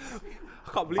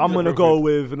can't believe I'm you gonna said go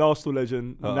Brentford. with an Arsenal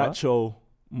legend, Nacho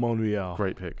Monreal.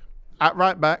 Great pick. At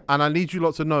right back, and I need you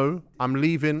lot to know, I'm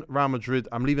leaving Real Madrid.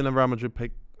 I'm leaving a Real Madrid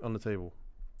pick on the table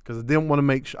because I didn't want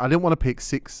to I didn't want to pick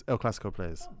 6 El Clasico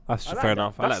players. That's fair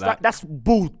enough. I like that. That's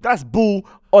bull. That's bull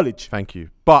knowledge. Thank you.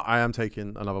 But I am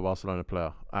taking another Barcelona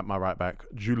player at my right back,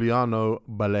 Giuliano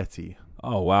Belletti.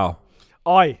 Oh wow.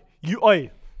 Oi.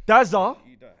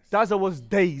 Dazza was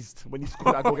dazed when he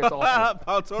scored that goal against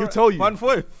Arsenal. He'll tell you.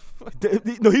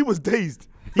 1-4. No, he was dazed.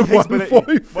 He hates Belletti.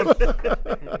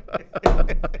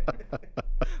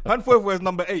 1-4 was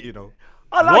number 8, you know.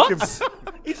 I like him.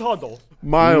 He's hard though.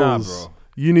 Miles, bro.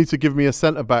 you need to give me a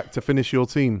centre back to finish your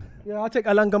team. Yeah, I'll take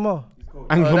Alain Gamma. That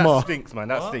Anglemar. stinks, man.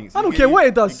 That stinks. I don't care what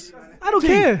it does. I don't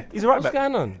care. He's a right What's back.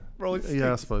 going on, bro?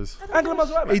 Yeah, I suppose. Anglemar's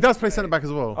a right back. He does play centre back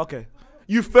as well. Okay.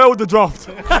 You failed the draft.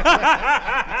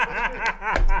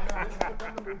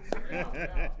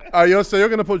 So you're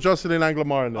going to put Jocelyn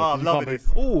Anglemar in there. Oh, I'm loving this.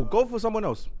 Oh, go for someone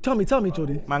else. Tell me,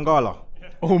 Jordy. Mangala.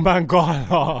 Oh,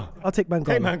 Mangala. I'll take Mangala.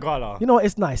 Take Mangala. You know what?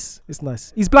 It's nice. It's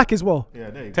nice. He's black as well. Yeah,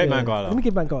 there you go. Take Let me Mangala.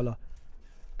 give Mangala.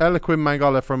 Eloquim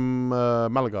Mangala from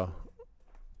Malaga.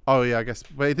 Oh yeah, I guess.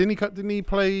 Wait, didn't he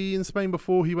play in Spain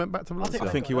before he went back to Valencia? I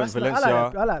think he went I like Valencia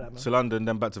that. I like that, man. to London,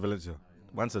 then back to Valencia.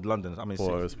 Once at London, I mean,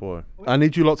 Boy. I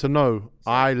need you lot to know,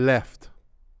 I left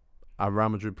a Real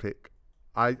Madrid pick.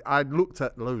 I looked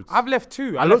at loads. I've left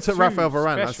 2. I looked at left Rafael 2 Varane.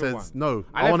 I special said, ones. no,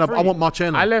 I I left 3. want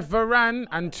Marchena. I left Varane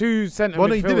and 2 centre Well,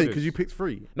 no, midfielders. you didn't because you picked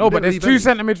 3. No, You but didn't there's leave 2 any.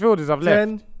 centre midfielders I've left.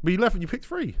 10, But you picked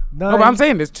 3. 9, No, but I'm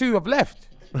saying there's 2 I've left.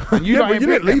 And you Yeah, lot but ain't you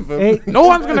didn't picked leave them. them. 8, No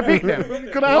one's gonna pick them.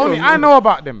 Could have Only them. I know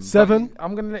about them. 7,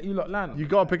 I'm gonna let you lot land. You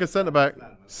got to pick a centre back.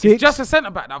 6, Just a centre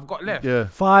back that I've got left. Yeah,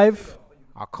 5,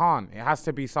 I can't. It has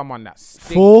to be someone that's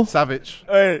stinks. 4, Savage.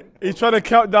 Hey, he's trying to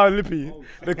count down Lippy.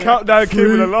 The countdown came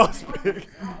in the last pick.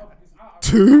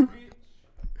 2,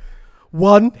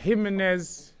 1.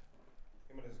 Jimenez.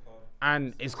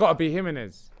 And it's got to be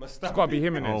Jimenez. It's got to be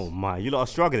Jimenez. Oh my, you lot are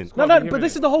struggling. No, but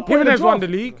this is the whole point of Jimenez the won the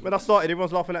draft. league. When I started,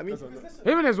 everyone's laughing at me.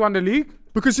 Jimenez won the league.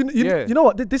 Because Yeah. you know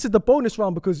what? This is the bonus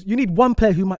round because you need one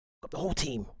player who might f up the whole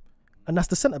team. And that's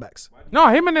the centre backs. No,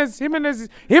 Jimenez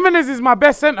is my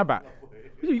best centre back.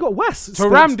 You got West.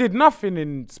 Thuram did nothing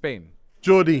in Spain.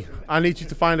 Jordy, I need you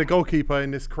to find a goalkeeper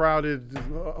in this crowded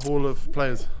hall of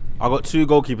players. I got 2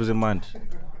 goalkeepers in mind.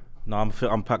 No,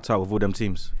 I'm packed out with all them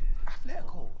teams.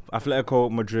 Atletico,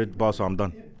 Madrid, Barca. I'm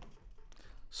done.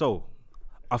 So,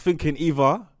 I'm thinking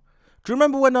either. Do you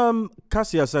remember when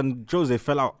Casillas and Jose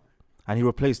fell out, and he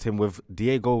replaced him with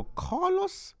Diego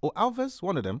Carlos or Alves?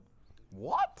 One of them.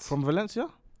 What? From Valencia.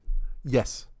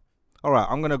 Yes. All right,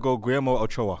 I'm gonna go Guillermo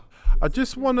Ochoa. I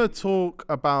just want to talk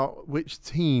about which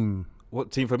team. What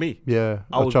team for me? Yeah,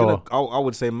 I was Ochoa. I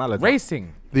would say Malaga.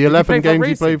 Racing. The 11 play for games he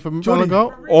Racing? played for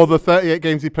Malaga, or the 38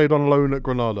 games he played on loan at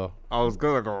Granada. I was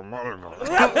gonna go Malaga.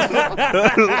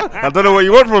 I don't know what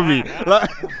you want from me. Like,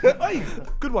 Hey,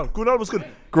 good one. Granada was good.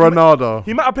 Granada.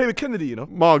 He might have played with Kennedy, you know.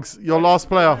 Margs, your last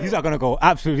player. You're not gonna go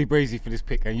absolutely crazy for this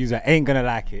pick, and you ain't gonna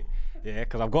like it. Yeah,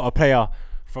 because I've got a player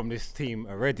from this team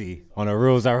already on a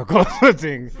real Zaragoza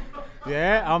thing.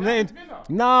 Yeah, I'm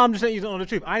just letting you know the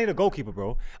truth. I need a goalkeeper,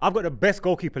 bro. I've got the best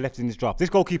goalkeeper left in this draft. This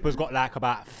goalkeeper's got like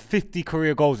about 50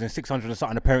 career goals and 600 and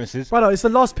something appearances. Brother, it's the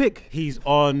last pick. He's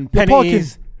on You're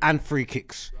penalties and free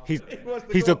kicks. He's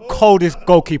the coldest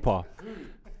goalkeeper.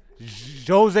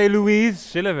 Jose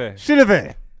Luis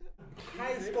Chileve.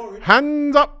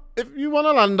 Hands up if you want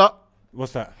to land up.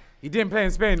 What's that? He didn't play in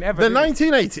Spain ever. The did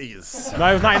he? 1980s. No,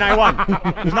 it was 1991.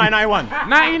 It was 1991.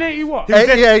 1980 what?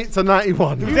 88 to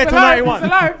 91. He was there till alive, 91. he's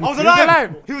alive. I was He was alive.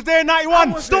 alive. He was there in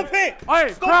 91. Stop it.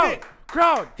 Oi, Stop it.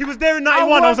 crowd. He was there in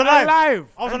 91. I was alive.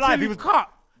 I was alive. He He was was cut.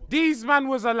 These man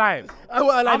was alive. I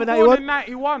wasn't alive I'm in born in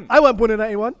 91. 91. I wasn't born in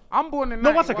 91. I'm born in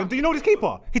 91. No, one second. Do you know this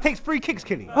keeper? He takes free kicks,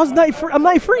 Killy. I was 93. I'm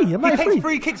 93. I'm He 93. takes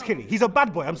free kicks, Killy. He's a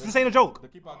bad boy. I'm just saying a joke.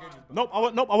 Nope, I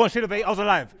want Chileve. I was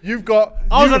alive. You've got.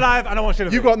 I was alive and I want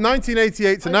Chileve. You've got 1988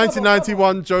 to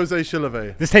 1991 Jose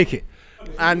Chileve. Let's take it.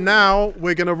 And now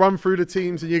we're going to run through the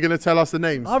teams and you're going to tell us the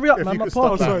names. Hurry up, if man, you my could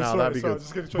stop partner. that now, that'd be good.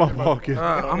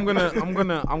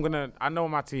 I'm gonna. I know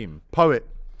my team. Poet,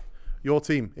 your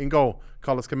team. In goal,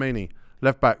 Carlos Kameni.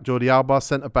 Left back, Jordi Alba.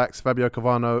 Centre backs, Fabio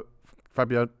Cannavaro.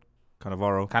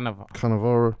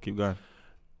 Cannavaro. Keep going.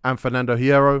 And Fernando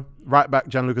Hierro. Right back,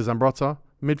 Gianluca Zambrotta.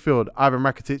 Midfield, Ivan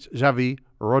Rakitic, Xavi,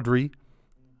 Rodri.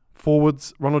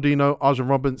 Forwards, Ronaldinho, Arjen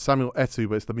Robben, Samuel Eto'o,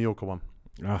 but it's the Mallorca one.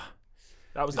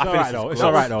 That was It's alright though. It's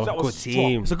alright though. Good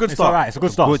team. It's a good It's start. alright. It's a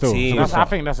good start. Good still. team. It's a good I start.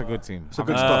 think that's a good team. It's a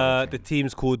good start. The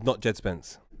team's called not Jed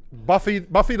Spence. Buffy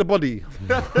the body.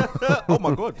 Oh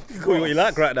my God. Call me what you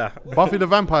like right now. Buffy the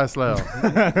Vampire Slayer.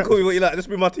 Call me what you like. Just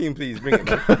bring my team, please. Bring it,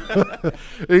 man.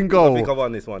 In goal, I think I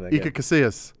won this one again. Iker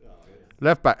Casillas.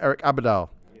 Left back, Eric Abidal.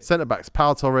 Centre backs,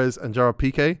 Pau Torres and Gerard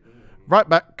Piqué. Right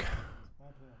back,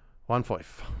 Juan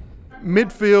Foyth.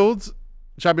 Midfield,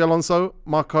 Xabi Alonso,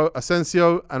 Marco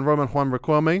Asensio and Roman Juan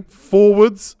Riquelme.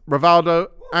 Forwards, Rivaldo,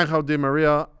 Angel Di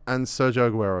Maria and Sergio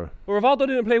Aguero. Well, Rivaldo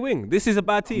didn't play wing. This is a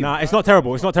bad team. Nah, it's not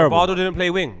terrible. It's not terrible. Rivaldo didn't play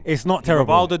wing. It's not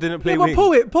terrible. Rivaldo didn't play Yeah, but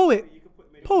wing. pull it.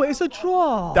 It's a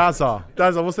draw.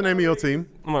 Dazza, what's the name of your team?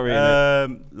 I'm not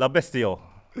really. La Bestio.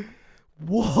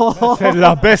 What? Said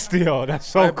La Bestio. That's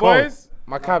so Hey, cold. boys,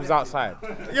 my cab's outside.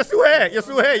 You're still here. You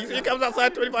see your cab's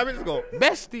outside 25 minutes ago.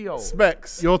 Bestio.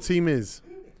 Specs, your team is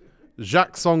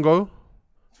Jacques Songo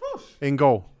in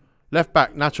goal. Left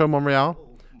back, Nacho Monreal.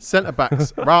 Centre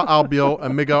backs, Raul Albiol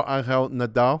and Miguel Angel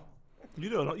Nadal. You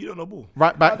don't know ball.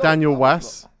 Right back, Daniel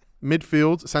Was.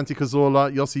 Midfield, Santi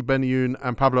Cazorla, Yossi Benayoun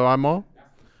and Pablo Aimar.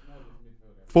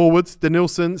 Forwards,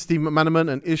 Denilson, Steve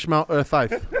McManaman and Ishmael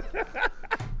Erthaif.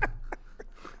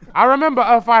 I remember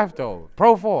 05 though.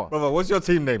 Pro 4. Brother, what's your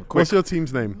team name? Quick. What's your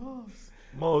team's name?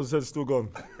 Miles head's still gone.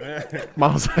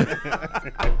 Miles.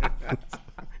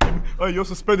 Oh, you're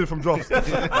suspended from drafts.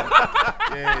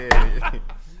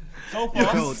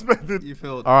 You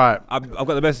filled. All right. I've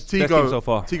got the best team so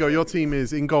far. Tigo, your team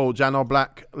is in goal, Jan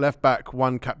Black. Left back,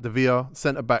 Juan Capdevila.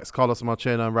 Centre backs, Carlos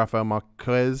Marchena and Rafael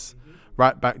Marquez.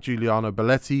 Right back, Giuliano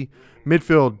Belletti.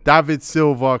 Midfield, David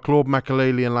Silva, Claude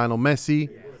Makelele and Lionel Messi.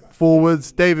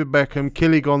 Forwards, David Beckham,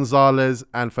 Kili Gonzalez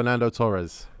and Fernando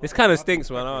Torres. This kind of stinks,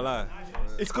 man. I don't lie.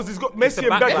 It's because he's got Messi and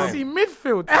back Beckham. line. Messi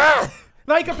midfield.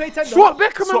 Now you can play 10. Swap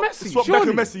Beckham and Messi. Swap surely. Beckham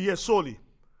and Messi, yeah, surely.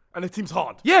 And the team's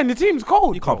hard. Yeah, and the team's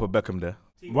cold. You can't put Beckham there.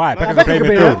 Why? Beckham Beckham can play can be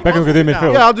midfield. there. Beckham can do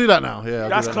midfield. Yeah, I'll do that now. Yeah, I'll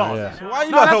That's do that now, class. yeah. Why are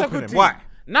you No, not that's a helping good him? team. Why?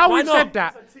 Now Why we've not? said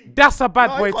that. That's a bad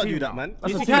No, boy you can't team. do that, man.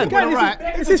 Yes, You you can't. can.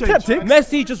 It's his tactics.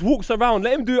 Messi just walks around.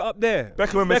 Let him do it up there.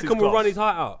 Beckham and Messi's Beckham will class. run his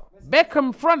heart out.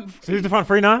 Beckham front. So who's the front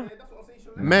three now?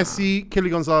 Messi,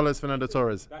 Kili Gonzalez, Fernando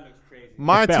Torres.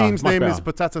 My Better, team's much name better. is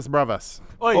Patatas Bravas.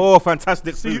 Oi, Oh,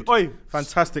 fantastic see you, food. oi,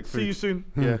 Fantastic food. see you soon.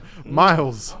 Yeah.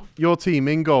 Miles, your team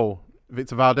in goal,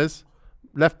 Victor Valdez.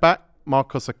 Left back,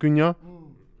 Marcos Acuna.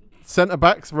 Centre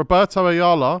backs, Roberto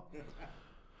Ayala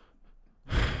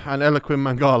and Eloquim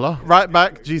Mangala. Right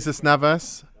back, Jesus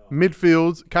Navas.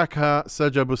 Midfield, Kaká,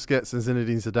 Sergio Busquets and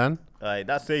Zinedine Zidane. Alright,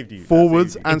 that saved you.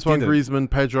 Forwards, That saved Antoine didn't. Griezmann,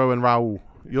 Pedro and Raul.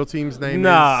 Your team's name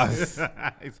Nah. is... you.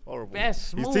 It's horrible.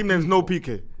 Best His team name's no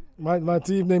PK. My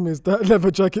team name is That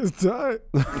Leather Jacket's Tight.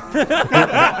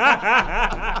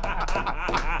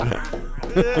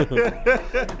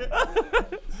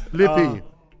 Lippy,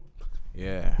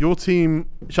 Yeah. your team...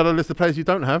 Shall I list the players you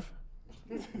don't have?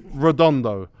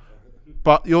 Redondo.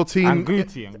 But your team... And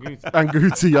Guti. And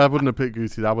Guti, I wouldn't have picked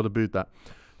Guti. I would have booed that.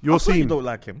 Your You team don't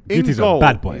like him. in Guti's goal. a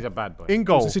bad boy. He's a bad boy. In What's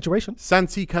goal, the situation?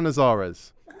 Santi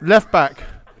Canizares. Left back,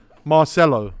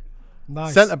 Marcelo.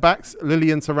 Nice. Centre backs,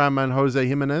 Lilian Thuram and Jose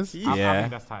Jimenez. I Yeah.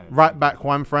 think that's tired. Right back,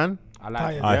 Juan Fran. I like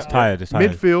Tired. it. Ah, it's tired. It's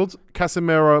tired. Midfield,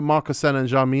 Casemiro, Marcos Sen and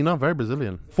Jarmina. Very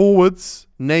Brazilian. Forwards,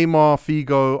 Neymar,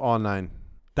 Figo, R9.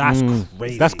 That's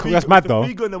crazy. That's mad though.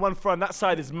 Figo in the one front, that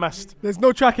side is mashed. There's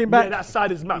no tracking Yeah, back. that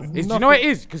side is mashed. Do you know what it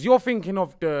is? Because you're thinking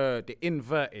of the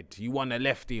inverted. You want a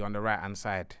lefty on the right hand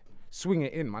side. Swing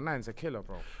it in. My nine's a killer,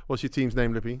 bro. What's your team's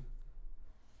name, Lippy?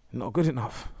 Not good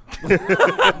enough.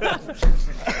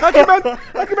 How can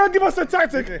man give us a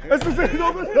tactic?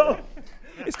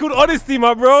 It's called honesty,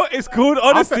 my bro. It's called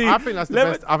honesty. I think that's the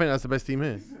best. I think that's the best team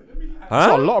here. Huh?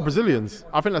 Got a lot of Brazilians.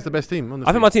 I think that's the best team. Honestly.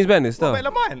 I think my team's better than this Better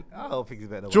still. than mine. I don't think he's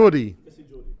better than Jordy,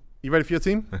 you ready for your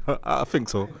team? mine. I think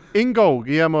so. In goal,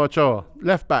 Guillermo Ochoa.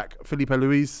 Left back, Felipe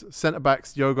Luis. Centre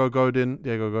backs, Diego Godin,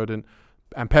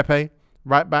 and Pepe.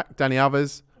 Right back, Dani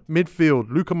Alves. Midfield,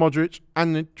 Luka Modric,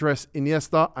 Andres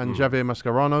Iniesta, and Javier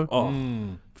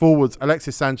Mascherano. Forwards,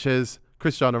 Alexis Sanchez,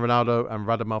 Cristiano Ronaldo, and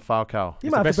Radamel Falcao. You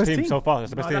That's might the have best team so far. That's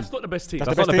the best team. That's not the best team. That's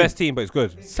That's the not the best best team, but it's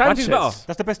good. My Sanchez. team's better.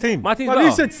 That's the best team. My team's Well, you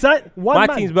better. said one My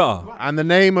man. team's better. And the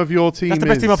name of your team That's the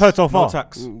best is team I've heard so far. No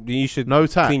tax. You should No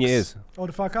tax. clean your ears. Oh,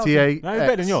 the Falcao. T-A-X. No, it's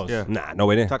better than yours. Yeah. Nah, no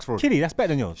way there. Tax fraud. Kitty, that's better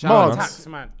than yours. Margs. Tax,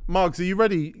 man. Margs, are you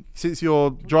ready since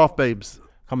you're draft babes?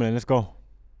 Come on, then, let's go.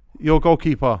 Your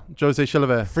goalkeeper, Jose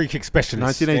Chilavert, Free kick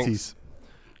specialist. 1980s.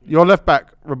 Your left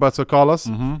back, Roberto Carlos.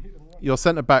 Your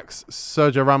centre backs,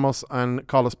 Sergio Ramos and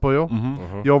Carlos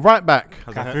Puyol. Your right back,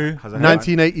 Cafu.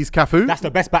 1980s Cafu. That's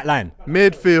the best back line.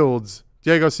 Midfields,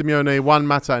 Diego Simeone, Juan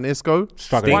Mata and Isco.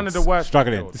 Struggling. One of the worst.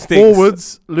 Struggling. midfields.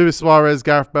 Forwards, Luis Suarez,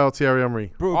 Gareth Bale, Thierry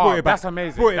Henry. Oh, that's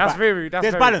amazing. That's very There's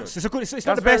very balance. good. It's a good. It's not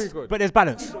That's the very best, good. but there's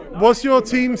balance. What's your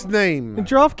team's name?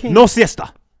 Draft King. No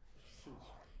siesta.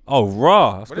 Oh,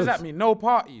 raw. That's What does good. that mean? No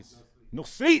parties. No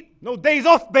sleep, no days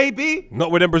off, baby.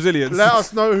 Not with them Brazilians. Let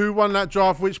us know who won that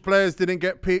draft, which players didn't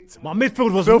get picked. My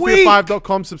midfield was weak.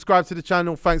 FilthyFellas.com. Subscribe to the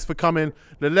channel. Thanks for coming.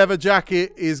 The leather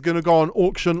jacket is going to go on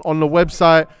auction on the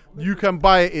website. You can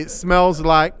buy it. It smells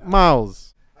like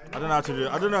Miles. I don't know how to do.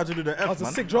 I don't know how to do the F, That was a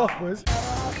man. sick draft, boys.